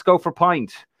 Let's go for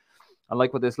point. I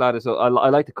like what this lad is. I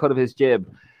like the cut of his jib.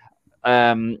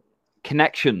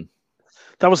 Connection.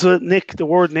 That was the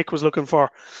word Nick was looking for.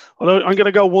 Although I'm going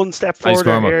to go one step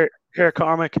further here,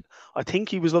 Cormac. I think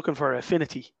he was looking for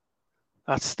affinity.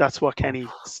 That's what Kenny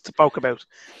spoke about.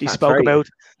 He spoke about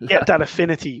get that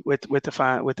affinity with the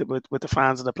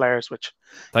fans and the players, which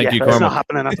thank you, Cormac. It's not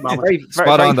happening at the moment.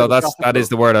 Spot on though. That is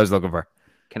the word I was looking for.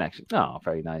 Connection. Oh,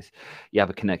 very nice. You have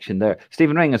a connection there.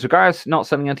 Stephen Ring, as regards not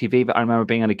selling on TV, but I remember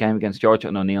being on a game against Georgia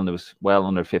and O'Neill and there was well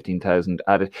under 15,000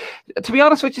 added. To be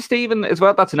honest with you, Stephen, as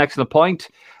well, that's an excellent point.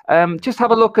 Just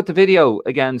have a look at the video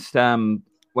against when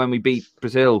we beat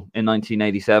Brazil in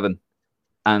 1987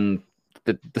 and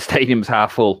the stadium's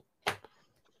half full.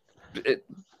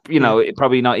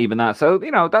 Probably not even that. So,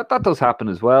 that does happen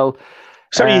as well.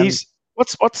 Sorry,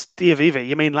 What's the Aviva?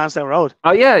 You mean Lansdowne Road?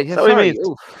 Oh yeah, sorry.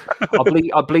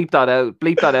 I'll bleep that out.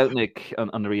 Bleep that out, Nick,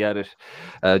 on the re-edit.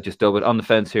 Just dub it on the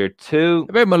fence here too.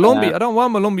 About Malumbi, I don't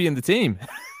want Malumbi in the team.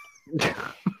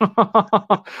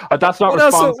 That's not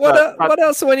response. What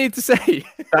else do I need to say?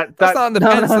 That's not on the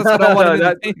fence. That's what I want in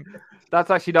the team.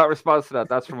 That's actually not response to that.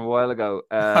 That's from a while ago.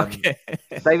 Okay.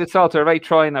 David Salter, right?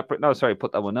 Trying that. No, sorry,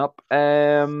 put that one up.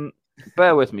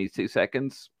 Bear with me 2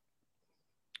 seconds.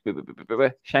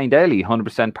 Shane Daly,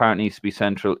 100% part needs to be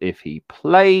central if he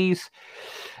plays.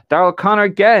 Daryl Connor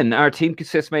again. Our team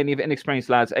consists mainly of inexperienced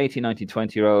lads, 18, 19,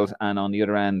 20-year-olds, and on the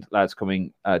other end, lads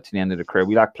coming to the end of their career.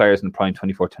 We lack players in the prime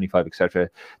 24, 25, etc.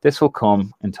 This will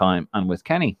come in time and with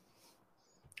Kenny.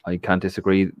 I can't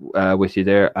disagree with you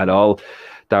there at all.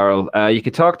 Daryl. You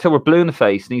could talk till we're blue in the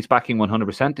face. Needs backing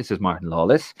 100%. This is Martin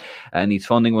Lawless. Needs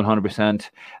funding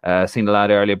 100%. Seen the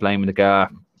lad earlier blaming the guy.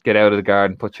 Get out of the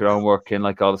garden, put your own work in,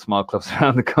 like all the small clubs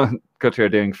around the country are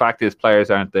doing. Fact is,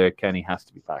 players aren't there. Kenny has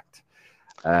to be backed.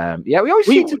 We always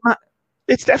see.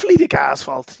 It's definitely the guy's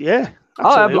fault. Yeah.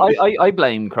 I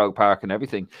blame Croke Park and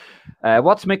everything.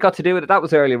 What's Mick got to do with it? That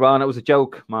was earlier on. It was a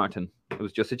joke, Martin. It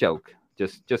was just a joke.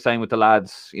 Just saying with the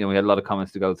lads. We had a lot of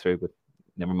comments to go through, but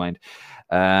never mind.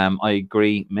 I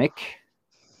agree, Mick.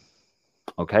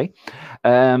 Okay.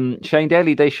 Shane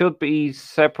Daly, they should be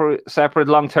separate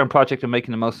long-term project and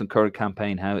making the most of current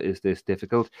campaign. How is this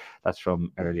difficult? That's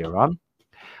from earlier on.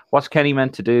 What's Kenny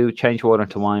meant to do? Change water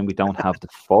into wine. We don't have the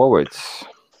forwards.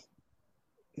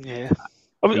 Yeah.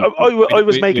 I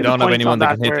was making a point on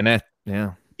that. Hit the net.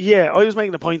 Yeah. Yeah, I was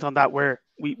making a point on that where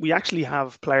we actually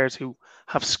have players who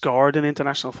have scored in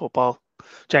international football.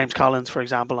 James Collins, for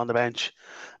example, on the bench.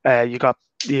 You got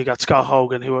Scott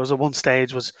Hogan, who was at one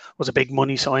stage was a big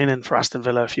money signing for Aston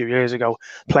Villa a few years ago,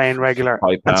 playing regular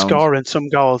and scoring some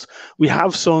goals. We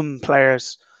have some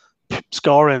players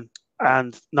scoring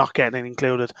and not getting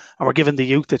included, and we're giving the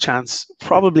youth a chance,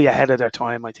 probably ahead of their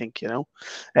time, I think.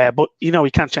 But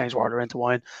we can't change water into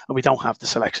wine, and we don't have the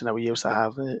selection that we used to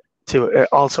have. To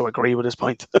also agree with his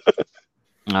point.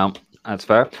 No, that's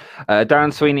fair.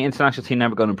 Darren Sweeney, international team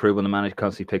never going to improve when the manager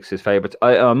constantly picks his favourites.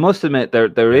 I must admit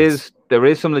there is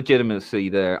some legitimacy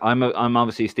there. I'm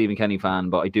obviously a Stephen Kenny fan,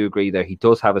 but I do agree there he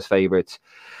does have his favourites.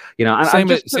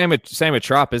 And same with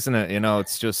Trop, isn't it?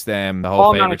 It's just the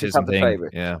whole favoritism thing.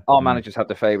 Yeah, all managers have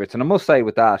their favourites, and I must say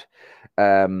with that,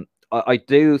 I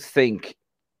do think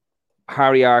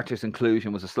Harry Arter's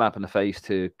inclusion was a slap in the face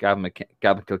to Gavin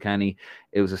Kilkenny.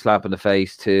 It was a slap in the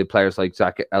face to players like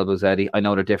Zach Elbouzedi. I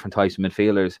know they're different types of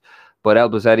midfielders, but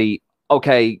Elbouzedi,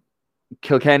 okay,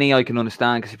 Kilkenny I can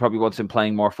understand because he probably wants him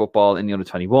playing more football in the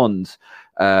under-21s.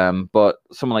 But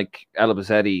someone like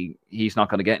Elbouzedi, he's not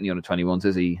going to get in the under-21s,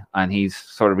 is he? And he's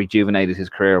sort of rejuvenated his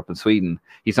career up in Sweden.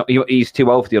 He's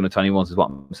too old for the under-21s, is what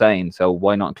I'm saying. So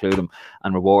why not include him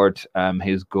and reward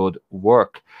his good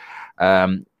work?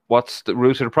 What's the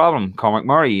root of the problem? Cormac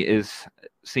Murray, is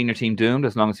senior team doomed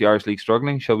as long as the Irish League's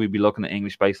struggling? Shall we be looking at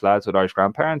English-based lads with Irish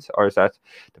grandparents, or is that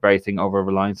the very thing over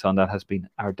reliance on that has been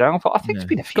our downfall? I think it's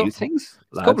been a few things.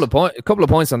 A couple of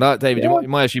points on that, David. Yeah. You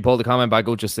might actually pull the comment back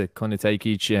up just to kind of take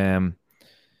each one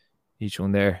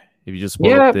there. If you just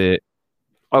pull up the.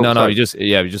 You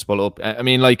just pull up. I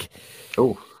mean, like,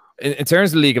 in terms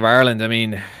of the League of Ireland, I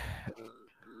mean,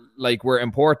 like, we're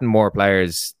importing more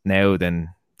players now than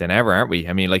ever, aren't we?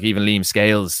 I mean, like, even Liam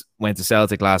Scales went to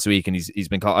Celtic last week, and he's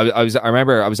been called. I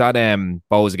remember I was at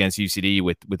Bows against UCD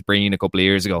with Breen a couple of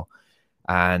years ago,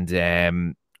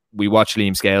 and we watched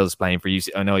Liam Scales playing for UCD.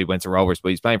 I know he went to Rovers, but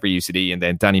he's playing for UCD, and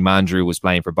then Danny Mandrew was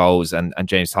playing for Bows, and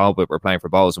James Talbot were playing for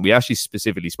Bows, and we actually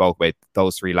specifically spoke about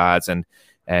those three lads, and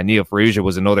Neil Ferrugia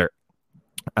was another.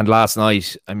 And last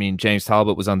night, I mean, James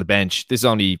Talbot was on the bench. This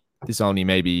is only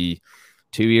maybe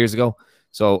 2 years ago.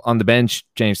 So on the bench,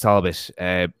 James Talbot,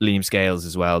 Liam Scales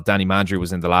as well. Danny Mandrew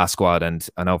was in the last squad, and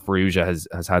I know Ferrugia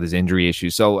has had his injury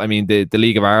issues. So I mean, the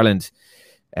League of Ireland,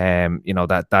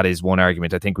 that is one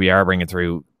argument. I think we are bringing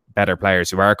through better players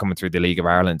who are coming through the League of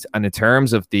Ireland. And in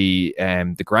terms of the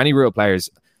granny rule players,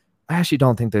 I actually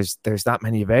don't think there's that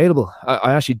many available.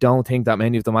 I actually don't think that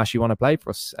many of them actually want to play for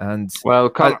us. And well,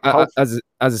 as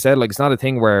I said, like, it's not a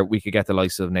thing where we could get the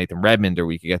likes of Nathan Redmond, or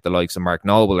we could get the likes of Mark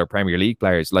Noble or Premier League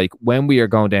players. Like, when we are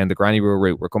going down the granny rule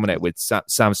route, we're coming out with Sam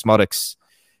Smoddix.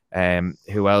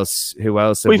 Who else?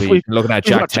 We're looking at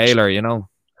Jack Taylor.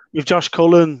 We've Josh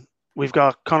Cullen. We've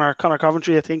got Connor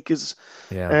Coventry, I think, is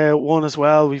one as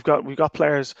well. We've got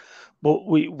players, but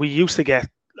we used to get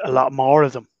a lot more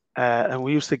of them. And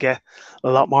we used to get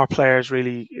a lot more players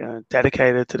really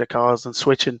dedicated to the cause and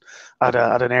switching at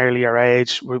an earlier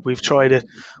age. We've tried it.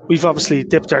 We've obviously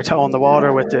dipped our toe in the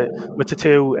water with the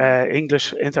two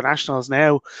English internationals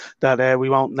now that we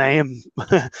won't name.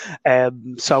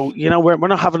 So we're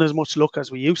not having as much luck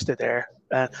as we used to there.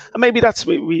 And maybe that's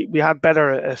we had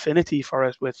better affinity for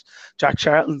it with Jack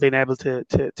Charlton being able to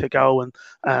go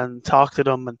and talk to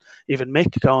them, and even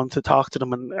Mick going to talk to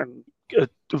them and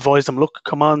advise them, look,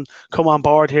 come on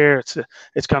board here.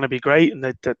 It's going to be great, and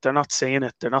they're not seeing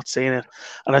it. And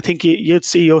I think you'd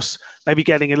see us maybe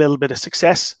getting a little bit of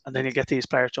success, and then you get these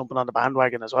players jumping on the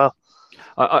bandwagon as well.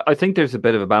 I think there's a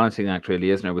bit of a balancing act,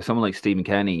 really, isn't there? With someone like Stephen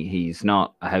Kenny, he's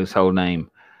not a household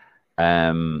name.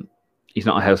 He's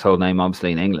not a household name,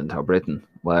 obviously, in England or Britain,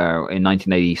 where in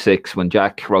 1986, when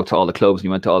Jack wrote to all the clubs and he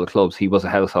went to all the clubs, he was a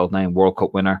household name, World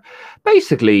Cup winner.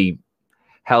 Basically,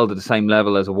 held at the same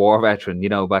level as a war veteran,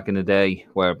 back in the day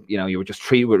where, you were just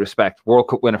treated with respect. World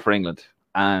Cup winner for England.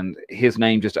 And his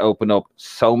name just opened up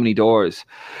so many doors,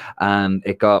 and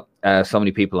it got so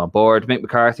many people on board. Mick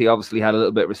McCarthy obviously had a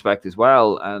little bit of respect as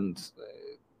well. And,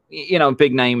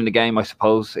 big name in the game, I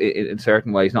suppose, in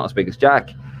certain ways, not as big as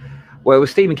Jack. Well, with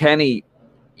Stephen Kenny,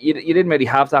 you didn't really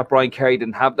have that. Brian Kerry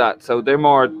didn't have that. So they're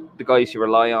more the guys you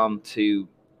rely on to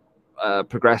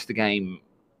progress the game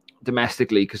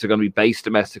domestically, because they're going to be based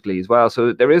domestically as well.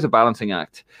 So there is a balancing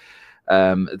act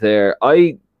there.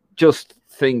 I just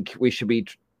think we should be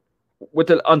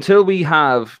until we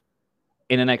have,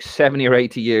 in the next 70 or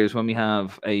 80 years, when we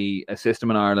have a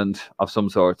system in Ireland of some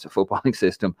sort, a footballing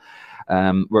system,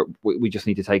 we just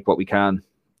need to take what we can.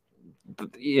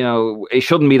 It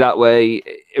shouldn't be that way.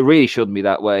 It really shouldn't be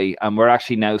that way, and we're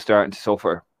actually now starting to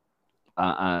suffer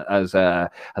as a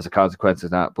consequence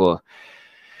of that. But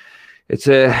it's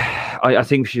I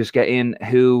think we should just get in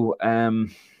who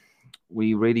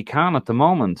we really can at the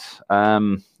moment.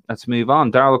 Let's move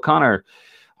on. Darrell O'Connor,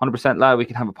 100% lad. We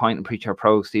can have a pint and preach our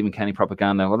pro Stephen Kenny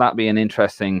propaganda. Well, that'd be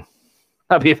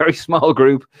that'd be a very small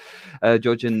group,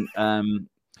 judging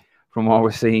from what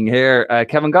we're seeing here.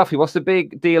 Kevin Goffey, what's the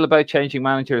big deal about changing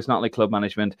managers? Not like club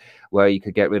management, where you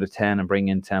could get rid of 10 and bring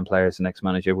in 10 players. The next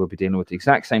manager will be dealing with the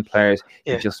exact same players.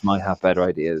 Yeah. He just might have better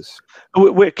ideas.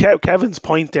 With Kevin's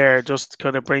point there, just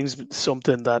kind of brings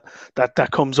something that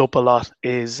comes up a lot,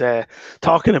 is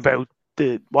talking about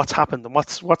what's happened and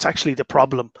what's actually the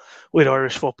problem with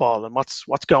Irish football and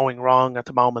what's going wrong at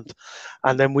the moment.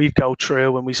 And then we go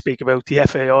through and we speak about the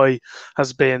FAI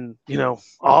has been,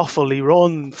 awfully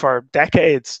run for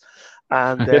decades.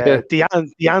 And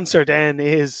the answer then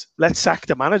is, let's sack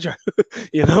the manager.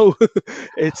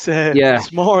 It's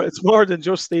more than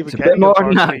just Stephen Kenny. A bit more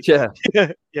than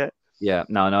that, yeah. Yeah,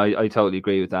 no, I totally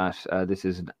agree with that. This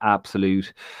is an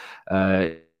absolute.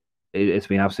 It's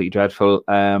been absolutely dreadful.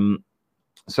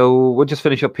 So we'll just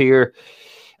finish up here.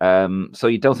 So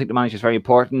you don't think the manager is very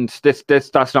important?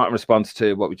 That's not in response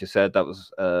to what we just said. That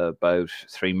was about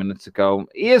 3 minutes ago.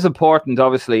 He is important,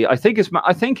 obviously. I think his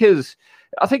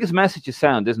message is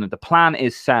sound, isn't it? The plan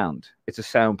is sound. It's a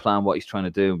sound plan, what he's trying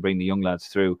to do and bring the young lads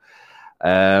through.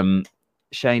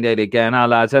 Shane Daly again.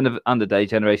 Lads, end of the day,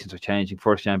 generations are changing.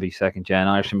 First gen be second gen.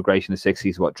 Irish immigration in the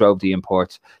 60s, what drove the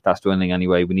imports. That's dwindling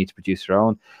anyway. We need to produce our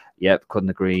own. Yep, couldn't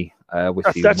agree with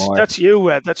you more. That's you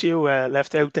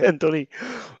left out then, Dunny.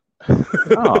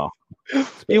 Oh.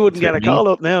 You wouldn't get a call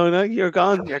up now. No? You're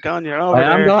gone. You're over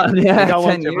there. I'm gone, yeah.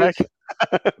 10 years.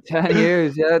 10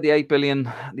 years, yeah. The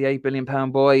 £8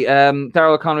 billion boy.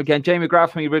 Darrell O'Connor again. Jamie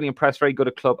McGrath, me really impressed. Very good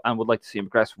at club, and would like to see him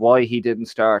progress. Why he didn't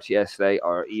start yesterday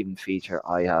or even feature,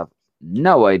 I have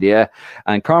no idea.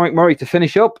 And Cormac Murray to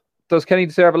finish up. Does Kenny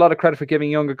deserve a lot of credit for giving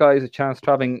younger guys a chance,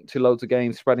 traveling to loads of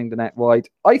games, spreading the net wide?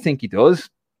 I think he does.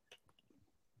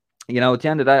 At the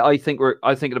end of the day, I think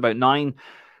in about 9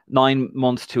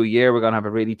 months to a year, we're going to have a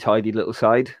really tidy little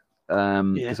side.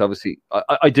 Because obviously,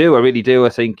 I really do. I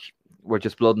think we're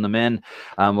just blooding them in.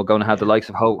 We're going to have the likes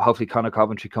of hopefully Conor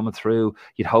Coventry coming through.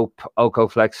 You'd hope Oko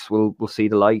Flex will see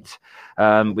the light.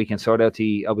 We can sort out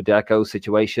the Obadeco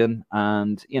situation,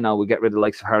 and we'll get rid of the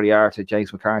likes of Harry Arter,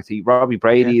 James McCarthy, Robbie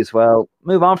Brady as well.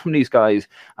 Move on from these guys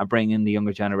and bring in the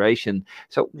younger generation.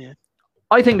 So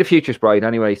I think the future's bright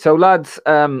anyway. So lads,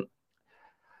 we'll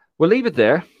leave it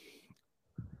there.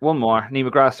 One more. Niamh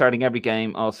McGrath starting every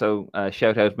game. Also,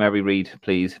 shout out Mary Reid,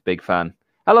 please. Big fan.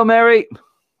 Hello, Mary.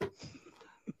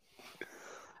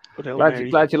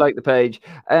 Glad you like the page.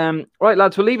 Right,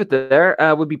 lads, we'll leave it there.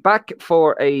 We'll be back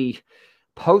for a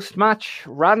post-match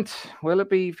rant. Will it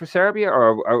be for Serbia,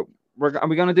 or are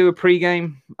we going to do a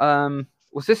pre-game?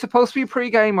 Was this supposed to be a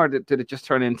pre-game, or did it just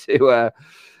turn into a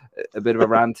bit of a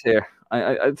rant here?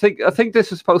 I think this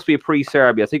was supposed to be a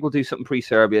pre-Serbia. I think we'll do something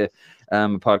pre-Serbia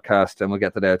podcast, and we'll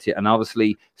get that out to you. And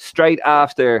obviously, straight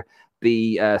after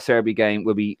the Serbia game,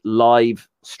 we'll be live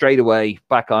straight away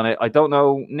back on it. I don't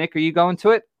know, Nick, are you going to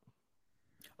it?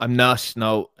 I'm not.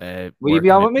 No. Will you be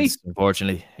on with me?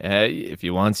 Unfortunately, if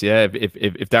you want, yeah.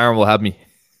 If Darren will have me.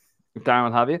 If Darren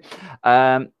will have you,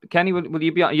 Kenny, will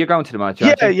you be on? You're going to the match?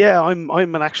 Yeah. I'm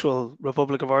an actual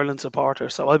Republic of Ireland supporter,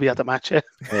 so I'll be at the match. Yeah.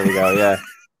 There we go. Yeah.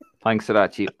 Thanks for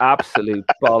that, you absolute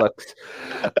bollocks.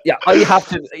 Yeah, I have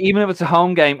to, even if it's a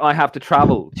home game, I have to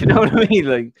travel. Do you know what I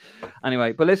mean?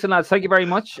 Anyway, but listen, lads, thank you very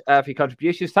much for your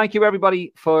contributions. Thank you,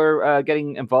 everybody, for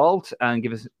getting involved and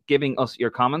giving us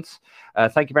your comments.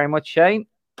 Thank you very much, Shane.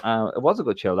 It was a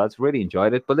good show, lads. Really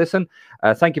enjoyed it. But listen,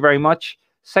 thank you very much.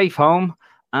 Safe home,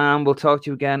 and we'll talk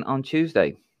to you again on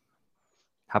Tuesday.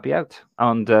 Happy out.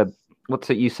 And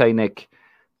what's it you say, Nick?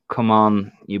 Come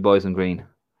on, you boys in green.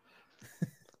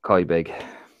 Quite big.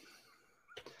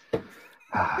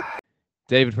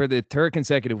 David, for the third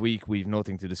consecutive week, we've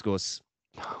nothing to discuss.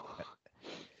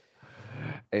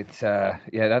 It's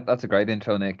that's a great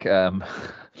intro, Nick. Yeah,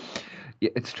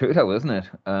 it's true though, isn't it?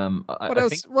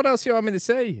 What else you want me to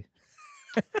say?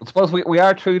 I suppose we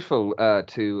are truthful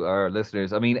to our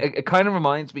listeners. I mean, it kind of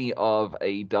reminds me of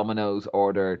a Domino's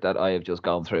order that I have just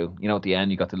gone through. You know, at the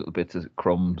end, you got the little bits of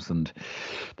crumbs and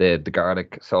the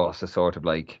garlic sauce is sort of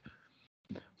like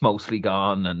mostly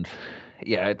gone. And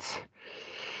yeah, it's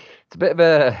a bit of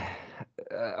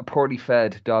a poorly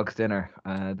fed dog's dinner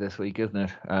this week, isn't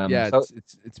it?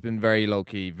 It's been very low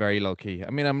key, very low key. I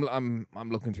mean, I'm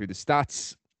looking through the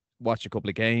stats. Watched a couple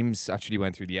of games. Actually,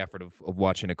 went through the effort of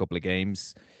watching a couple of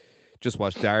games. Just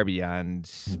watched Derby and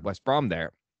West Brom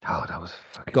there. Oh, that was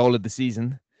fucking goal of the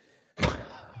season.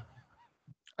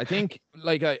 I think,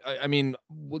 like, I mean,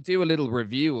 we'll do a little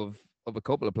review of a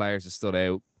couple of players that stood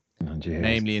out,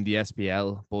 namely in the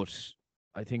SPL. But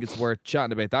I think it's worth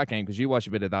chatting about that game because you watched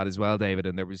a bit of that as well, David.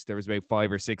 And there was about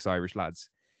 5 or 6 Irish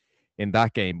lads in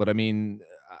that game. But I mean,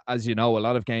 as you know, a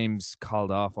lot of games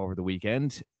called off over the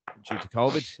weekend due to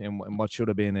COVID and what should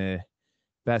have been a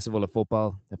festival of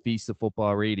football, a feast of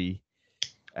football, really.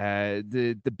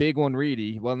 The big one,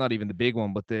 really, well, not even the big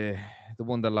one, but the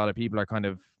one that a lot of people are kind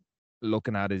of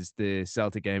looking at is the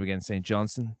Celtic game against St.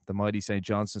 Johnstone, the mighty St.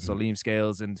 Johnstone. So Liam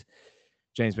Scales and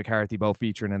James McCarthy both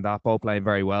featuring in that, both playing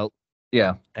very well.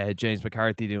 Yeah. James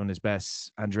McCarthy doing his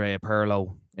best Andrea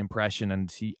Pirlo impression,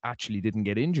 and he actually didn't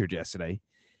get injured yesterday.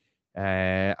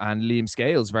 And Liam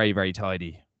Scales, very, very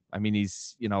tidy. I mean,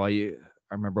 he's, you know, I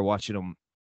remember watching him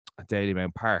at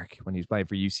Dalymount Park when he was playing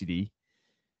for UCD.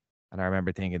 And I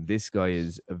remember thinking, this guy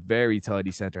is a very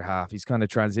tidy centre half. He's kind of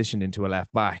transitioned into a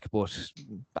left back, but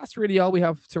that's really all we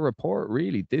have to report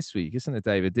really this week, isn't it,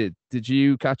 David? Did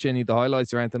you catch any of the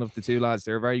highlights or anything of the two lads?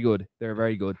 They're very good. They're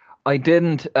very good. I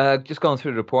didn't. Just going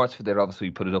through the reports for there, obviously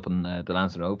we put it up on the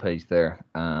Lancet Road page there,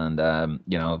 and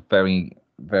you know, very,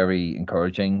 very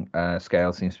encouraging.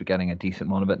 Scale seems to be getting a decent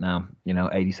one of it now. You know,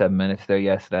 87 minutes there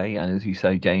yesterday, and as you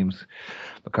say, James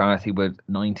McCarthy with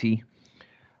 90.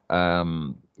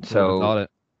 So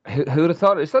who would have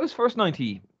thought it? Is that his first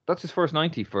 90? That's his first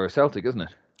 90 for Celtic, isn't it?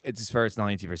 It's his first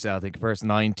 90 for Celtic. First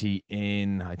 90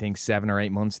 in, I think, 7 or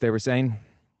 8 months, they were saying.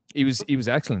 He was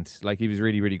excellent. Like, he was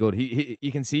really, really good. He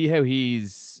you can see how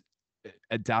he's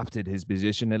adapted his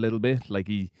position a little bit. Like,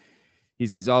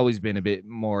 he's always been a bit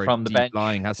more from the deep bench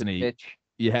lying, hasn't he? Pitch.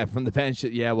 Yeah, from the bench.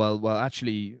 Yeah, well,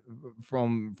 actually,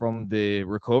 from the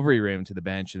recovery room to the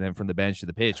bench, and then from the bench to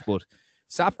the pitch. But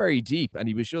sat very deep, and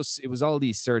it was all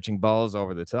these searching balls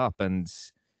over the top. And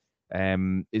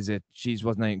wasn't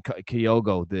named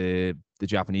Kyogo, the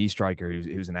Japanese striker,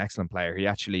 who's an excellent player. He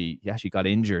actually got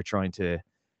injured trying to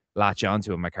latch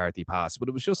onto a McCarthy pass, but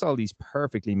it was just all these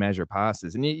perfectly measured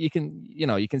passes, and you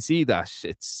can see that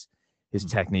his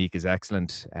technique is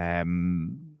excellent.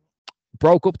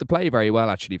 Broke up the play very well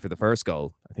actually for the first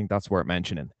goal. I think that's worth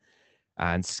mentioning.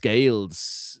 And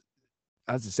Scales,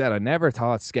 as I said, I never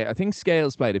thought I think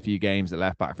Scales played a few games at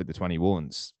left back for the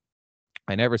 21s.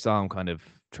 I never saw him kind of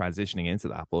transitioning into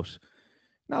that, but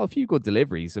no, a few good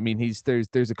deliveries. I mean,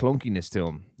 there's a clunkiness to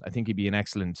him. I think he'd be an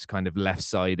excellent kind of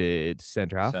left-sided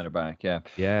centre half. Centre back, yeah.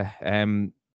 Yeah.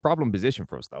 Problem position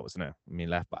for us though, isn't it? I mean,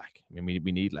 left back. I mean,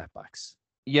 we need left backs.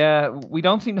 Yeah, we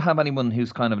don't seem to have anyone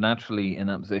who's kind of naturally in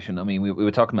that position. I mean, we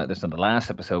were talking about this on the last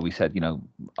episode. We said, you know,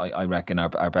 I reckon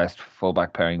our best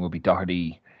fullback pairing would be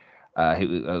Doherty,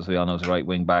 who, as we all know, is a right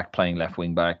wing back playing left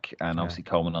wing back, and obviously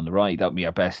Coleman on the right. That would be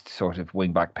our best sort of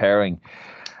wing back pairing.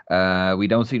 We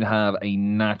don't seem to have a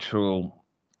natural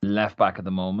left back at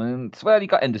the moment. Well, you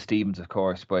got Enda Stevens, of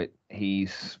course, but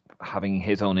he's having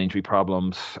his own injury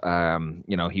problems.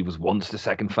 You know, he was once the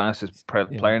second fastest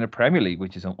player in the Premier League,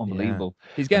 which is unbelievable.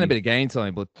 Yeah. He's getting a bit of game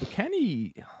time, but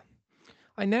Kenny,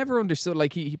 I never understood.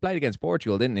 Like, he played against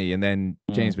Portugal, didn't he? And then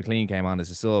James McLean came on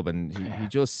as a sub, and he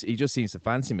just seems to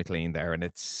fancy McLean there. And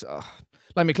it's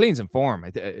like, McLean's in form.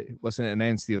 It wasn't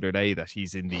announced the other day that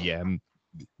he's in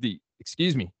the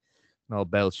excuse me, I'll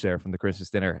belch there from the Christmas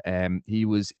dinner. He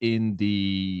was in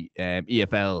the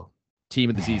EFL team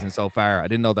of the season so far. I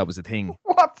didn't know that was a thing.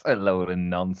 What a load of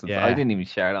nonsense. Yeah. I didn't even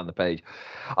share it on the page.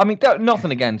 I mean,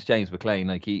 nothing against James McLean.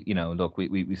 Like, he, you know, look,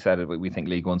 we said it, we think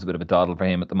League One's a bit of a doddle for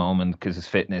him at the moment because his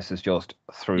fitness is just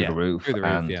through the roof.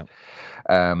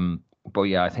 But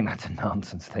yeah, I think that's a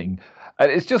nonsense thing.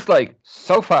 It's just like,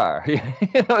 so far, you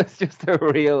know, it's just a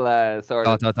real sort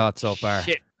of so far.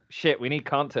 Shit shit, we need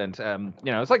content.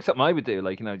 It's like something I would do,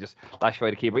 like, just lash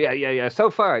away the keeper. Yeah. So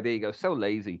far, there you go. So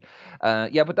lazy.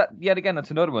 But that yet again,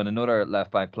 that's another one, another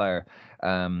left back player,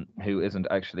 who isn't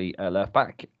actually a left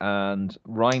back, and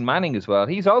Ryan Manning as well.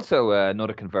 He's also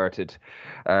another converted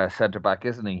centre back,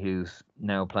 isn't he? Who's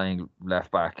now playing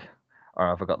left back. Or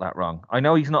have I got that wrong? I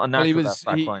know he's not a natural left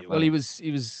back. He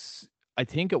was. I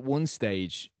think at one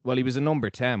stage, he was a number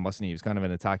 10, wasn't he? He was kind of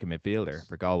an attacking midfielder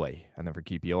for Galway and then for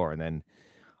QPR, and then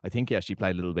I think he actually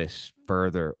played a little bit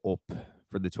further up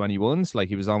for the 21s. Like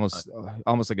he was almost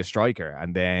like a striker,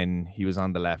 and then he was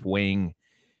on the left wing.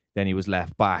 Then he was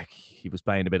left back. He was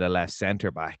playing a bit of left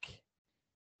centre back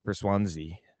for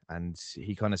Swansea, and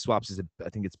he kind of swaps I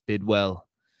think it's Bidwell.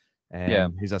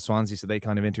 He's at Swansea, so they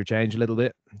kind of interchange a little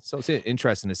bit. So it's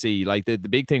interesting to see. Like the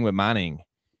big thing with Manning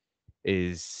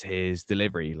is his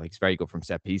delivery. Like he's very good from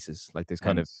set pieces. Like there's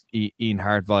kind of Ian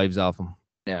Hart vibes off him.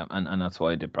 Yeah, and that's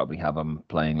why I did probably have him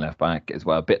playing left back as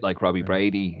well. A bit like Robbie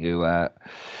Brady, who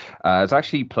is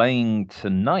actually playing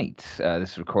tonight.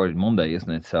 This is recorded Monday,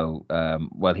 isn't it? So,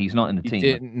 he's not in the team.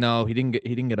 He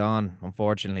didn't get on,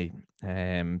 unfortunately.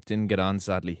 Didn't get on,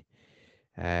 sadly.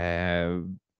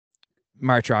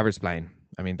 Mark Travers playing.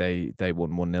 I mean, they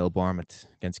won 1-0 Bournemouth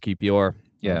against QPR.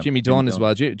 Yeah, Jimmy Dunn as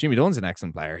well. Jimmy Dunn's an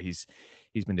excellent player. He's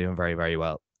been doing very, very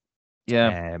well.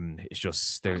 Yeah. It's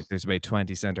just there's about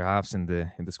 20 centre halves in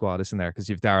the squad, isn't there? Because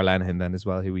you've Darrell Lenihan then as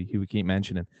well, who we keep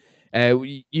mentioning.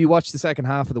 You watched the second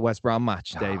half of the West Brom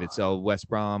match, David. So West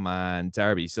Brom and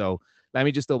Derby. So let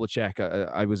me just double check.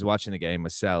 I was watching the game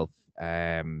myself.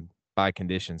 Bad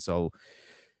conditions. So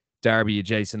Derby, you had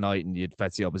Jason Knight and you had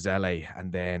Fezio Bazele,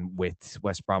 and then with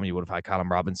West Brom, you would have had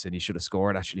Callum Robinson. He should have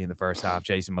scored actually in the first half,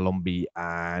 Jason Malumbi,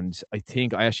 and I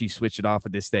think I actually switched it off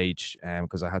at this stage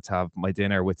because I had to have my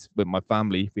dinner with my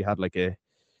family. We had like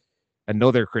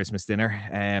another Christmas dinner.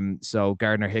 So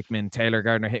Taylor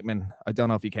Gardner Hickman. I don't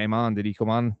know if he came on. Did he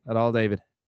come on at all, David?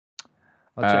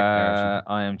 I'll check there,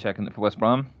 I am checking it for West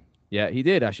Brom. Yeah, he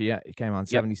did actually. Yeah, he came on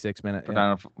 76 minutes. For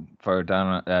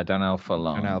Darnell Furlong. Darnell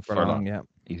Furlong, yeah.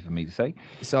 Easy for me to say.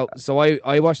 So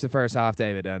I watched the first half,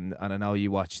 David, and I know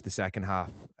you watched the second half.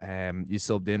 You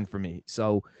subbed in for me.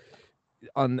 So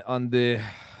on the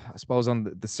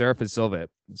surface of it.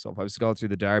 So if I was to go through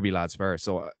the Derby lads first,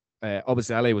 so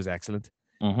Obasele was excellent,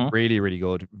 really, really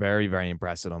good, very, very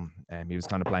impressed with him. He was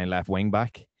kind of playing left wing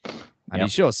back, and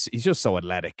he's just so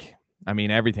athletic. I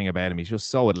mean, everything about him, he's just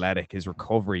so athletic. His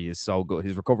recovery is so good.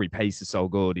 His recovery pace is so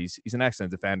good. He's an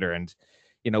excellent defender, and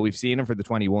we've seen him for the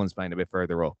 21s playing a bit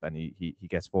further up, and he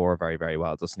gets forward very, very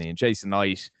well, doesn't he? And Jason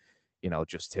Knight,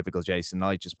 just typical Jason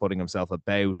Knight, just putting himself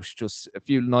about, just a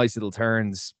few nice little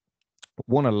turns,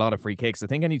 won a lot of free kicks. I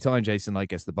think anytime Jason Knight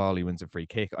gets the ball, he wins a free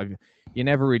kick. You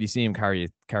never really see him carry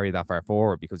that far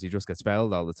forward because he just gets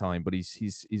fouled all the time, but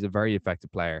he's a very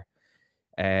effective player.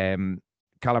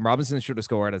 Callum Robinson should have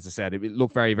scored, as I said. It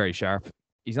looked very, very sharp.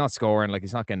 He's not scoring, like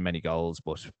he's not getting many goals,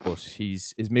 but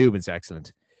his movement's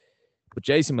excellent. But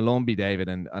Jason Malumbi, David,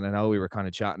 and I know we were kind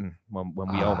of chatting when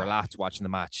we overlapped watching the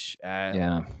match.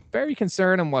 Very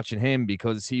concerning watching him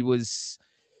because he was.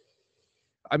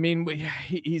 I mean,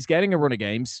 he's getting a run of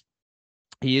games.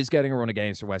 He is getting a run of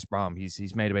games for West Brom.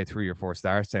 He's made about 3 or 4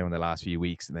 starts now in the last few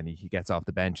weeks, and then he gets off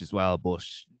the bench as well. But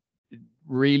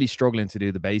really struggling to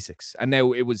do the basics. And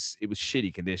now it was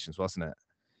shitty conditions, wasn't it?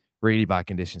 Really bad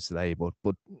conditions today. But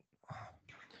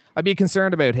I'd be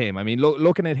concerned about him. I mean,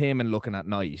 looking at him and looking at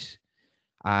Knight,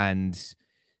 and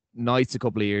Knight's a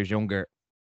couple of years younger,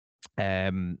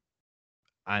 and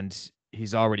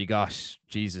he's already got,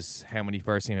 Jesus, how many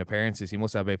first team appearances? He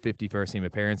must have about 50 first team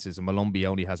appearances, and Malumbi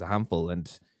only has a handful. And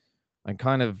I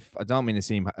don't mean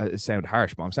to sound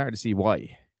harsh, but I'm starting to see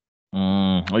why.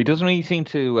 Well, he doesn't really seem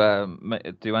to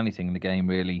do anything in the game,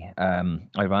 really.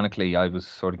 Ironically, I was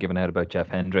sort of giving out about Jeff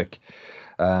Hendrick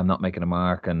not making a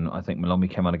mark, and I think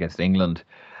Malumbi came on against England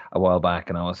a while back,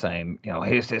 and I was saying,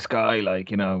 here's this guy, like,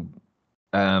 he's all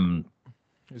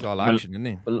action, isn't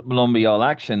he? Malumbi all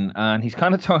action, and he's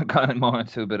kind of more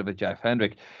into a bit of a Jeff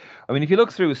Hendrick. I mean, if you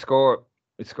look through his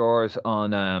scores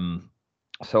on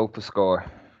SofaScore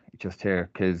just here,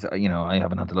 because I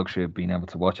haven't had the luxury of being able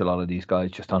to watch a lot of these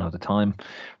guys, just don't have the time.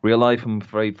 Real life, I'm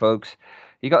afraid, folks.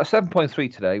 He got a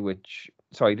 7.3 today, he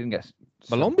didn't get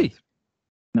Malumbi.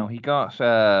 No, he got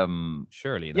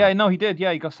surely. Yeah, no, he did.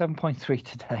 Yeah, he got 7.3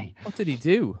 today. What did he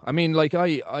do? I mean, like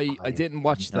I didn't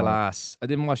watch the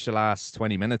last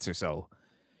 20 minutes or so.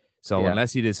 So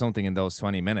unless he did something in those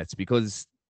 20 minutes, because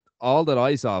all that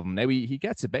I saw of him, now he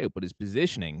gets about, but his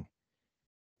positioning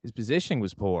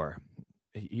was poor.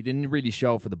 He didn't really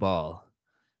show for the ball.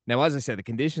 Now, as I said, the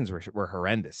conditions were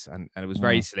horrendous, and it was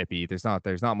very slippy. There's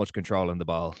not much control on the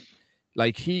ball.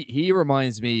 Like he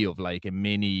reminds me of like a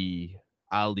mini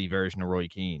Aldi version of Roy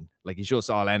Keane. Like he's just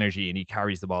all energy and he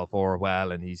carries the ball forward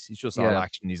well, and he's just all Yeah.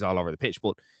 action. He's all over the pitch.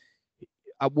 But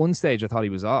at one stage, I thought he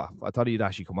was off. I thought he'd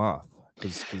actually come off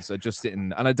because I just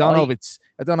didn't. And I don't know if it's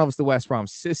the West Brom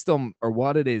system or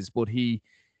what it is, but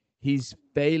he's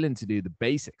failing to do the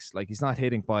basics. Like he's not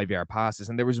hitting 5-yard passes.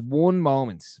 And there was one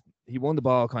moment he won the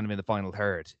ball kind of in the final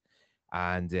third,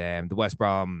 and the West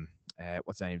Brom,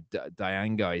 what's his name,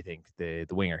 Dianga, I think the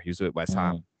winger, he was with West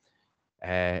Ham.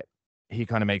 He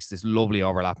kind of makes this lovely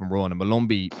overlapping run, and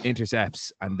Malumbi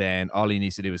intercepts, and then all he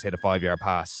needs to do is hit a 5-yard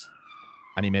pass,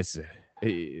 and he misses it.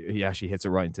 He actually hits it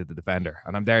right into the defender,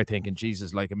 and I'm there thinking,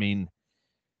 Jesus, like I mean,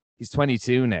 he's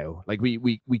 22 now. Like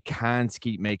we can't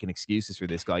keep making excuses for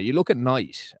this guy. You look at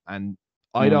Knight, and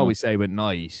I'd always say with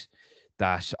Knight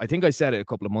that I think I said it a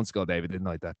couple of months ago, David, didn't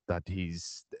I? That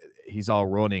he's all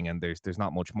running and there's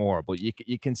not much more, but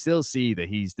you can still see that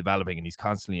he's developing and he's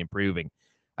constantly improving,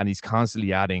 and he's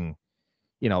constantly adding,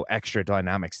 extra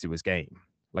dynamics to his game.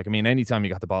 Like, I mean, anytime he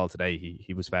got the ball today,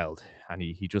 he was fouled, and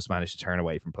he just managed to turn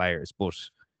away from players. But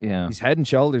yeah, he's head and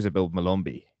shoulders above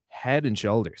Malumbi. Head and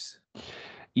shoulders.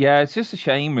 Yeah, it's just a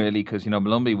shame, really, because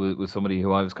Malumbi was somebody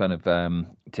who I was kind of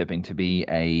tipping to be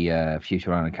a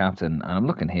future Ireland captain, and I'm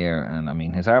looking here, and I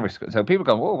mean his average. So people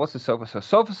go, "Whoa, what's the SOFA?" So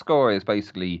SOFA score is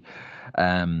basically,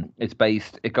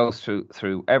 it goes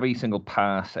through every single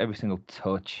pass, every single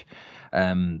touch,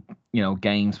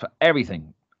 games for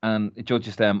everything, and it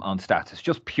judges them on stats. It's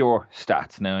just pure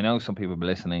stats. Now I know some people will be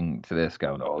listening to this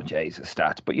going, "Oh, Jesus,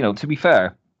 stats," but to be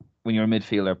fair, when you're a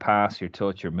midfielder, pass, your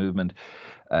touch, your movement.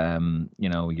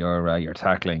 Your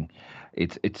tackling,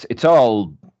 it's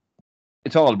all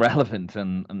relevant,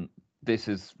 and this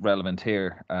is relevant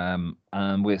here.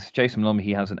 And with Jason Malumbi,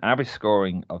 he has an average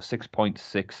scoring of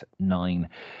 6.69.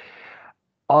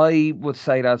 I would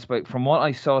say that's from what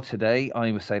I saw today.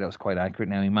 I would say that was quite accurate.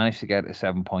 Now he managed to get a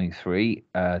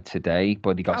 7.3 today,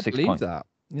 but he got 6. I can't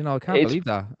believe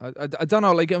that. I don't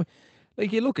know.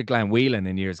 Like you look at Glenn Whelan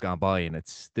in years gone by, and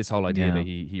it's this whole idea that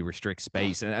he restricts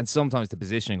space and sometimes the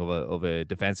positioning of a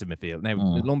defensive midfield. Now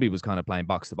Lumby was kind of playing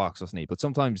box to box, wasn't he? But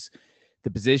sometimes the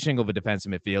positioning of a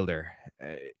defensive midfielder,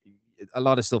 a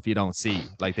lot of stuff you don't see.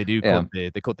 Like they do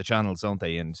cut the channels, don't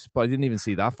they? But I didn't even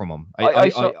see that from him.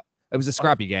 It was a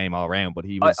scrappy game all around, but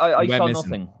he was. I saw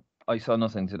nothing. I saw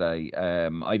nothing today.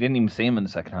 I didn't even see him in the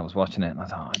second half. I was watching it, and I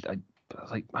thought I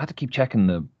was like, I had to keep checking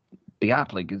the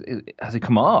app, like, has it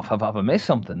come off? Have I missed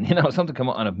something? Something come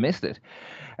on and I've missed it.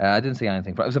 I didn't see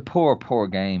anything. But it was a poor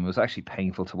game. It was actually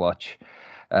painful to watch.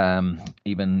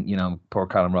 Even poor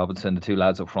Callum Robinson, the two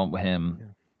lads up front with him. Yeah.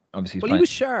 Obviously, he was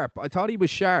sharp. I thought he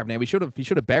was sharp. Now he should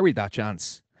have buried that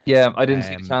chance. Yeah, I didn't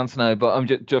see the chance now, but I'm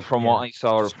just from what I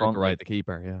saw up front, right, the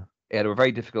keeper. Yeah. Yeah, there were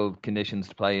very difficult conditions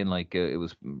to play in. Like it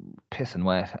was pissing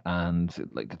wet, and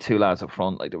like the two lads up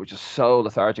front, like they were just so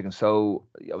lethargic and so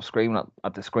I was screaming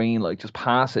at the screen, like just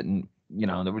pass it, and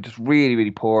they were just really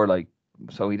really poor. Like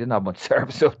so, he didn't have much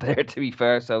service up there, to be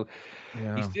fair. So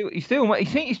he's doing what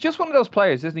he's just one of those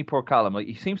players, isn't he? Poor Callum. Like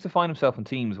he seems to find himself in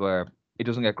teams where he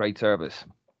doesn't get great service.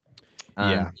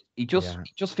 And he just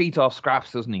feeds off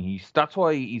scraps, doesn't he? That's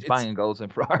why he's banging goals in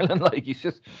for Ireland. Like he's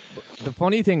just the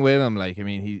funny thing with him. Like I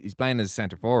mean, he's playing as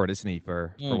centre forward, isn't he,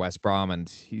 for West Brom, and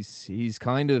he's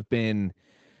kind of been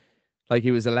like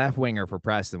he was a left winger for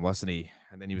Preston, wasn't he?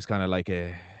 And then he was kind of like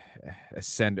a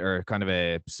centre, kind of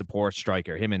a support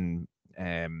striker. Him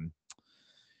and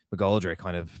McGoldrick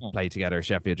kind of played together at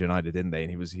Sheffield United, didn't they? And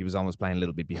he was almost playing a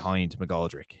little bit behind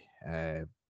McGoldrick.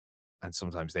 And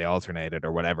sometimes they alternated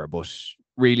or whatever, but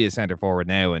really a centre forward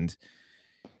now. And,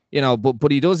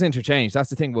 but he does interchange.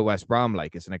 That's the thing with West Brom,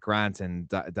 like, isn't it? Grant and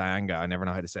Dianga, I never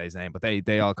know how to say his name, but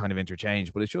they all kind of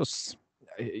interchange. But it's just,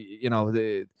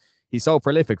 he's so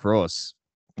prolific for us.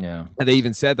 Yeah. And they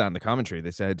even said that in the commentary. They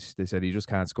said he just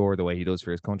can't score the way he does for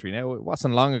his country. Now, it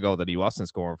wasn't long ago that he wasn't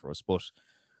scoring for us, but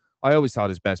I always thought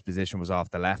his best position was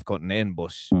off the left cutting in,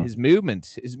 but his movement,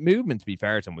 to be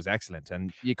fair to him, was excellent.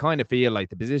 And you kind of feel like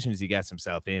the positions he gets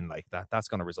himself in, like that's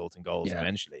going to result in goals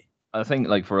eventually. I think,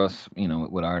 like, for us,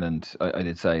 with Ireland, I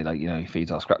did say, like, he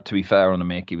feeds off scraps. To be fair, on the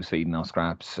make, he was feeding off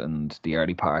scraps and the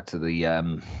early parts of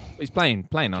the... He's playing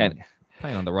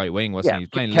on the right wing, wasn't he? He's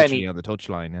playing literally on the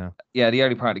touchline, yeah. Yeah, the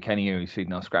early part of Kenny here, he's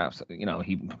feeding off scraps.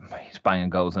 He's banging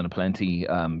goals in a plenty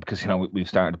because, we've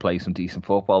started to play some decent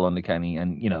football on the Kenny,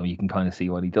 and, you can kind of see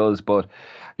what he does. But,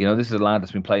 this is a lad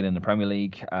that's been playing in the Premier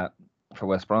League for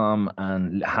West Brom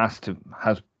and has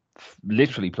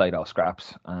literally played off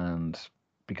scraps, and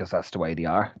because that's the way they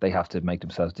are. They have to make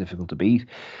themselves difficult to beat.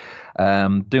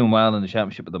 Doing well in the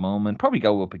Championship at the moment. Probably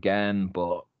go up again,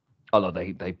 but Although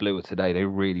they blew it today, they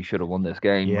really should have won this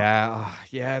game. Yeah,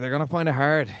 they're gonna find it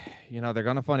hard. They're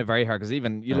gonna find it very hard because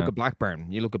even you look at Blackburn,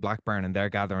 and they're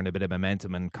gathering a bit of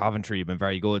momentum, and Coventry have been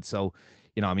very good. So,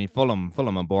 I mean, Fulham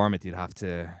and Bournemouth, you'd have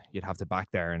to back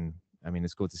there, and I mean,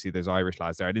 it's good to see there's Irish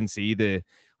lads there.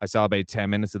 I saw about 10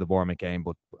 minutes of the Bournemouth game,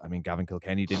 but I mean, Gavin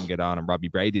Kilkenny didn't get on, and Robbie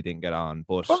Brady didn't get on.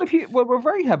 But we're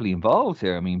very heavily involved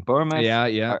here. I mean, Bournemouth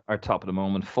are top at the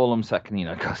moment. Fulham second,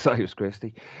 got Cyrus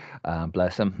Christie,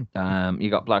 bless him.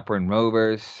 You got Blackburn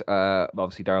Rovers.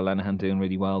 Obviously, Darrell Lenihan doing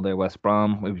really well there. West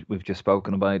Brom, we've just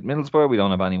spoken about. Middlesbrough, we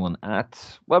don't have anyone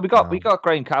at. Well, we got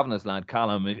Graham Kavanagh's lad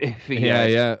Callum. If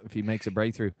he makes a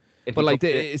breakthrough. But like,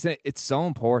 it's so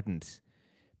important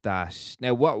that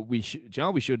now what we should,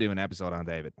 we should do an episode on,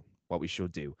 David. What we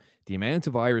should do, the amount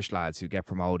of Irish lads who get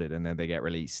promoted and then they get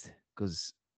released,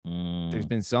 because there's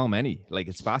been so many. Like,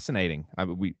 it's fascinating. I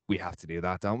mean, we have to do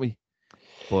that, don't we?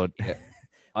 But yeah.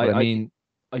 I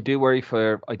do worry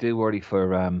for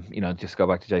just go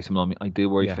back to Jason Maloney. I do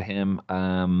worry for him.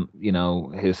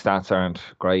 His stats aren't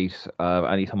great.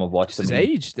 Anytime I've watched him, his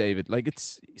age, David, like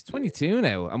he's 22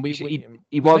 now, and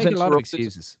he was interrupted. A lot of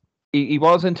excuses. He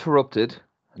was interrupted.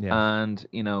 Yeah. And,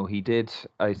 he did,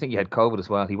 I think he had COVID as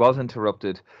well. He was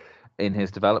interrupted in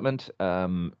his development.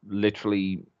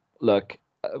 Literally, look,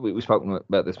 we've spoken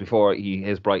about this before. He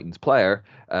is Brighton's player.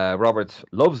 Roberts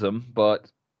loves him,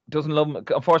 but doesn't love him.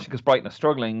 Unfortunately, because Brighton are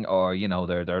struggling, or,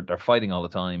 they're fighting all the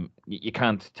time. You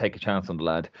can't take a chance on the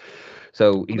lad.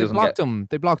 So he doesn't get him.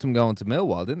 They blocked him going to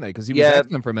Millwall, didn't they? Because he was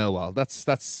excellent for Millwall.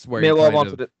 That's where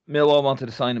Millwall wanted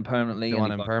to sign him permanently. They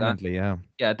want him permanently, yeah.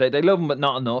 Yeah, they love him, but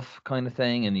not enough, kind of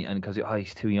thing. And because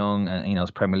he's too young, and it's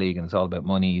Premier League and it's all about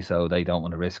money, so they don't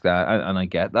want to risk that. And I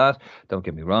get that. Don't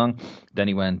get me wrong. Then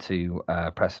he went to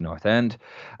Preston North End,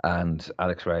 and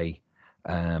Alex Ray.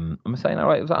 Am I saying that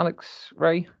right? Was it Alex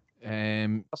Ray?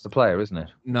 That's the player, isn't it?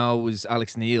 No, it was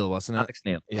Alex Neil, wasn't it? Alex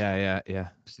Neil. Yeah.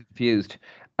 Confused.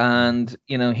 And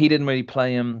he didn't really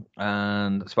play him.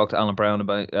 And I spoke to Alan Brown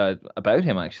about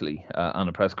him actually on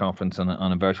a press conference, on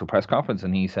a virtual press conference,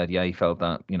 and he said, he felt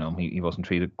that he wasn't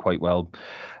treated quite well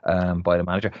by the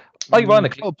manager.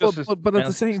 Ironically, but at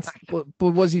the same time,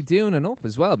 but was he doing enough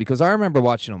as well? Because I remember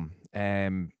watching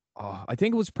him. I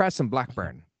think it was Preston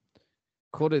Blackburn.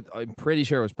 I'm pretty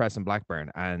sure it was Preston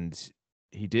Blackburn, and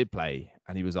he did play,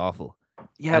 and he was awful.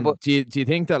 Yeah, and but do you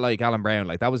think that, like, Alan Brown,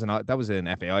 like, that was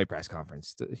an FAI press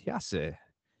conference? He has to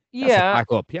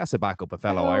back up a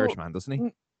fellow Irishman, doesn't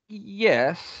he?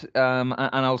 Yes, and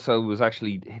also was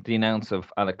actually the announce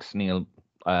of Alex Neil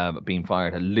being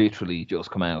fired had literally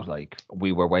just come out. Like,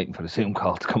 we were waiting for the Zoom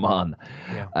call to come on,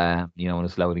 when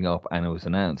it's loading up, and it was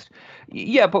announced.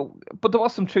 Yeah, but there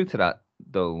was some truth to that,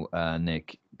 though,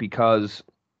 Nick, because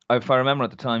if I remember at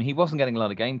the time, he wasn't getting a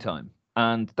lot of game time,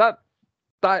 and that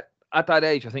at that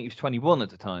age, I think he was 21 at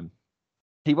the time,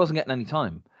 he wasn't getting any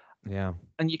time. Yeah,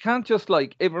 and you can't just,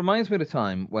 like, it reminds me of the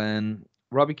time when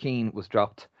Robbie Keane was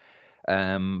dropped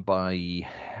by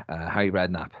Harry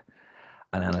Redknapp,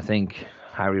 and then I think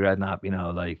Harry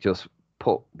Redknapp, just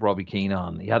put Robbie Keane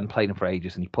on. He hadn't played him for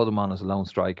ages, and he put him on as a lone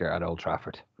striker at Old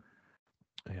Trafford.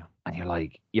 Yeah, and you're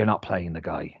like, you're not playing the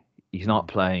guy. He's not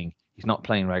playing. He's not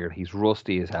playing regular. He's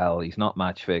rusty as hell. He's not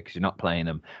match fit because you're not playing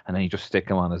him, and then you just stick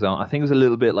him on his own. I think it was a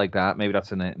little bit like that. Maybe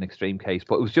that's an extreme case,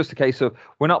 but it was just a case of,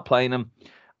 we're not playing him,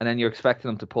 and then you're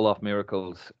expecting him to pull off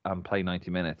miracles and play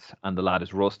 90 minutes, and the lad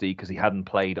is rusty because he hadn't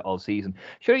played all season.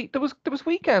 Sure, there was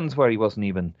weekends where he was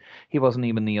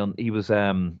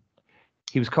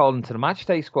called into the match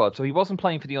day squad, so he wasn't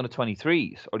playing for the under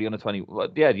 23s or the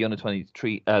under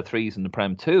 23 threes in the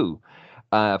Prem 2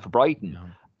 for Brighton. No.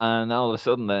 And all of a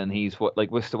sudden, then he's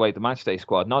whisked away the matchday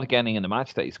squad, not getting in the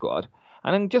matchday squad,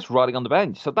 and then just rotting on the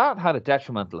bench. So that had a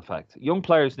detrimental effect. Young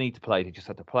players need to play; they just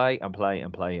had to play and play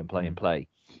and play and play and play,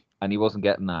 and he wasn't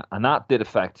getting that, and that did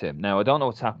affect him. Now I don't know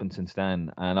what's happened since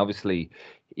then, and obviously,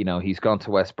 he's gone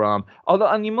to West Brom.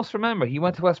 And you must remember, he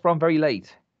went to West Brom very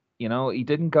late. He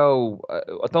didn't go.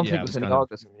 I don't think it was in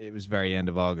August. It was very end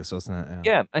of August, wasn't it?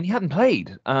 Yeah, and he hadn't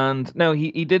played. And no,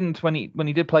 he didn't when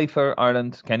he did play for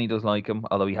Ireland. Kenny does like him,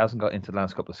 although he hasn't got into the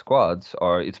last couple of squads,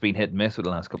 or it's been hit and miss with the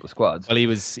last couple of squads. Well, he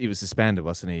was suspended,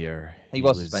 wasn't he? Or he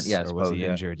was suspended. Yeah, or was he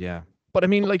injured? Yeah. But I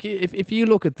mean, like, if you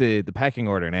look at the pecking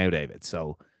order now, David,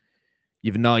 so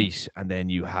you've Knight, and then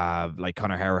you have, like,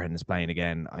 Conor Hourihane is playing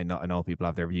again. I know people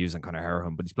have their views on Conor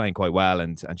Hourihane, but he's playing quite well,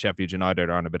 and Sheffield United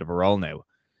are on a bit of a roll now.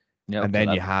 Yeah, and then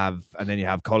you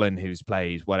have Cullen, who's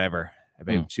played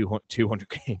about 200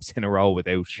 games in a row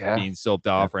without being subbed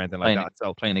off or anything like that.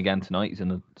 So playing again tonight, he's in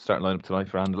the starting lineup tonight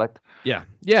for Anderlecht.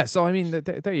 Yeah. So I mean,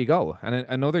 there you go. And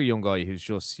another young guy who's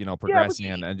just progressing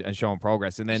and showing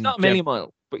progress. And then it's not a million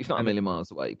mile. but he's not a million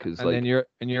miles away because and then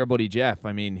your buddy Jeff.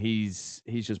 I mean, he's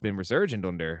just been resurgent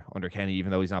under Kenny, even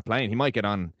though he's not playing. He might get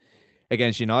on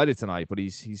against United tonight, but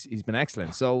he's been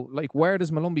excellent. So, like, where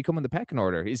does Malumbi come in the pecking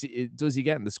order? Does he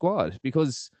get in the squad?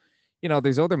 Because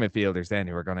there's other midfielders then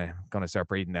who are gonna start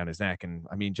breathing down his neck. And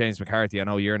I mean, James McCarthy, I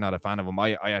know you're not a fan of him.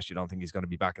 I actually don't think he's going to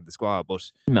be back in the squad. But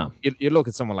no, you look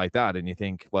at someone like that and you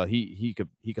think, well, he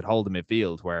could hold the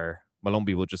midfield where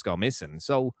Malumbi would just go missing.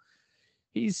 So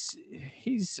he's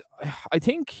I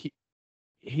think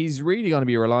he's really going to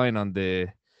be relying on the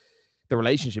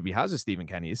relationship he has with Stephen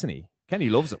Kenny, isn't he? Kenny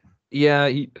loves him. Yeah,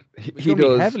 he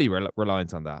does. Heavily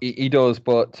reliant on that. He does,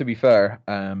 but to be fair,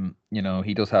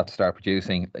 he does have to start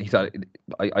producing.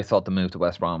 I thought the move to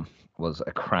West Brom was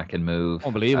a cracking move.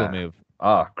 Unbelievable move.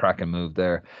 Cracking move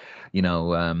there.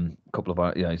 Couple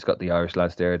of he's got the Irish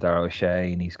lads there, Darragh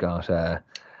O'Shea, and he's got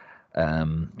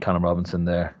Conor Robinson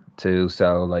there too.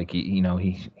 So like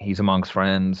he's amongst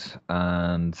friends,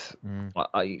 and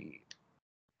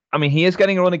I mean, he is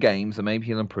getting a run of games, and maybe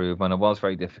he'll improve. And it was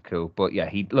very difficult, but yeah,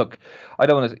 I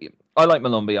don't want to. I like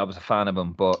Malumbi. I was a fan of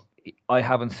him, but I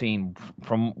haven't seen,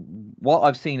 from what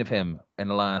I've seen of him in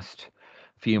the last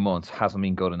few months, hasn't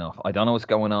been good enough. I don't know what's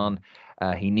going on.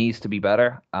 He needs to be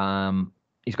better.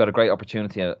 He's got a great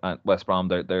opportunity at West Brom.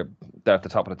 They're at the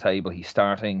top of the table. He's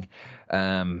starting.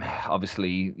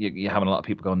 Obviously, you're having a lot of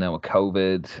people going down with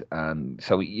COVID, and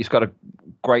so he's got a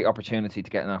great opportunity to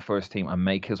get in that first team and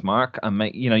make his mark. And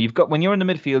you've got, when you're in the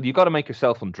midfield, you've got to make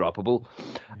yourself undroppable.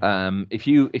 If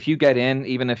you get in,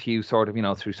 even if you sort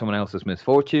of through someone else's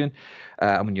misfortune,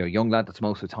 and when you're a young lad, that's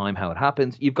most of the time how it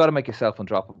happens. You've got to make yourself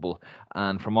undroppable.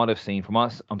 And from what I've seen,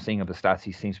 I'm seeing of the stats,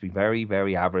 he seems to be very,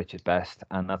 very average at best,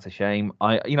 and that's a shame.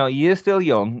 He is still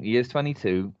young. He is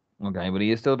 22. Okay, but he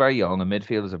is still very young, and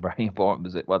midfield is a very important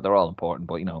position. Well, they're all important,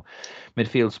 but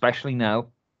midfield, especially now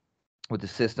with the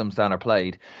systems that are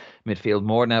played, midfield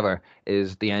more than ever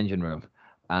is the engine room.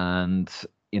 And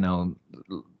a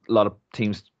lot of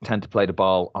teams tend to play the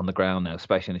ball on the ground now,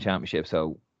 especially in the championship.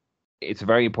 So it's a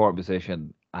very important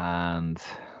position, and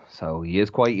so he is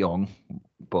quite young,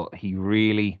 but he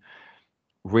really,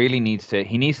 really needs to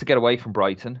get away from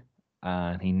Brighton.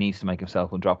 And he needs to make himself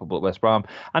undroppable at West Brom.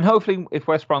 And hopefully, if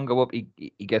West Brom go up, he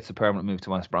gets a permanent move to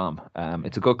West Brom.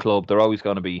 It's a good club. They're always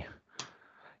going to be,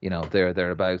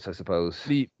 thereabouts, I suppose.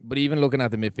 But even looking at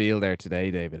the midfield there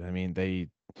today, David, I think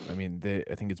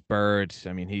it's Bird.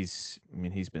 He's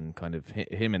been kind of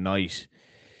him and Knight.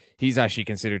 He's actually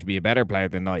considered to be a better player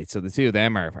than Knight. So the two of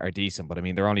them are decent, but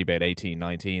they're only about 18,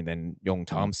 19. Then young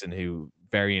Thompson, who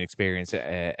very inexperienced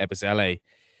at Ebisele.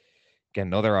 Again,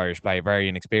 another Irish player, very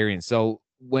inexperienced. So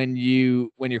when you're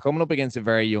coming up against a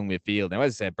very young midfield, now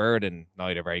as I said, Bird and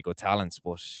Knight are very good talents,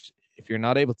 but if you're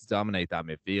not able to dominate that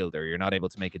midfield, or you're not able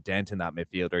to make a dent in that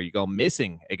midfield, or you go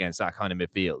missing against that kind of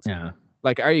midfield,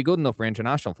 are you good enough for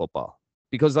international football?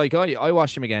 Because I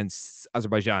watched him against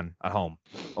Azerbaijan at home,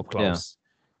 up close,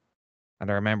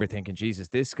 and I remember thinking, Jesus,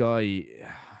 this guy,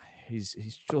 he's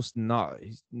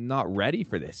not ready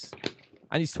for this.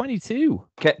 And he's 22.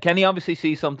 Can he obviously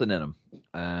see something in him?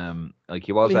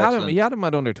 He was. He had him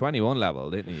at under 21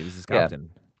 level, didn't he? He was his captain.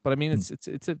 But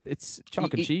it's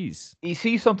chalk and cheese. He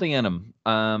sees something in him,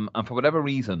 and for whatever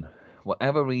reason,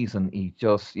 he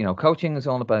just coaching is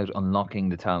all about unlocking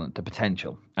the talent, the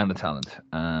potential, and the talent.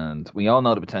 And we all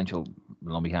know the potential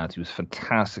Malumbi had. He was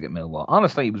fantastic at Millwall.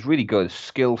 Honestly, he was really good,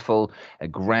 skillful,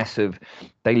 aggressive.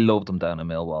 They loved him down in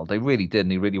Millwall. They really did,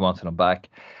 and he really wanted him back.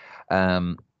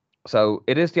 So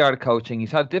it is the art of coaching.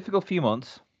 He's had a difficult few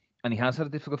months, and he has had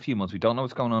a difficult few months. We don't know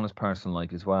what's going on in his personal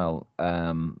life as well.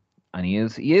 And he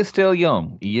is still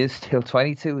young. He is still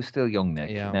 22. Is still young, Nick.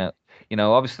 Yeah.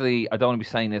 Now, obviously, I don't want to be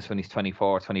saying this when he's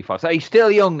 24, 25. So he's still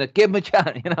young. Nick, give him a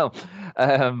chance. In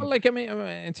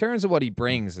terms of what he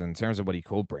brings, in terms of what he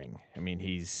could bring,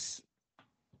 he's.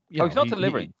 He's not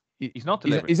delivering. He's not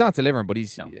delivering. He's not delivering, but we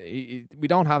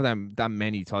don't have that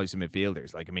many types of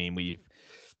midfielders.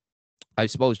 I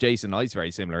suppose Jason Knight's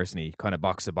very similar, isn't he? Kind of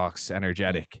box to box,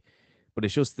 energetic, but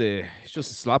it's just the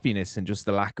sloppiness and just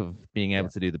the lack of being able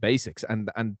to do the basics, and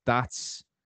that's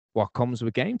what comes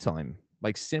with game time.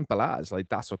 Simple as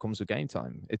that's what comes with game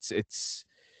time. It's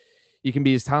you can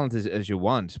be as talented as you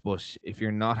want, but if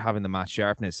you're not having the match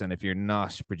sharpness and if you're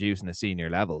not producing a senior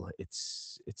level,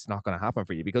 it's not going to happen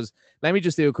for you. Because let me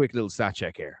just do a quick little stat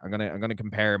check here. I'm gonna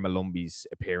compare Malumbi's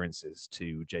appearances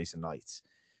to Jason Knight's.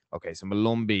 Okay, so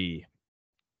Malumbi.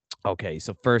 Okay,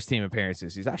 so first team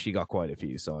appearances, he's actually got quite a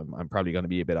few, so I'm probably going to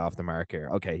be a bit off the mark here.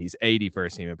 Okay, he's 80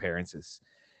 first team appearances.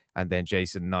 And then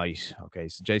Jason Knight. Okay,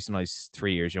 so Jason Knight's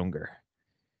 3 years younger.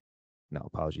 No,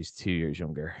 apologies, 2 years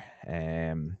younger.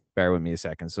 bear with me a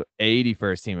second. So 80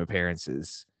 first team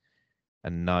appearances,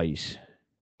 and Knight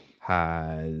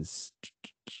has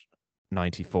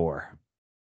 94.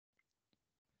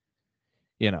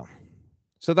 You know,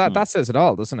 so that says it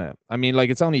all, doesn't it? I mean, like,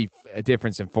 it's only a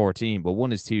difference in 14, but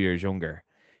one is 2 years younger.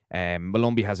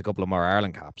 Malumbi has a couple of more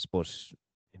Ireland caps, but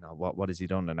you know what has he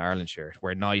done in Ireland shirt?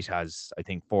 Where Knight has, I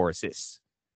think, 4 assists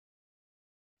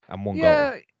and 1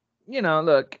 goal. You know,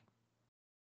 look,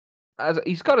 as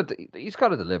he's got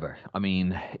to deliver. I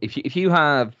mean, if you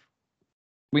have,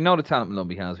 we know the talent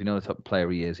Malumbi has, we know the type of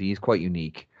player he is. He's quite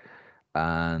unique,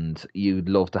 and you'd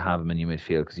love to have him in your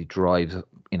midfield because he drives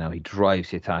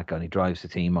the attack on, he drives the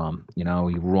team on. You know,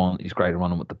 he's great at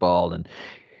running with the ball, and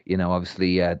you know,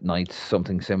 obviously Knight's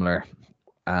something similar,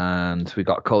 and we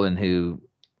got Cullen who,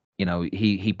 you know,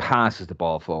 he passes the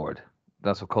ball forward.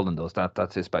 That's what Cullen does.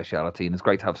 That's his speciality, and it's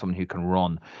great to have someone who can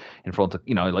run in front of,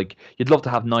 you know, like you'd love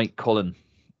to have Cullen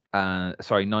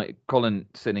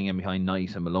sitting in behind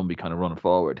Knight and Malumbi kind of running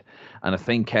forward, and I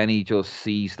think Kenny just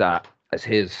sees that as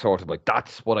his sort of like,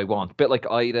 that's what I want. A bit like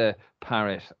Ida,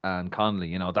 Parrott, and Connolly.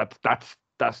 You know,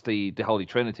 that's the holy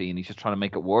trinity, and he's just trying to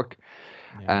make it work.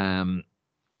 Yeah.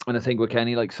 And I think with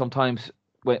Kenny, like sometimes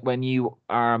when you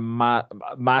are a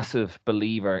massive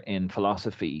believer in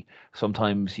philosophy,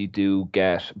 sometimes you do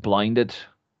get blinded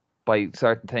by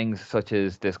certain things, such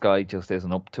as this guy just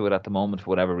isn't up to it at the moment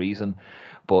for whatever reason.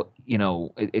 But you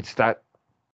know, it's that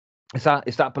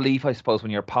belief, I suppose,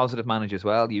 when you're a positive manager as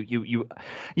well. You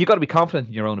got to be confident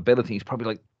in your own ability. He's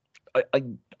probably like,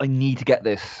 I need to get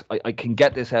this. I can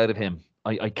get this out of him.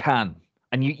 I can.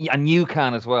 And you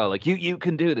can as well. Like you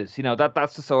can do this. You know,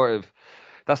 that's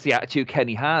the attitude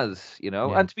Kenny has, you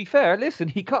know. Yeah. And to be fair, listen,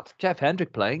 he got Jeff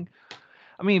Hendrick playing.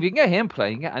 I mean, if you can get him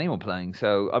playing, you get anyone playing.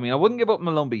 So I mean, I wouldn't give up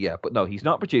Malumbi yet, but no, he's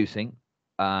not producing,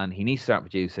 and he needs to start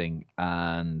producing,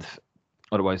 and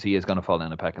otherwise he is going to fall down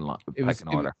the pecking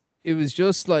order. It was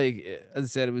just like, as I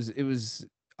said, it was.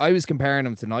 I was comparing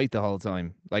him to Knight the whole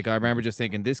time. Like, I remember just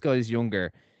thinking, this guy's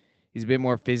younger. He's a bit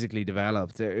more physically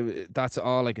developed. That's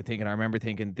all I could think. And I remember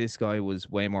thinking this guy was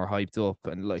way more hyped up.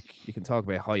 And like, you can talk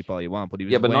about hype all you want, but he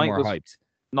was way more hyped.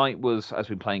 Knight has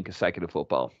been playing consecutive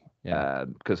football. Yeah.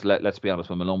 Because let's be honest,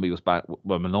 when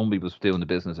Malumbi was doing the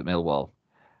business at Millwall,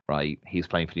 right, he's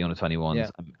playing for the under-21s,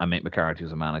 and Mick McCarthy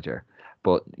was a manager.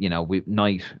 But you know,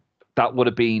 Knight, that would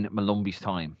have been Malumbi's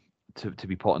time to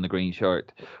be put in the green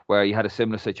shirt, where you had a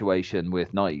similar situation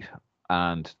with Knight.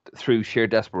 And through sheer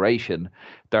desperation,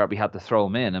 Derby had to throw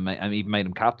him in and even made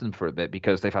him captain for a bit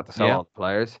because they've had to sell all the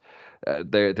players.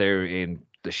 They're in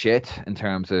the shit in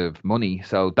terms of money.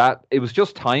 So that it was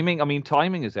just timing. I mean,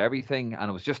 timing is everything, and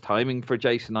it was just timing for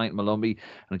Jason Knight and Malumbi.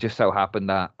 And it just so happened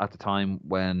that at the time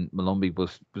when Malumbi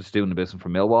was doing the business for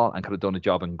Millwall and could have done a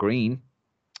job in green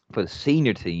for the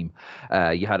senior team,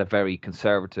 you had a very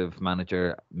conservative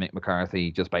manager, Mick McCarthy,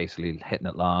 just basically hitting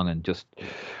it long and just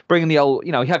bringing the old,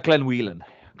 you know, he had Glenn Whelan.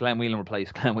 Glenn Whelan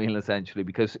replaced Glenn Whelan essentially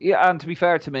because, and to be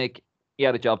fair to Mick, he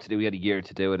had a job to do. He had a year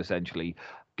to do it essentially,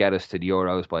 get us to the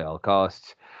Euros by all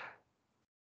costs.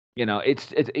 You know,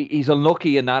 he's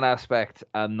unlucky in that aspect,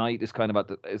 and Knight is kind of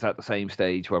at the same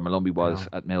stage where Malumbi was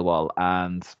at Millwall,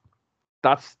 and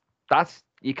that's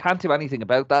you can't do anything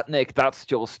about that, Nick. That's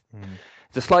just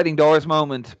the sliding doors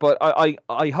moment. But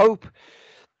I hope,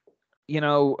 you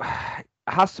know, it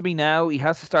has to be now. He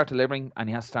has to start delivering, and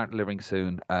he has to start delivering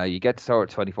soon. You get to start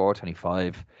at 24,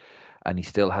 25, and he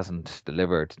still hasn't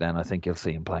delivered, then I think you'll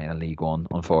see him playing in League One,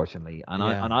 unfortunately. And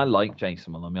I like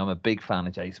Jason Malumbi. I'm a big fan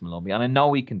of Jason Malumbi, and I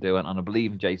know he can do it, and I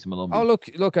believe in Jason Malumbi. Oh,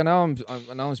 look! I know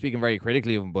I'm speaking very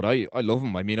critically of him, but I love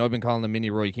him. I mean, I've been calling him Mini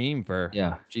Roy Keane for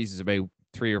Jesus about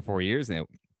 3 or 4 years now.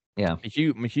 Yeah,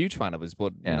 I'm a huge fan of his,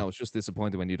 but you know, it's just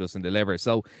disappointing when he doesn't deliver.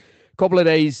 So, a couple of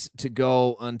days to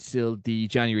go until the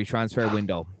January transfer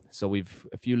window. So we've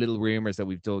a few little rumors that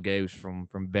we've dug out from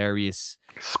various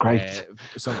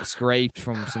scraped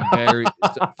from some very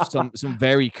some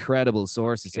very credible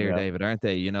sources here, David, aren't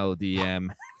they? You know, the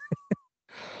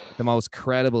the most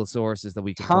credible sources that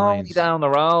we can find. Tony down the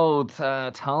road,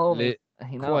 Tony.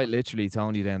 Quite literally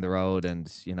Tony down the road,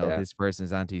 and you know, this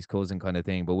person's auntie's cousin kind of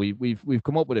thing. But we've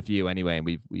come up with a few anyway, and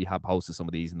we have posted some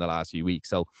of these in the last few weeks.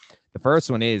 So the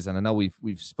first one is, and I know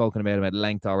we've spoken about him at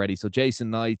length already. So Jason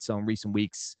Knight, on recent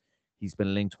weeks, he's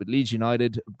been linked with Leeds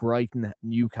United, Brighton,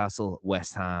 Newcastle,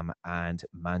 West Ham, and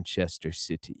Manchester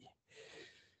City.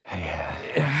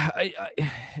 I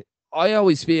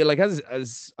always feel like,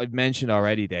 as I've mentioned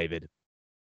already, David,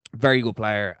 very good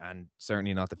player, and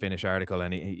certainly not the finished article,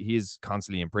 and he is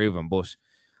constantly improving. But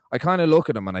I kind of look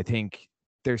at him and I think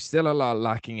there's still a lot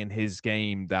lacking in his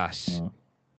game that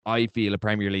I feel a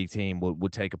Premier League team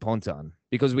would take a punt on,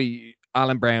 because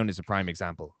Alan Brown is a prime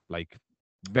example. Like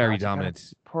very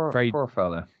dominant. Poor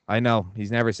fella. I know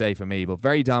he's never safe for me, but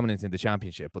very dominant in the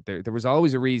championship. But there was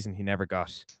always a reason he never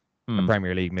got a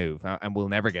Premier League move, and will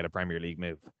never get a Premier League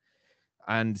move.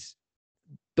 And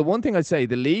the one thing I'd say,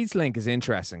 the Leeds link is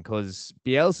interesting because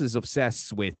Bielsa's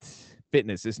obsessed with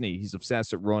fitness, isn't he? He's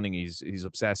obsessed with running. He's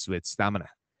obsessed with stamina.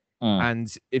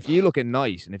 And if you look at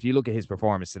Knight, and if you look at his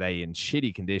performance today in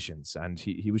shitty conditions, and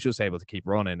he was just able to keep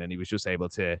running, and he was just able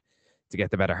to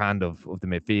get the better hand of the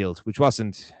midfield, which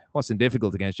wasn't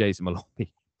difficult against Jason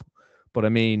Maloney. But I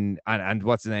mean, and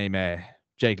what's his name?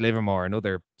 Jake Livermore,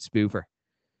 another spoofer.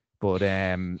 But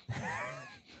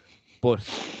but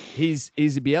he's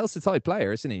a Bielsa type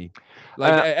player, isn't he?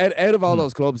 Like out of all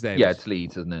those clubs, David. Yeah, it's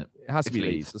Leeds, isn't it? It has to be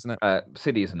Leeds, doesn't it?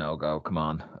 City is a no-go. Come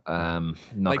on.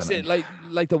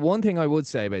 Like the one thing I would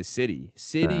say about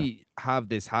City have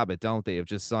this habit, don't they, of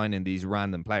just signing these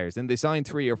random players, and they signed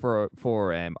 3 or 4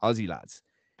 Aussie lads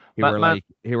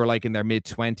who were like in their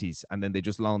mid-20s, and then they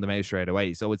just loaned them out straight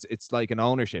away. So it's like an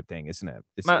ownership thing, isn't it?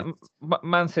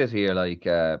 Man City are like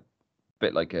a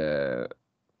bit like a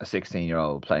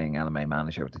 16-year-old playing anime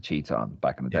manager with the cheats on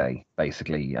back in the day,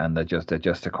 basically, and they're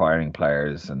just acquiring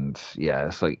players, and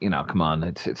it's like, come on,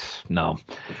 it's no,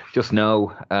 just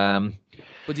no.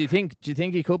 But do you think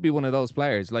he could be one of those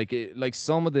players, like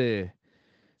some of the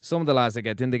lads they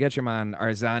get your man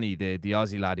Arzani, the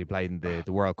Aussie lad who played in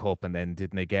the World Cup, and then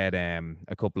didn't they get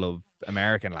a couple of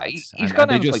American lads?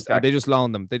 They just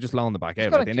loaned them back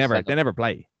out. Like they never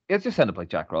play. It's just end up like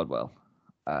Jack Rodwell.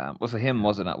 Was it him?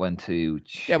 Wasn't that went to?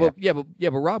 But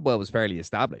Rodwell was fairly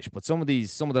established. But some of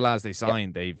the lads they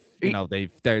signed,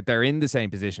 they're in the same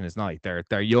position as Knight.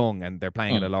 They're young and they're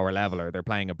playing at a lower level, or they're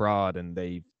playing abroad, and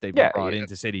they've been brought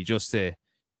into City just to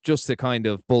kind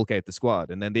of bulk out the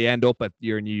squad, and then they end up at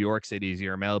your New York cities,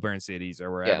 your Melbourne cities,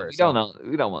 or wherever. We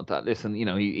don't want that. Listen,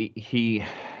 he's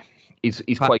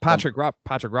quite Patrick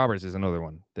Roberts is another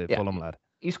one, the Fulham lad.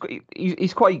 He's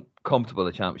quite comfortable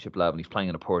at championship level. He's playing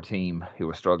in a poor team who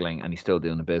are struggling, and he's still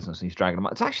doing the business, and he's dragging them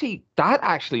out. That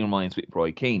actually reminds me of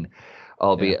Roy Keane,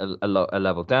 albeit a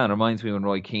level down. It reminds me when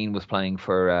Roy Keane was playing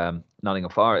for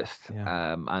Nottingham Forest,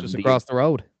 and just across the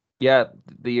road. Yeah,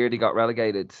 the year they got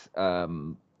relegated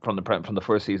from the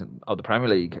first season of the Premier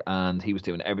League, and he was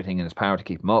doing everything in his power to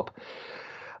keep them up.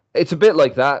 It's a bit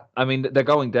like that. I mean, they're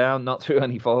going down not through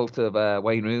any fault of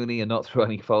Wayne Rooney, and not through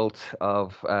any fault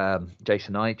of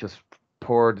Jason Knight, just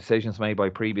poor decisions made by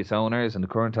previous owners and the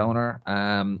current owner,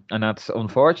 and that's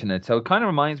unfortunate. So it kind of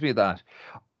reminds me of that.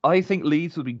 I think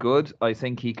Leeds would be good. I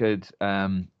think he could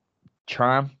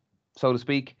charm, so to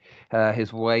speak,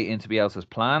 his way into Bielsa's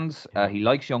plans. He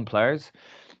likes young players.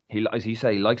 He, as you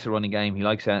say, he likes the running game. He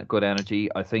likes good energy.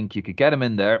 I think you could get him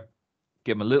in there,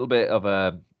 give him a little bit of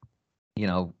a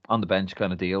on the bench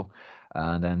kind of deal,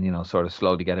 and then sort of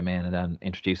slowly get him in, and then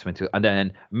introduce him into, and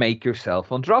then make yourself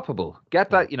undroppable.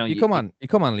 Get that? You come on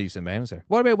leaps and bounds there.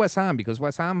 What about West Ham? Because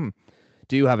West Ham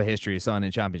do have a history of signing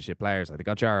championship players. Like they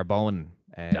got Jarrah Bowen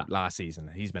last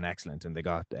season. He's been excellent, and they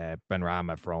got Ben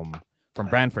Rama from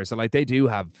Brentford. So like they do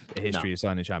have a history of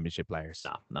signing championship players.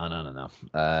 No.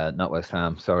 Not West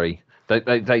Ham. Sorry.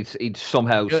 They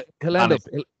somehow he'll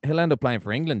end up playing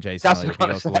for England, Jason. That's what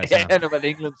I'm going to say. End up in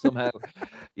England somehow.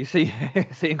 You see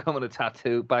him coming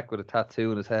back with a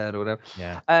tattoo in his head or whatever.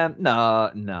 Yeah.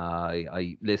 No.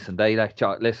 Listen. They let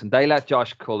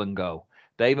Josh Cullen go.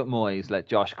 David Moyes let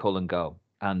Josh Cullen go,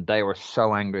 and they were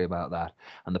so angry about that,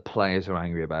 and the players are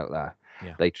angry about that.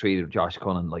 Yeah. They treated Josh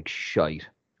Cullen like shite.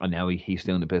 And now he's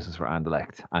doing the business for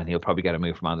Anderlecht, and he'll probably get a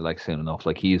move from Anderlecht soon enough.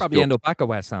 Like he's probably end up back at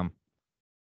West Ham.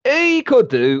 He could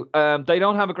do. They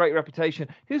don't have a great reputation.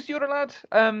 Who's the other lad?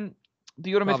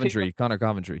 The other Coventry, Connor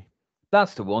Coventry.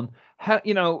 That's the one.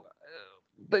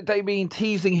 They've been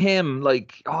teasing him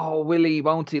like, oh, will he,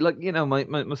 won't he? Like,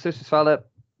 my sister's fella,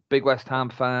 big West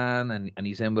Ham fan, and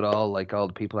he's in with all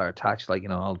the people are attached, like,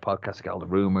 all the podcasts, get all the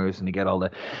rumors, and you get all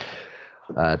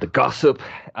the gossip,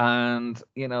 and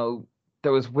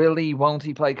there was will he, won't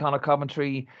he play Connor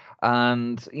Coventry,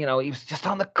 and he was just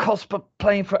on the cusp of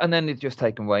playing for, and then it's just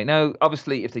taken away. Now,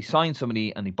 obviously, if they sign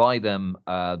somebody and they buy them,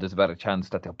 there's a better chance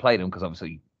that they'll play them, because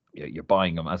obviously you're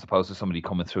buying them as opposed to somebody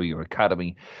coming through your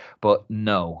academy. But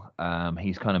no,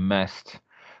 he's kind of messed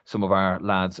some of our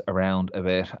lads around a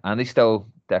bit, and they stole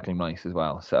Declan Rice as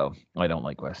well. So I don't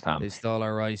like West Ham. They stole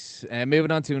our Rice. Moving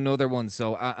on to another one.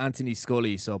 So Anthony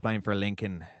Scully, so playing for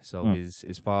Lincoln. So his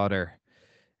father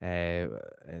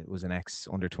was an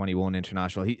ex-under-21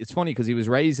 international. It's funny because he was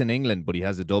raised in England, but he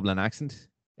has a Dublin accent.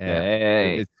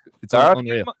 It's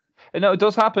unreal. No, it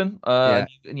does happen. A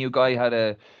new guy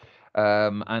had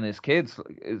and his kids,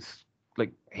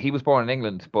 like he was born in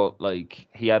England, but like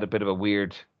he had a bit of a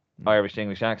weird Irish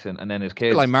English accent, and then his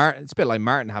kids. It's a bit like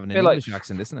Martin having an English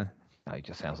accent, isn't it? Oh, he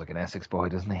just sounds like an Essex boy,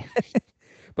 doesn't he?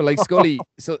 But like Scully,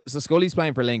 so Scully's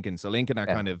playing for Lincoln. So Lincoln are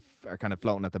kind of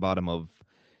floating at the bottom of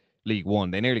League One.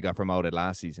 They nearly got promoted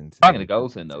last season. Banging the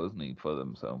goals in though, isn't he, for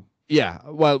them? So yeah,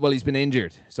 well, he's been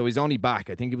injured, so he's only back.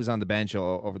 I think he was on the bench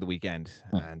over the weekend,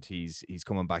 and he's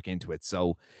coming back into it.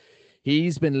 So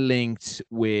he's been linked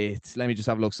with. Let me just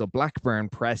have a look. So Blackburn,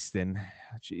 Preston,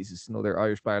 Jesus, another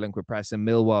Irish player linked with Preston,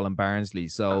 Millwall, and Barnsley.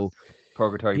 So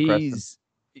purgatory Preston.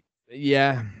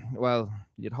 Yeah, well,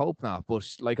 you'd hope not, but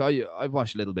like I've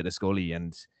watched a little bit of Scully,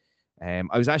 and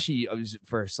I was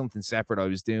for something separate. I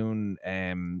was doing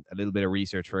a little bit of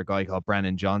research for a guy called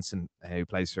Brennan Johnson who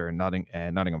plays for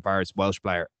Nottingham Forest, Welsh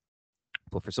player,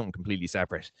 but for something completely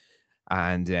separate.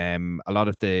 And a lot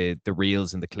of the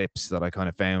reels and the clips that I kind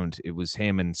of found, it was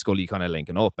him and Scully kind of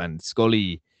linking up, and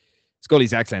Scully's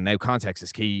excellent. Now context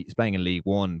is key. He's playing in League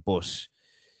One, but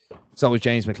so is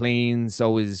James McLean,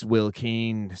 so is Will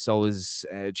Keane, so is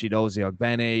Chidozie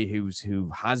Ogbene, who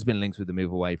has been linked with the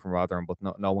move away from Rotherham, but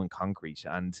no one concrete.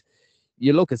 And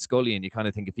you look at Scully and you kind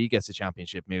of think if he gets a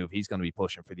championship move, he's going to be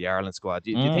pushing for the Ireland squad.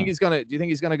 Do you think he's going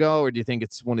to go, or do you think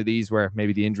it's one of these where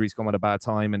maybe the injuries come at a bad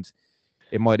time and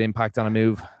it might impact on a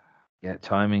move? Yeah,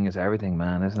 timing is everything,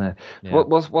 man, isn't it? Yeah.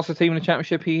 What's the team in the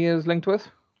championship he is linked with?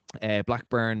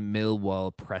 Blackburn,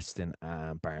 Millwall, Preston,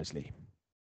 and Barnsley.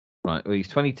 Right, well, he's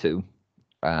 22,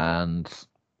 and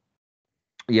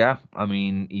yeah, I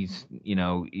mean he's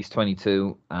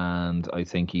 22, and I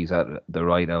think he's at the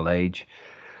right old age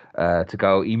to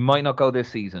go. He might not go this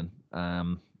season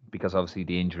because obviously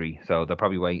the injury, so they'll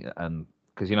probably wait, and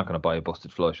because you're not going to buy a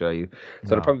busted flush, are you? So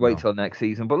they'll probably wait till next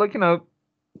season. But like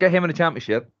get him in the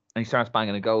championship, and he starts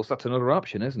banging the goals. That's another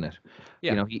option, isn't it?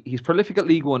 Yeah. He's prolific at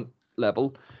League One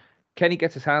level. Kenny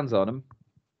gets his hands on him.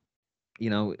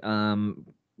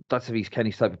 That's if he's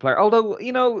Kenny's type of player. Although,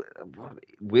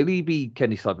 will he be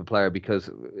Kenny's type of player? Because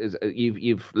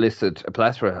you've listed a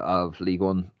plethora of League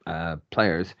One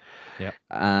players. Yeah,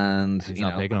 and he's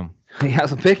not picking him. He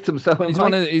hasn't picked him, so he's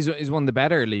one of the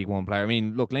better League One player. I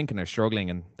mean, look, Lincoln are struggling,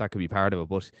 and that could be part of it.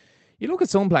 But you look at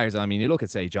some players. I mean, you look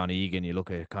at say John Egan, you look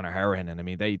at Conor Harahan, and I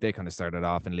mean they kind of started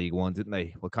off in League One, didn't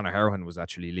they? Well, Conor Harahan was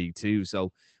actually League Two,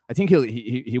 so I think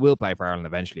he will play for Ireland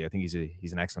eventually. I think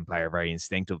he's an excellent player, very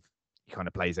instinctive. He kind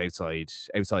of plays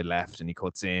outside left, and he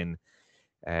cuts in.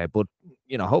 But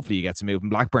hopefully he gets a move. And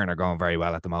Blackburn are going very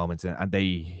well at the moment, and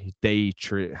they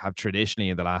have traditionally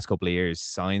in the last couple of years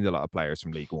signed a lot of players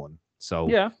from League One. So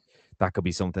yeah, that could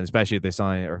be something, especially if they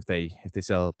sign or if they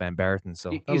sell Ben Burton.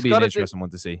 So that'll be an interesting one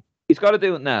to see. He's got to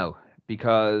do it now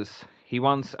because he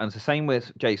wants, and it's the same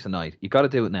with Jason Knight. You got to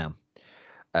do it now,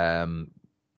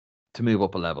 to move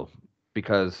up a level,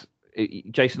 because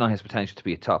Jason Knight has potential to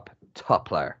be a top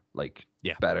player, like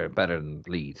better than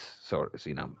Leeds, sort of,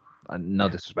 and no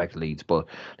disrespect to Leeds, but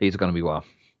Leeds are going to be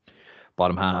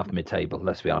bottom half, mid-table.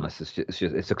 Let's be honest,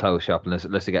 it's a close shop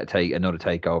unless they get another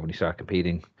takeover and you start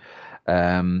competing.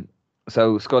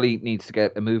 So Scully needs to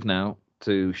get a move now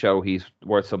to show he's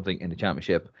worth something in the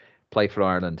championship, play for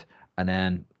Ireland, and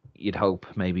then you'd hope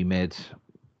maybe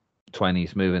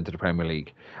mid-20s move into the Premier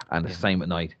League. And the same at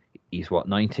Knight. He's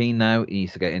 19 now. He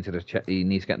needs to get into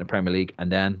the Premier League and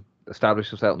then establish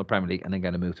himself in the Premier League and then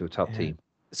get a move to a top team.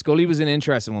 Scully was an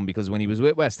interesting one because when he was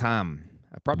with West Ham,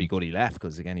 probably good he left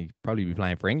because again he'd probably be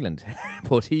playing for England,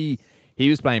 but he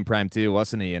was playing Prem too,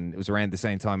 wasn't he? And it was around the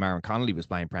same time Aaron Connolly was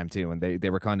playing Prem too, and they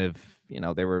were kind of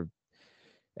they were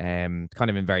kind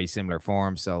of in very similar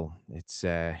form. So it's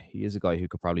he is a guy who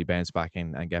could probably bounce back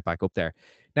in and get back up there.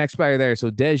 Next player there, so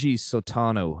Deji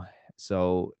Sotano.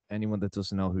 So anyone that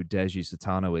doesn't know who Deji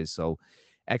Sotano is, so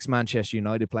ex-Manchester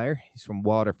United player. He's from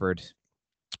Waterford,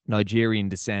 Nigerian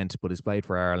descent, but has played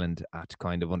for Ireland at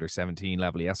kind of under 17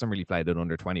 level. He hasn't really played at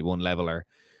under 21 level or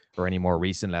any more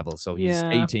recent level. So he's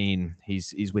 18.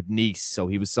 He's with Nice. So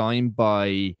he was signed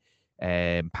by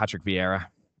Patrick Vieira,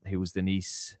 who was the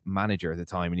Nice manager at the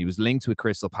time, and he was linked with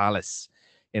Crystal Palace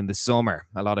in the summer.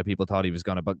 A lot of people thought he was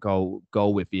going to go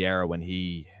with Vieira when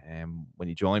he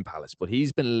joined Palace, but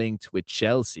he's been linked with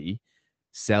Chelsea,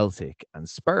 Celtic, and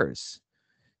Spurs.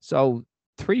 So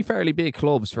 3 fairly big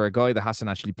clubs for a guy that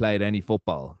hasn't actually played any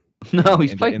football. No,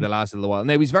 he's played in the last little while.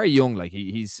 Now he's very young. Like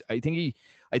I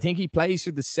think he plays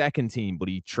for the second team, but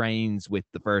he trains with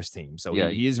the first team. So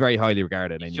he is very highly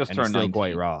regarded, and he's still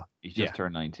quite raw. He's just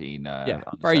turned 19.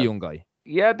 Very young guy.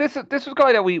 Yeah, this was a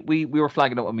guy that we were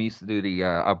flagging up when we used to do the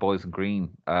our boys in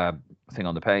green thing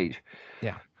on the page.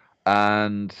 Yeah,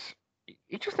 and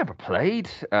he just never played.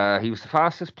 He was the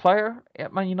fastest player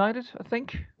at Man United, I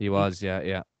think. He was,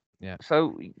 yeah. Yeah.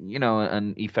 So,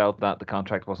 and he felt that the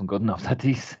contract wasn't good enough that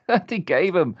he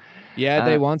gave him. Yeah,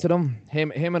 they wanted him.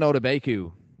 Him and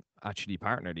Odebeku actually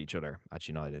partnered each other at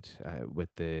United with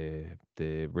the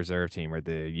reserve team or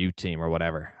the youth team or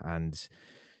whatever. And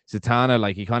Zatanna,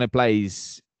 like, he kind of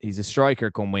plays. He's a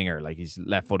striker come winger, like he's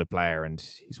left-footed player, and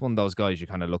he's one of those guys you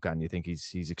kind of look at and you think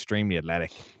he's extremely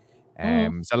athletic.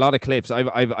 There's a lot of clips.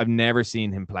 I've never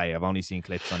seen him play. I've only seen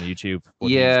clips on YouTube.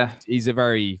 But Yeah, he's a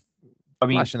very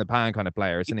flash mean, in the pan kind of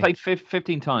player, he isn't he? played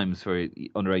 15 times for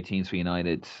under 18s for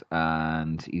United,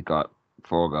 and he got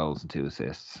 4 goals and 2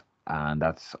 assists, and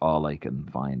that's all I can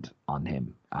find on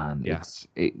him. And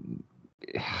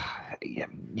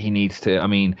he needs to. I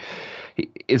mean,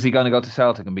 is he going to go to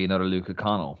Celtic and be another Luke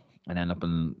O'Connell and end up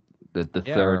in the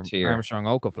third tier? Armstrong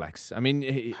Okaflex. I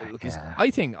mean, I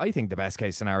think the best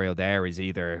case scenario there is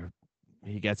either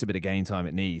he gets a bit of game time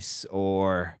at Nice,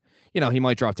 or he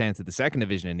might drop down to the second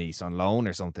division in Nice on loan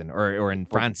or something, or in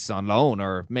France on loan,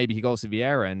 or maybe he goes to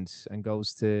Vieira and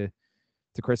goes to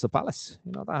Crystal Palace.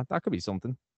 That could be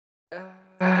something.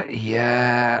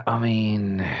 Yeah, I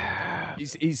mean,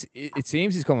 it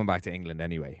seems he's coming back to England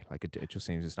anyway. Like it just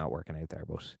seems it's not working out there.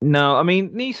 But no, I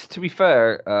mean, Nice, to be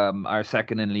fair, are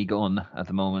second in Ligue 1 at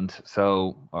the moment.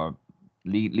 So, or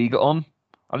Ligue 1,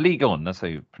 or Ligue 1, that's how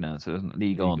you pronounce it, isn't it?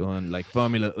 Ligue 1, like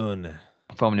Formula 1.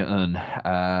 Formula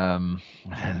 1,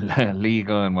 Ligue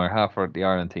 1, where half of the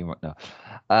Ireland team right now,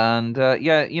 and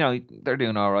they're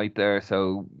doing all right there.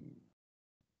 So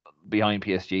behind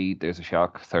PSG, there's a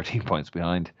shock, 13 points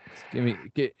behind.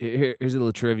 Here's a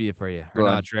little trivia for you, or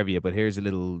not trivia, but here's a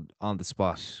little on the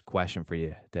spot question for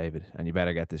you, David, and you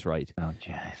better get this right. Oh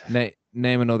Jesus!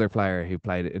 Name another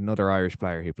Irish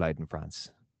player who played in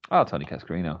France. Oh, Tony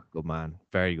Cascarino. Good man.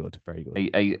 Very good. Very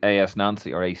good. AS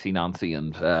Nancy or AC Nancy,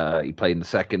 and he played in the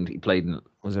second. He played in.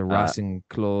 Was it Racing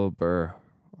Club or?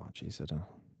 Oh, jeez, I don't.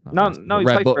 No, he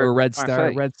played for Red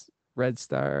Star, Red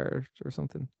Star or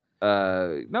something.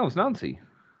 No, it was Nancy.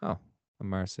 Oh,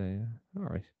 Marseille. All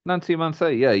right. Nancy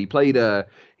Marseille. Yeah, he played.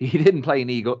 He didn't play in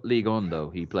Ligue 1 though.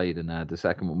 He played in the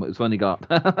second one. It was when he got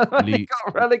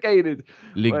relegated.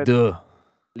 Ligue 2.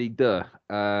 Ligue 2.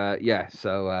 Yeah.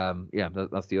 So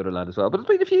that's the other lad as well. But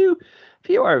there's been a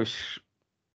few Irish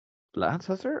lads,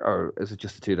 has there, or is it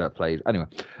just the two that played? Anyway.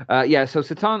 Yeah. So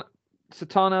Satano.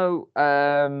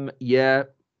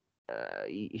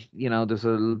 There's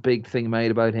a big thing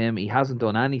made about him. He hasn't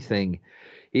done anything.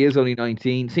 He is only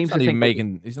 19. He's not even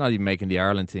making the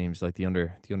Ireland teams, like the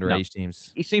underage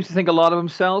teams. He seems to think a lot of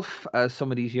himself, as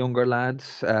some of these younger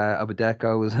lads.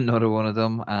 Abadeko is another one of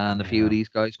them, and a few of these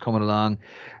guys coming along.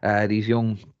 These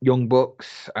young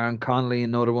bucks, Aaron Connolly,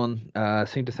 another one,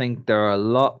 seem to think they're a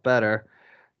lot better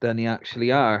than they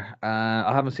actually are.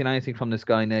 I haven't seen anything from this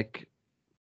guy, Nick.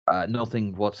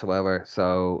 Nothing whatsoever.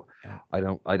 So I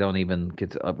don't even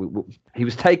get to, he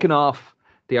was taken off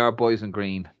the Our Boys in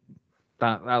Green.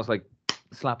 That was like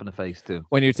slap in the face too.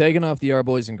 When you're taking off the Our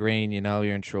Boys in Green,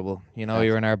 you're in trouble.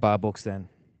 You're in our bad books then.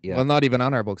 Yeah. Well, not even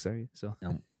on our books, are you? So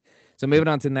no. So moving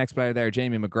on to the next player there,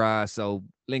 Jamie McGrath. So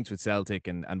linked with Celtic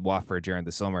and Watford during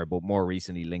the summer, but more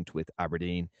recently linked with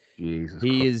Aberdeen.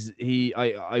 Jesus.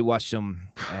 I watched him.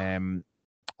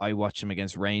 I watched him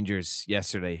against Rangers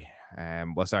yesterday. I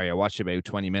watched about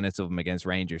 20 minutes of him against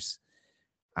Rangers,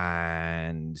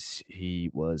 and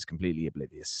he was completely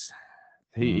oblivious.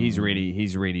 He's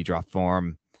really dropped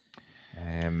form,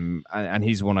 and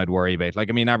he's one I'd worry about. Like,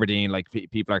 I mean, Aberdeen, like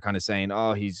people are kind of saying,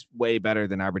 oh, he's way better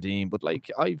than Aberdeen, but like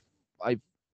I've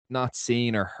not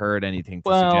seen or heard anything to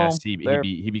suggest he'd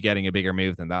be getting a bigger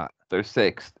move than that. They're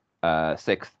sixth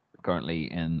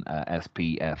currently in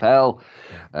SPFL,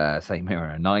 same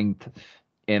here, 9th.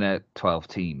 In a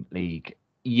 12-team league.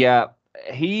 Yeah,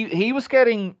 he was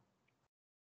getting.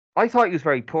 I thought he was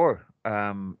very poor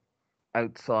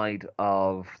outside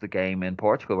of the game in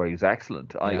Portugal, where he was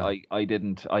excellent. Yeah. I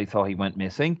didn't. I thought he went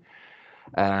missing.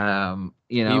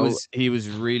 He was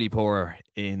really poor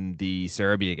in the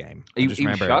Serbia game. He was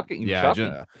shocking.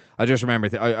 I just remember.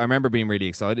 I remember being really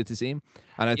excited to see him,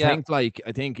 and I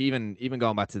think even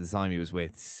going back to the time he was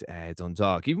with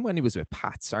Dundalk, even when he was with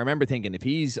Pats, I remember thinking if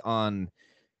he's on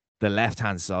the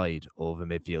left-hand side of a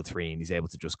midfield three and he's able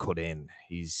to just cut in,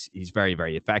 he's very,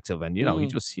 very effective. And,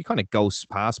 he kind of ghosts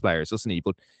past players, doesn't he?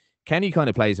 But Kenny kind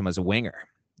of plays him as a winger.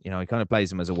 He kind of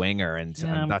plays him as a winger, and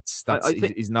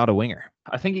he's not a winger.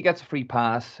 I think he gets a free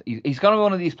pass. He's going to be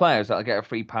one of these players that'll get a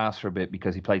free pass for a bit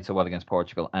because he played so well against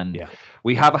Portugal. And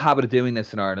we have a habit of doing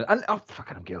this in Ireland. And I'm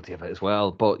guilty of it as well.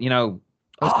 But,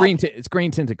 it's green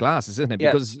tinted glasses, isn't it?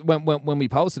 Because when we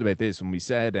posted about this, when we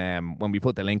said when we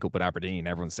put the link up with Aberdeen,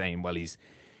 everyone's saying, well, he's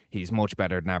he's much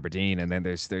better than Aberdeen. And then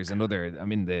there's another,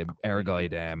 I'm in the Air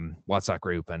Guide WhatsApp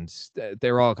group, and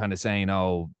they're all kind of saying,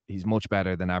 oh, he's much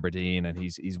better than Aberdeen and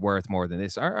he's worth more than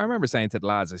this. I remember saying to the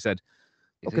lads, I said,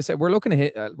 look, I said, we're looking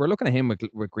at him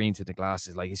with green tinted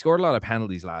glasses. Like, he scored a lot of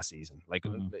penalties last season. Like,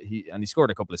 he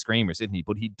scored a couple of screamers, didn't he?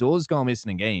 But he does go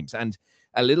missing in games, and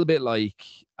a little bit like,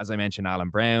 as I mentioned, Alan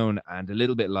Brown, and a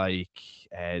little bit like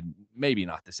maybe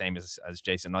not the same as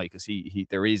Jason Knight, because he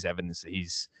there is evidence that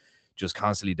he's just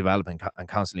constantly developing and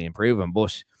constantly improving.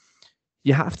 But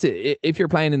you have to, if you're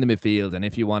playing in the midfield and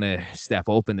if you want to step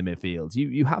up in the midfield,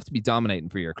 you have to be dominating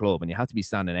for your club and you have to be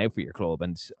standing out for your club.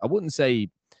 And I wouldn't say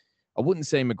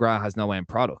McGrath has no end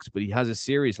product, but he has a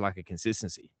serious lack of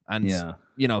consistency. And,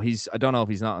 you know, I don't know if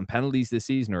he's not on penalties this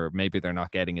season, or maybe they're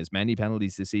not getting as many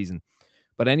penalties this season.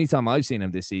 But anytime I've seen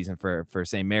him this season for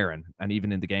St. Mirren, and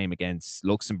even in the game against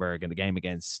Luxembourg and the game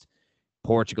against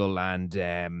Portugal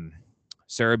and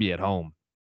Serbia at home,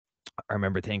 I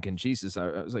remember thinking, Jesus, I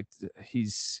was like,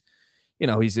 he's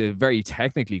a very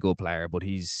technically good player, but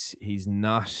he's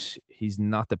not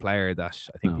the player that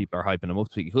I think people are hyping him up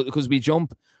to, because we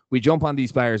jump on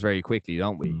these players very quickly,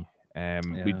 don't we?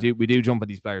 We do jump on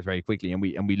these players very quickly, and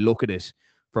we look at it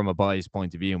from a biased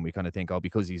point of view, and we kind of think, oh,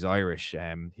 because he's Irish,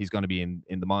 he's going to be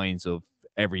in the minds of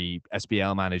every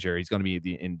SPL manager. He's going to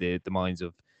be in the minds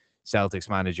of Celtics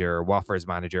manager or Wofford's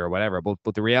manager or whatever.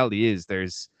 But the reality is,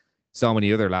 there's so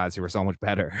many other lads who are so much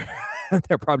better.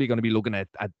 They're probably going to be looking at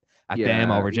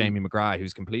them over Jamie McGrath,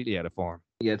 who's completely out of form.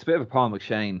 Yeah, it's a bit of a Paul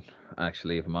McShane,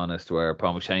 actually, if I'm honest, where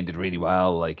Paul McShane did really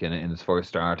well, like in his first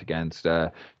start against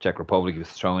Czech Republic. He was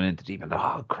thrown into deep, and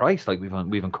oh Christ, like we've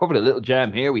uncovered a little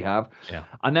gem here. We have,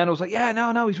 and then I was like,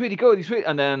 no, he's really good,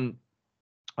 and then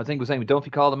I think it was Amy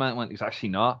Dunphy called him out and went, he's actually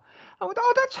not. I went,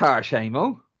 oh, that's harsh,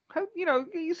 Amo.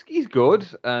 He's good,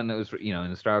 and it was in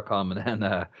the start column, and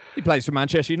then he plays for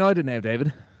Manchester United now,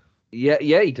 David. Yeah,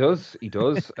 he does.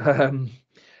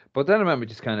 But then I remember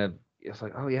just kind of, it's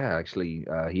like, oh yeah, actually,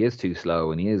 he is too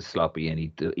slow and he is sloppy, and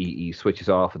he switches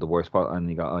off at the worst part, and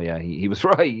you go, oh yeah, he was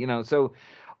right, So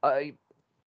I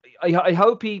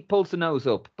hope he pulls the nose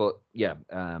up, but yeah,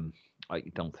 I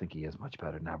don't think he is much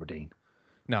better than Aberdeen.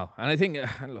 No, and I think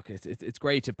look, it's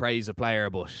great to praise a player,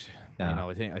 but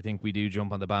I think we do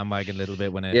jump on the bandwagon a little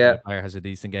bit when a player has a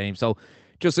decent game. So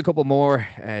just a couple more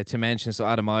to mention. So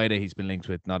Adam Ida, he's been linked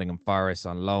with Nottingham Forest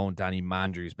on loan. Danny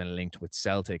Mandrew's been linked with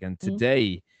Celtic, and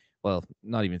today, well,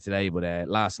 not even today, but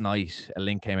last night, a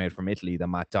link came out from Italy that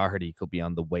Matt Doherty could be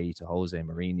on the way to Jose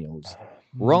Mourinho's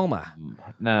Roma.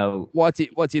 Now, what do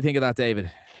you think of that,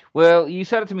 David? Well, you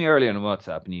said it to me earlier on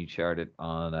WhatsApp, and you shared it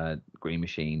on Green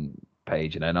Machine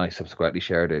page, and then I subsequently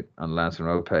shared it on the Lansing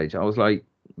Road page. I was like,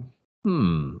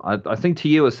 I think to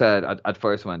you I said at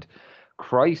first, I went,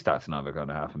 Christ, that's never going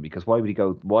to happen, because why would he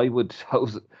go? Why would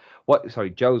Jose?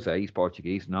 Jose, he's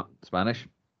Portuguese, not Spanish.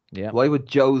 Yeah. Why would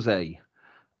Jose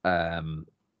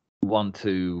want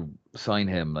to sign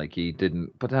him? Like, he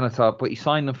didn't. But then I thought, but he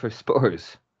signed him for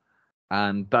Spurs,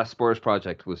 and that Spurs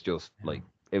project was just like,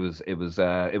 it was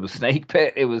snake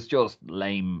pit. It was just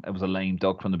lame. It was a lame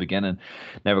duck from the beginning.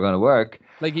 Never going to work.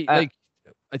 I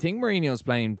think Mourinho's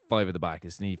playing 5 at the back,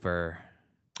 isn't he, for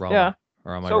Roma? Yeah.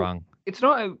 Or am I wrong? It's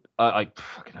not. I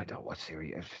don't watch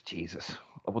Serie A. Jesus.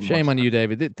 Shame on you,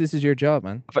 David. This is your job,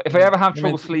 man. If I ever have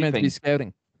trouble sleeping, meant to be scouting.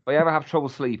 If I ever have trouble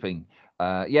sleeping,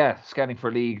 scouting for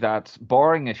a league that's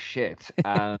boring as shit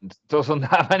and doesn't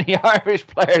have any Irish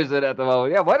players in it at the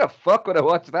moment. Yeah, why the fuck would I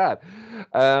watch that?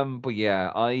 But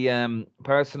yeah, I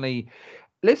personally,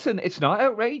 listen, it's not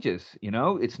outrageous.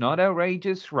 It's not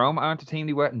outrageous. Roma aren't the team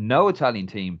they were. No Italian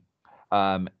team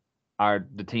are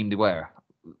the team they were.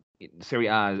 Serie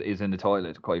A is in the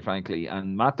toilet, quite frankly,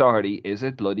 and Matt Doherty is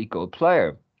a bloody good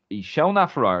player. He's shown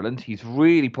that for Ireland. He's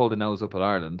really pulled the nose up at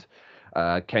Ireland.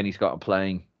 Kenny's got him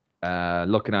playing.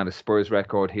 Looking at his Spurs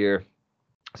record here,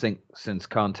 I think since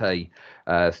Conte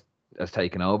has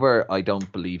taken over, I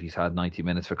don't believe he's had 90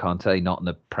 minutes for Conte, not in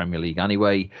the Premier League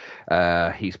anyway.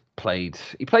 He played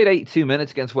 82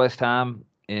 minutes against West Ham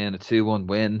in a 2-1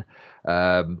 win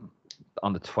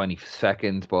on the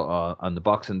 22nd, but on the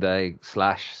Boxing Day /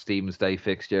 Stephen's Day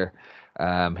fixture,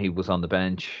 he was on the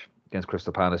bench against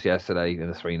Crystal Palace yesterday in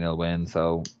a 3-0 win.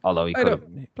 So although he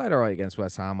played all right against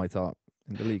West Ham, I thought,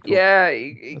 in the League Cup. Yeah,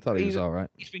 I thought he was all right.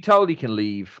 He's been told he can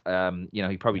leave.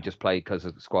 He probably just played because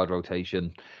of squad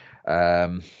rotation.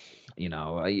 I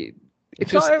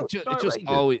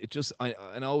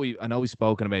know we've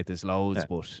spoken about this loads,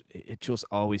 but it just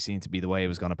always seemed to be the way it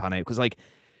was going to pan out. Because, like,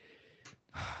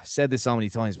 I said this so many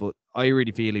times, but I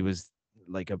really feel he was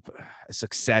like a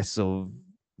success of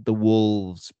the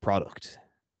Wolves product,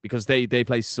 because they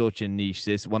play such a niche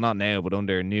system. Well, not now, but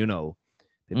under Nuno,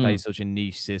 They played such a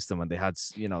niche system, and they had,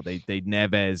 they'd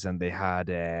Neves and they had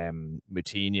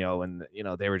Moutinho, and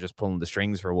they were just pulling the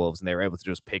strings for Wolves, and they were able to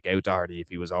just pick out Doherty if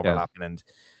he was overlapping, and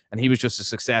he was just a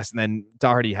success. And then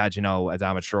Doherty had,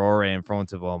 Adama Traore in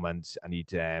front of him, and he'd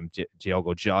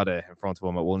Diogo Jota in front of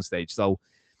him at one stage. So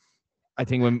I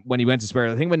think when he went to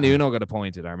Spurs, I think when Nuno got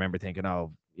appointed, I remember thinking,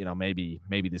 maybe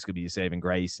this could be a saving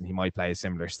grace, and he might play a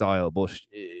similar style. But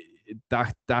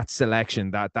that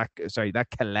selection, that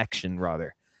collection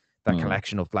rather. That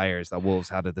collection of players that Wolves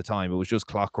had at the time, it was just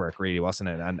clockwork, really, wasn't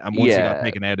it? And once he got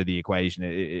taken out of the equation,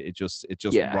 it just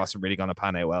wasn't really going to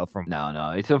pan out well from.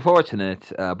 No, it's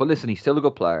unfortunate. But listen, he's still a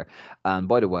good player. And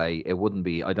by the way, I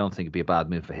don't think it'd be a bad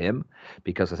move for him,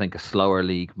 because I think a slower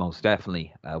league most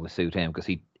definitely would suit him, because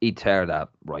he'd tear that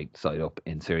right side up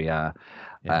in Serie A.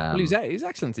 Well, he's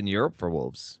excellent in Europe for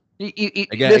Wolves. Listen,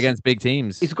 against big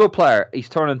teams. He's a good player. He's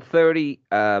turning 30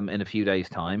 in a few days'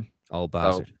 time. Oh,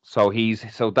 bastard. So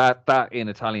that in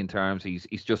Italian terms,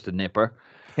 he's just a nipper.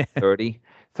 30.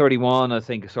 31, I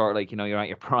think, is sort of like, you're at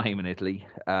your prime in Italy.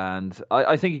 And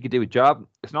I think he could do a job.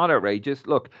 It's not outrageous.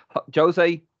 Look,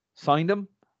 Jose signed him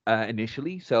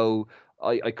initially, so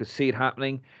I could see it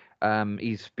happening.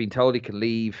 He's been told he can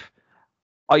leave.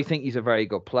 I think he's a very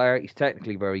good player. He's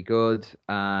technically very good,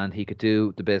 and he could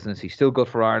do the business. He's still good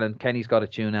for Ireland. Kenny's got a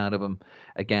tune out of him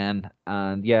again,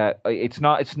 and it's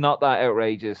not that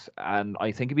outrageous. And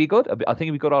I think it'd be good. I think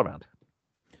it'd be good all around.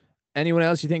 Anyone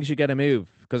else you think should get a move?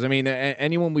 Because I mean,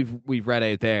 anyone we've read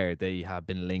out there, they have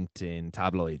been linked in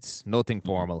tabloids. Nothing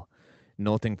formal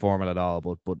at all.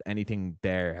 But anything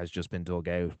there has just been dug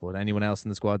out. But anyone else in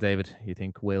the squad, David, you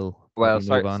think will? Well,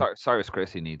 Cyrus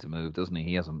Christie needs a move, doesn't he?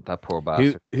 He hasn't. That poor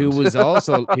bastard. Who was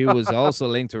also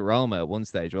linked to Roma at one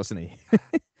stage, wasn't he?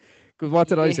 Because what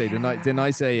did I say? Didn't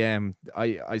I say?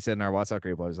 I said in our WhatsApp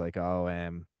group, I was like,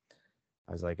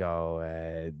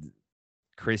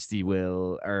 Christie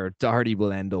or Doherty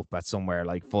will end up at somewhere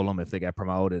like Fulham if they get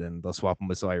promoted, and they'll swap him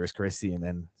with Cyrus Christie and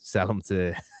then sell him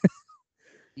to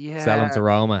sell him to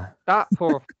Roma. That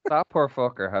poor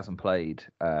fucker hasn't played.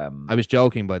 I was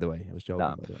joking, by the way.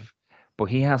 But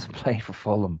he hasn't played for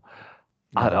Fulham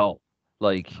at all.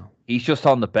 Like, he's just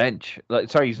on the bench.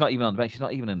 He's not even on the bench. He's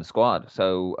not even in the squad.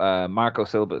 So Marco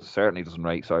Silva certainly doesn't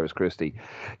rate Cyrus Christie,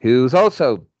 who's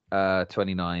also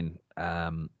 29.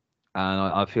 And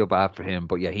I feel bad for him.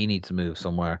 But yeah, he needs to move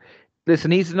somewhere.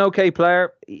 Listen, he's an okay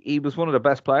player. He was one of the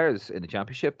best players in the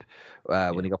Championship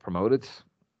when he got promoted.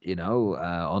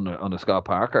 Under Scott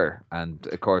Parker, and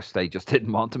of course they just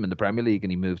didn't want him in the Premier League,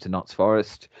 and he moved to Notts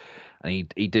Forest, and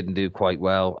he didn't do quite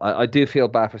well. I do feel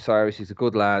bad for Cyrus. He's a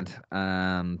good lad,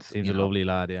 and he's a lovely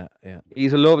lad. Yeah.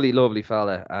 He's a lovely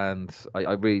fella, and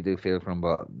I really do feel for him.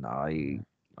 But no, I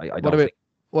don't.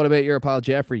 What about your pal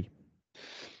Jeffrey?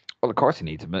 Well, of course he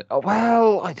needs him. Oh,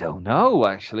 well, I don't know,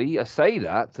 actually. I say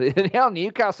that. The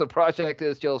Newcastle project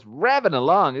is just revving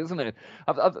along, isn't it?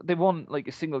 They've won like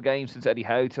a single game since Eddie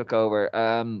Howe took over.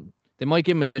 They might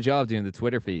give him a job doing the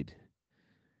Twitter feed.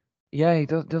 Yeah, he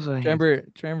does. Remember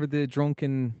the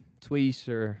drunken tweet,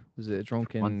 or was it a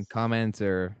drunken comment,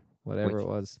 or whatever it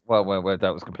was? Well,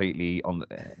 that was completely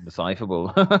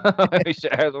undecipherable. What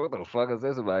the fuck is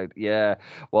this about? Yeah,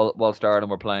 while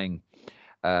Stardom were playing.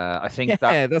 I think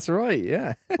that's right.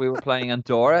 Yeah, we were playing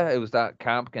Andorra. It was that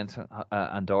camp against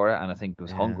Andorra, and I think it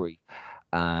was Hungary.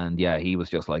 And yeah, he was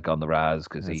just like on the raz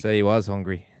because he was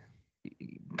hungry.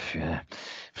 But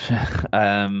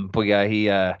yeah,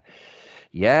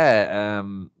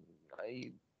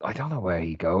 I don't know where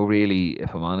he go really.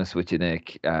 If I'm honest with you,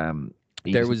 Nick.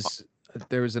 There was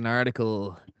an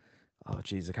article. Oh,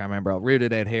 geez, I can't remember. I'll read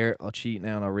it out here. I'll cheat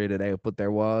now and I'll read it out. But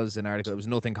there was an article. It was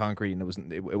nothing concrete, and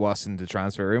it wasn't a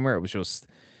transfer rumor. It was just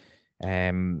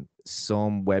some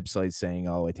website saying,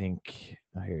 I think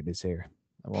here it is here.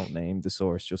 I won't name the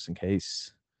source just in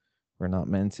case we're not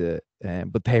meant to.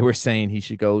 But they were saying he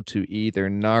should go to either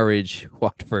Norwich,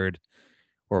 Watford,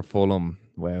 or Fulham.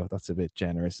 Wow, that's a bit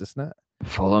generous, isn't it?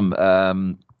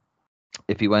 Fulham.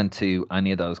 If he went to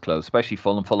any of those clubs, especially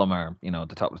Fulham are, at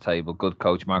the top of the table. Good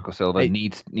coach Marco Silva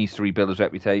needs to rebuild his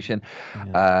reputation.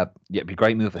 It'd be a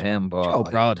great move for him. But go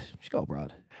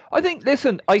abroad. I think.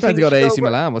 Listen, I think he got AC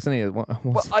Milan, wasn't he?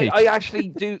 Well, I actually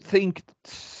do think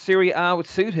Serie A would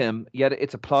suit him. Yet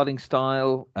it's a plodding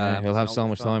style. He'll have so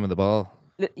much time on the ball.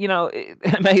 It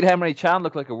made Emre Can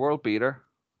look like a world beater.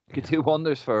 He could do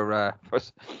wonders for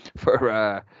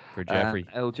Jeffrey.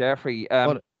 Jeffrey.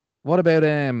 What about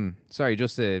sorry,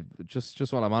 just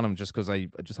while I'm on him, just because I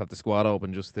just have the squad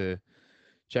open just to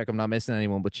check I'm not missing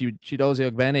anyone. But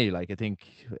Chidozie Ogbeni, like I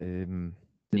think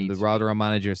the Rotherham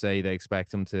manager say they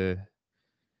expect him to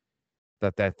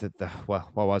what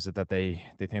was it that they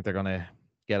think they're gonna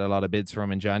get a lot of bids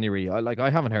from in January. I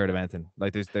haven't heard of anything.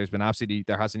 Like there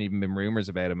hasn't even been rumors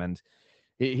about him, and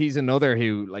he's another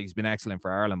who like he's been excellent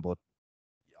for Ireland, but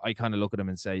I kind of look at him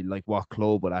and say like what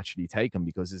club would actually take him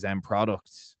because his end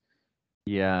product,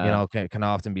 can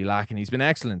often be lacking. He's been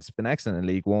excellent. It's been excellent in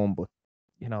League One, but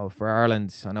for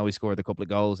Ireland, I know he scored a couple of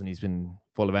goals and he's been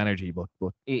full of energy, but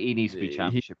he needs to be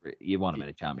championship. You want him in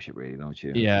a championship, really, don't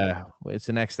you? Yeah, it's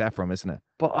the next step for him, isn't it?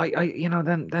 But I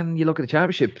then you look at the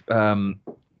championship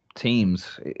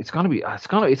teams. It's gonna be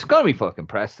fucking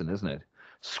Preston, isn't it?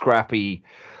 Scrappy,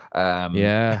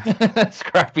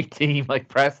 scrappy team like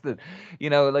Preston.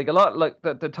 Like a lot like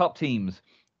the top teams.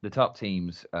 The top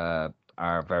teams are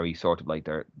very sort of like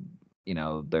they're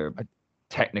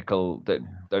technical.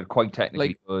 They're quite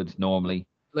technically good normally.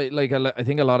 I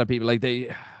think a lot of people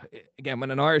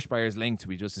when an Irish player is linked,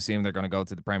 we just assume they're going to go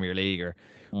to the Premier League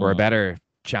or a better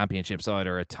championship side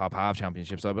or a top half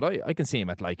championship side. But I can see him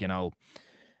at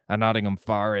a Nottingham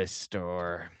Forest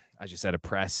or, as you said, a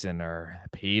Preston or a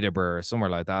Peterborough or somewhere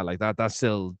like that. Like that, that's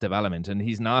still development, and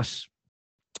he's not.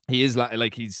 He is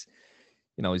he's.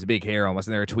 He's a big hero.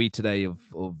 Wasn't there a tweet today of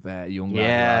a young lad who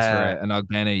asked for an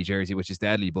Ogbenny jersey, which is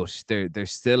deadly, but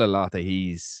there's still a lot that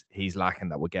he's lacking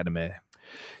that would get him a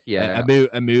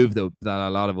move that a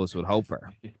lot of us would hope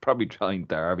for. Probably trying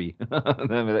Derby. And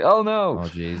then be like, oh no. Oh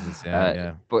Jesus,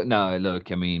 yeah. But no,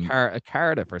 look, I mean, a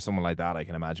Cardiff or someone like that, I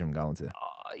can imagine him going to.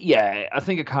 I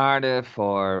think a Cardiff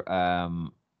or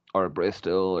a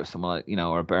Bristol or somewhere like,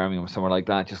 or a Birmingham or somewhere like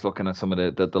that. Just looking at some of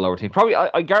the lower teams, probably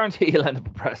I guarantee he'll end up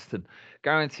at Preston.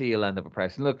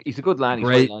 Look, he's a good lad.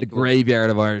 He's the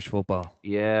graveyard of Irish football.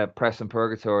 Yeah, Preston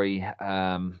Purgatory.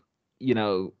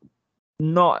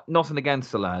 Not nothing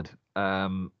against the lad.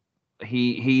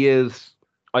 He is.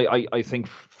 I think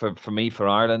for me, for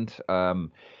Ireland,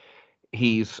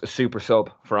 he's a super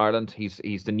sub for Ireland.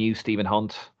 He's the new Stephen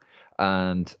Hunt,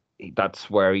 and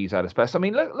that's where he's at his best. I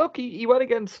mean, look, he went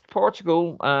against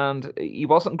Portugal, and he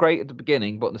wasn't great at the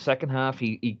beginning, but in the second half,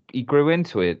 he grew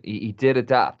into it. He did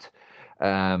adapt.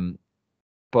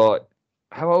 But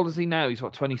how old is he now? He's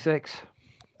 26?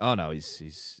 Oh no,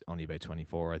 he's only about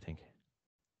 24, I think.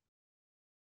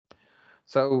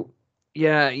 So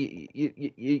yeah,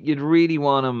 you'd really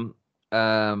want him.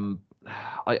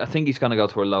 I think he's going to go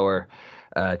to a lower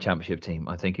championship team.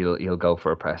 I think he'll go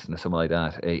for a Preston or something like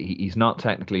that. He's not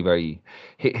technically very.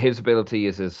 His ability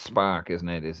is his spark, isn't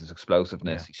it? Is his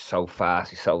explosiveness. Yeah. He's so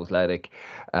fast. He's so athletic,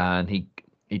 and he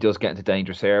does get into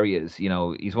dangerous areas.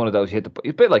 He's one of those. He's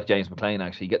a bit like James McLean,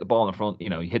 actually. You get the ball in front. You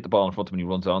hit the ball in front of him and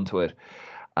he runs onto it.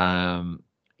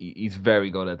 He's very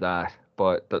good at that.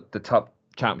 But the top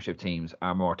championship teams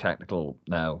are more technical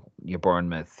now. Your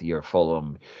Bournemouth, your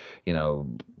Fulham,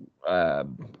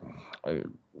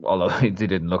 although they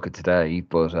didn't look at today,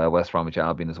 but West Bromwich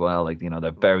Albion as well.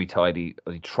 They're very tidy.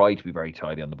 They try to be very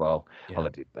tidy on the ball. Yeah.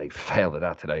 Although they failed at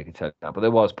that today, I can tell you that. But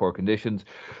there was poor conditions.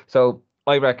 So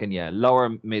I reckon,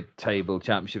 lower mid-table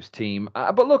championships team.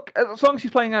 But look, as long as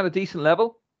he's playing at a decent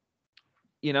level,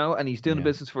 and he's doing the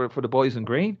business for the boys in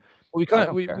green.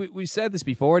 We said this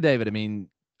before, David. I mean,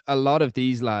 a lot of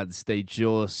these lads, they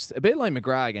just a bit like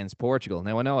McGrath against Portugal.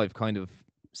 Now I know I've kind of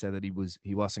said that he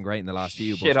wasn't great in the last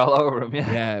few. Shit all over him,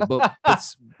 yeah. Yeah,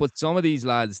 but some of these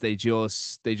lads, they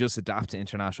just adapt to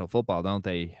international football, don't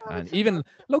they? And even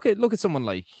look at someone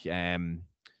like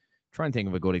try and think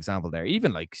of a good example there.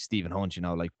 Even like Stephen Hunt,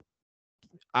 like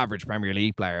average Premier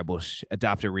League player, but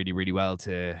adapted really, really well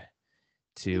to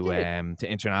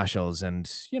internationals.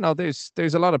 And there's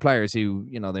a lot of players who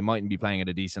they mightn't be playing at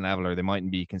a decent level, or they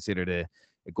mightn't be considered a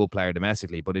good player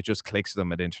domestically, but it just clicks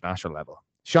them at international level.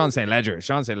 Sean St. Ledger is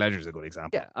a good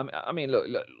example. Yeah, I mean, look,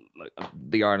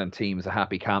 the Ireland team is a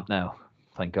happy camp now.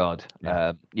 Thank God.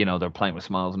 Yeah. They're playing with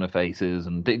smiles on their faces,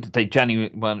 and they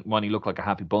genuinely when he look like a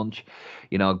happy bunch.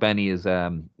 Benny is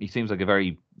he seems like a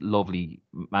very lovely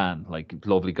man, like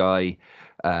lovely guy.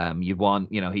 He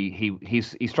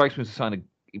strikes me as a sign of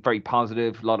very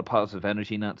positive, a lot of positive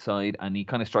energy in that side, and he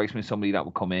kind of strikes me as somebody that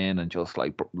would come in and just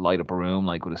like light up a room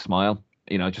like with a smile.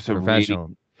 Just a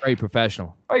professional. Very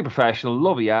professional,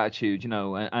 lovely attitude,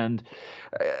 and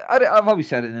I've always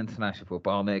said it in international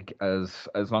football, Nick, as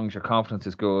long as your confidence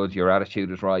is good, your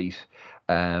attitude is right,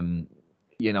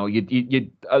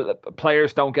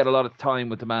 players don't get a lot of time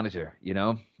with the manager,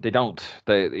 they don't.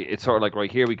 It's sort of like,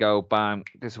 right, here we go, bam,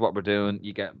 this is what we're doing.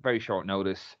 You get very short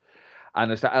notice,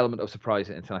 and there's that element of surprise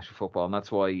in international football, and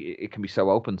that's why it can be so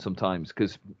open sometimes,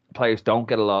 because players don't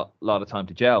get a lot of time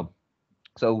to gel.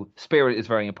 So spirit is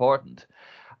very important.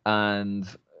 And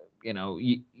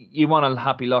you want a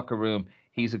happy locker room.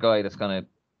 He's a guy that's gonna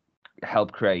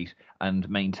help create and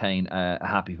maintain a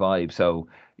happy vibe. So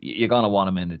you're going to want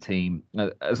him in the team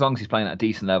as long as he's playing at a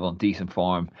decent level and decent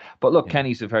form. But look,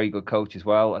 Kenny's a very good coach as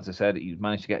well. As I said, you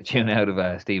managed to get a tune out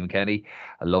of Stephen Kenny.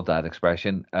 I love that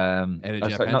expression. Out of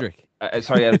Jeff Hendrick.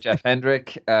 Sorry, out of Jeff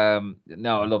Hendrick. No,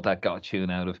 I love that got a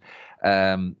tune out of.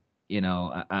 And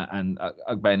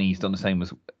Benny's done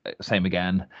the same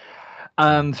again.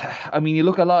 And I mean, you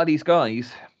look at a lot of these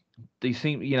guys. They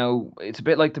seem, it's a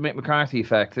bit like the Mick McCarthy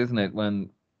effect, isn't it?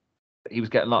 When he was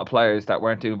getting a lot of players that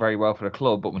weren't doing very well for the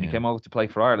club, but when he came over to play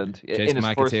for Ireland, Jason in his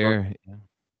McAteer,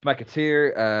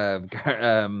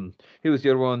 who was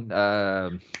the other one?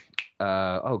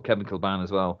 Kevin Kilban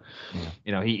as well.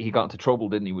 Yeah. He got into trouble,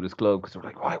 didn't he, with his club because they were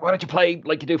like, why don't you play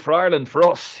like you do for Ireland for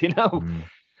us?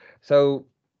 So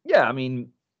yeah, I mean,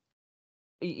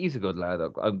 he's a good lad.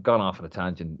 I've gone off on a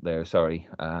tangent there, sorry.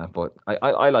 But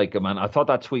I like him, man. I thought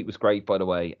that tweet was great, by the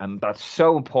way. And that's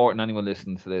so important, anyone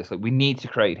listening to this. Like, we need to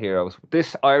create heroes.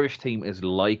 This Irish team is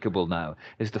likable now.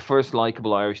 It's the first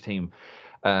likable Irish team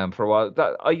for a while.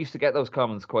 I used to get those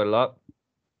comments quite a lot.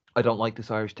 I don't like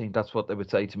this Irish team. That's what they would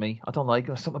say to me. I don't like him.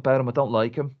 There's something about him. I don't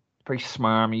like him. Very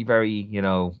smarmy, very,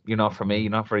 you're not for me. You're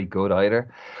not very good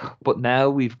either. But now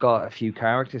we've got a few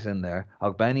characters in there.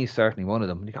 Benny's certainly one of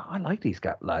them. And you go, I like these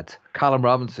lads. Callum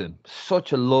Robinson,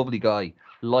 such a lovely guy,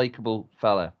 likable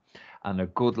fella. And they're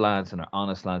good lads and they're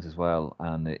honest lads as well.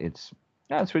 And it's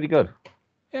really good.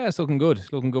 Yeah, it's looking good.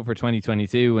 It's looking good for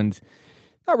 2022. And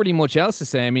not really much else to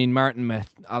say. I mean, Martin met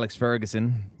Alex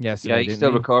Ferguson yesterday. Yeah, he's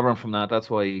still recovering from that.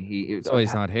 That's why he's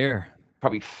not here.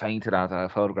 Probably fainted at a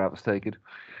photograph was taken.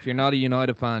 If you're not a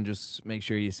United fan, just make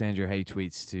sure you send your hate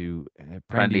tweets to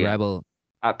Prendy Rebel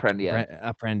at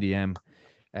Prendy M.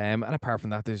 And apart from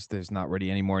that, there's not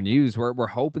really any more news. We're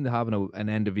hoping to have an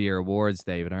end of year awards,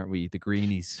 David, aren't we? The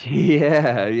Greenies.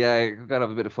 Yeah, we've got to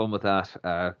have a bit of fun with that.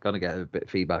 Gonna get a bit of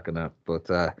feedback on that, but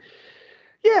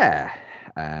we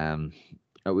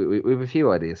have a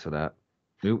few ideas for that.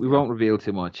 We won't reveal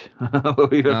too much. We have a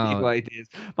few ideas.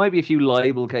 Might be a few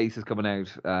libel cases coming out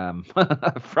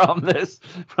from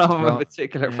a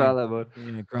particular fella. But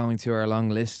growing to our long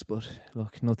list, but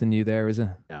look, nothing new there, is it?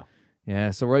 No. Yeah,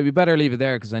 so we better leave it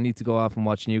there because I need to go off and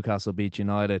watch Newcastle beat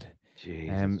United.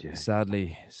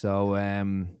 Sadly. So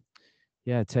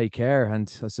take care,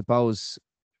 and I suppose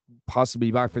possibly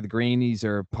back for the Greenies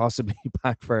or possibly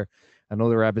back for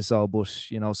another episode, but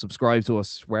subscribe to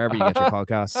us wherever you get your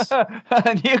podcasts.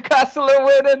 Newcastle are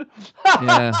winning.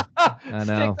 Yeah, I know.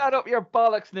 Stick that up your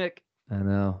bollocks, Nick. I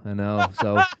know.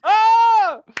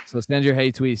 So send your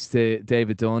hate tweets to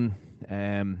David Dunn.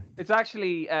 It's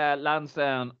actually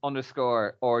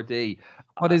Lansdowne_RD.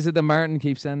 What is it that Martin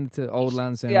keeps sending to Old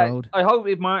Lansdowne Road? I hope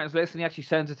if Martin's listening, he actually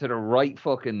sends it to the right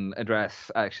fucking address.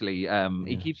 Actually,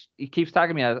 he keeps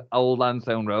tagging me at Old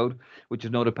Lansdowne Road, which is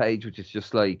another page, which is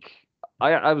just like.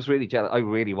 I was really jealous. I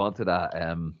really wanted that.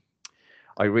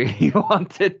 I really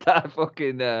wanted that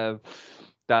fucking that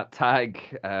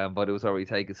tag, but it was already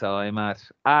taken. So I'm at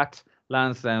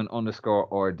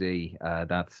Lansdowne_RD.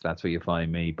 That's where you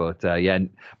find me. But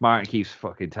Martin keeps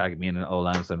fucking tagging me in an Old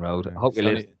Lansdowne Road. I hope you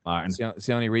listen, Martin. It's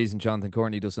the only reason Jonathan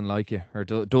Courtney doesn't like you, or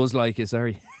does like you.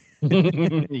 Sorry.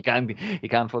 You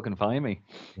can't fucking find me.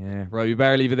 Yeah, right. We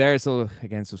better leave it there. So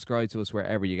again, subscribe to us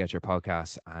wherever you get your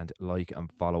podcasts and like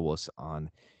and follow us on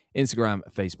Instagram,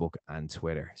 Facebook, and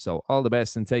Twitter. So all the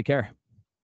best and take care.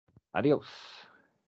 Adios.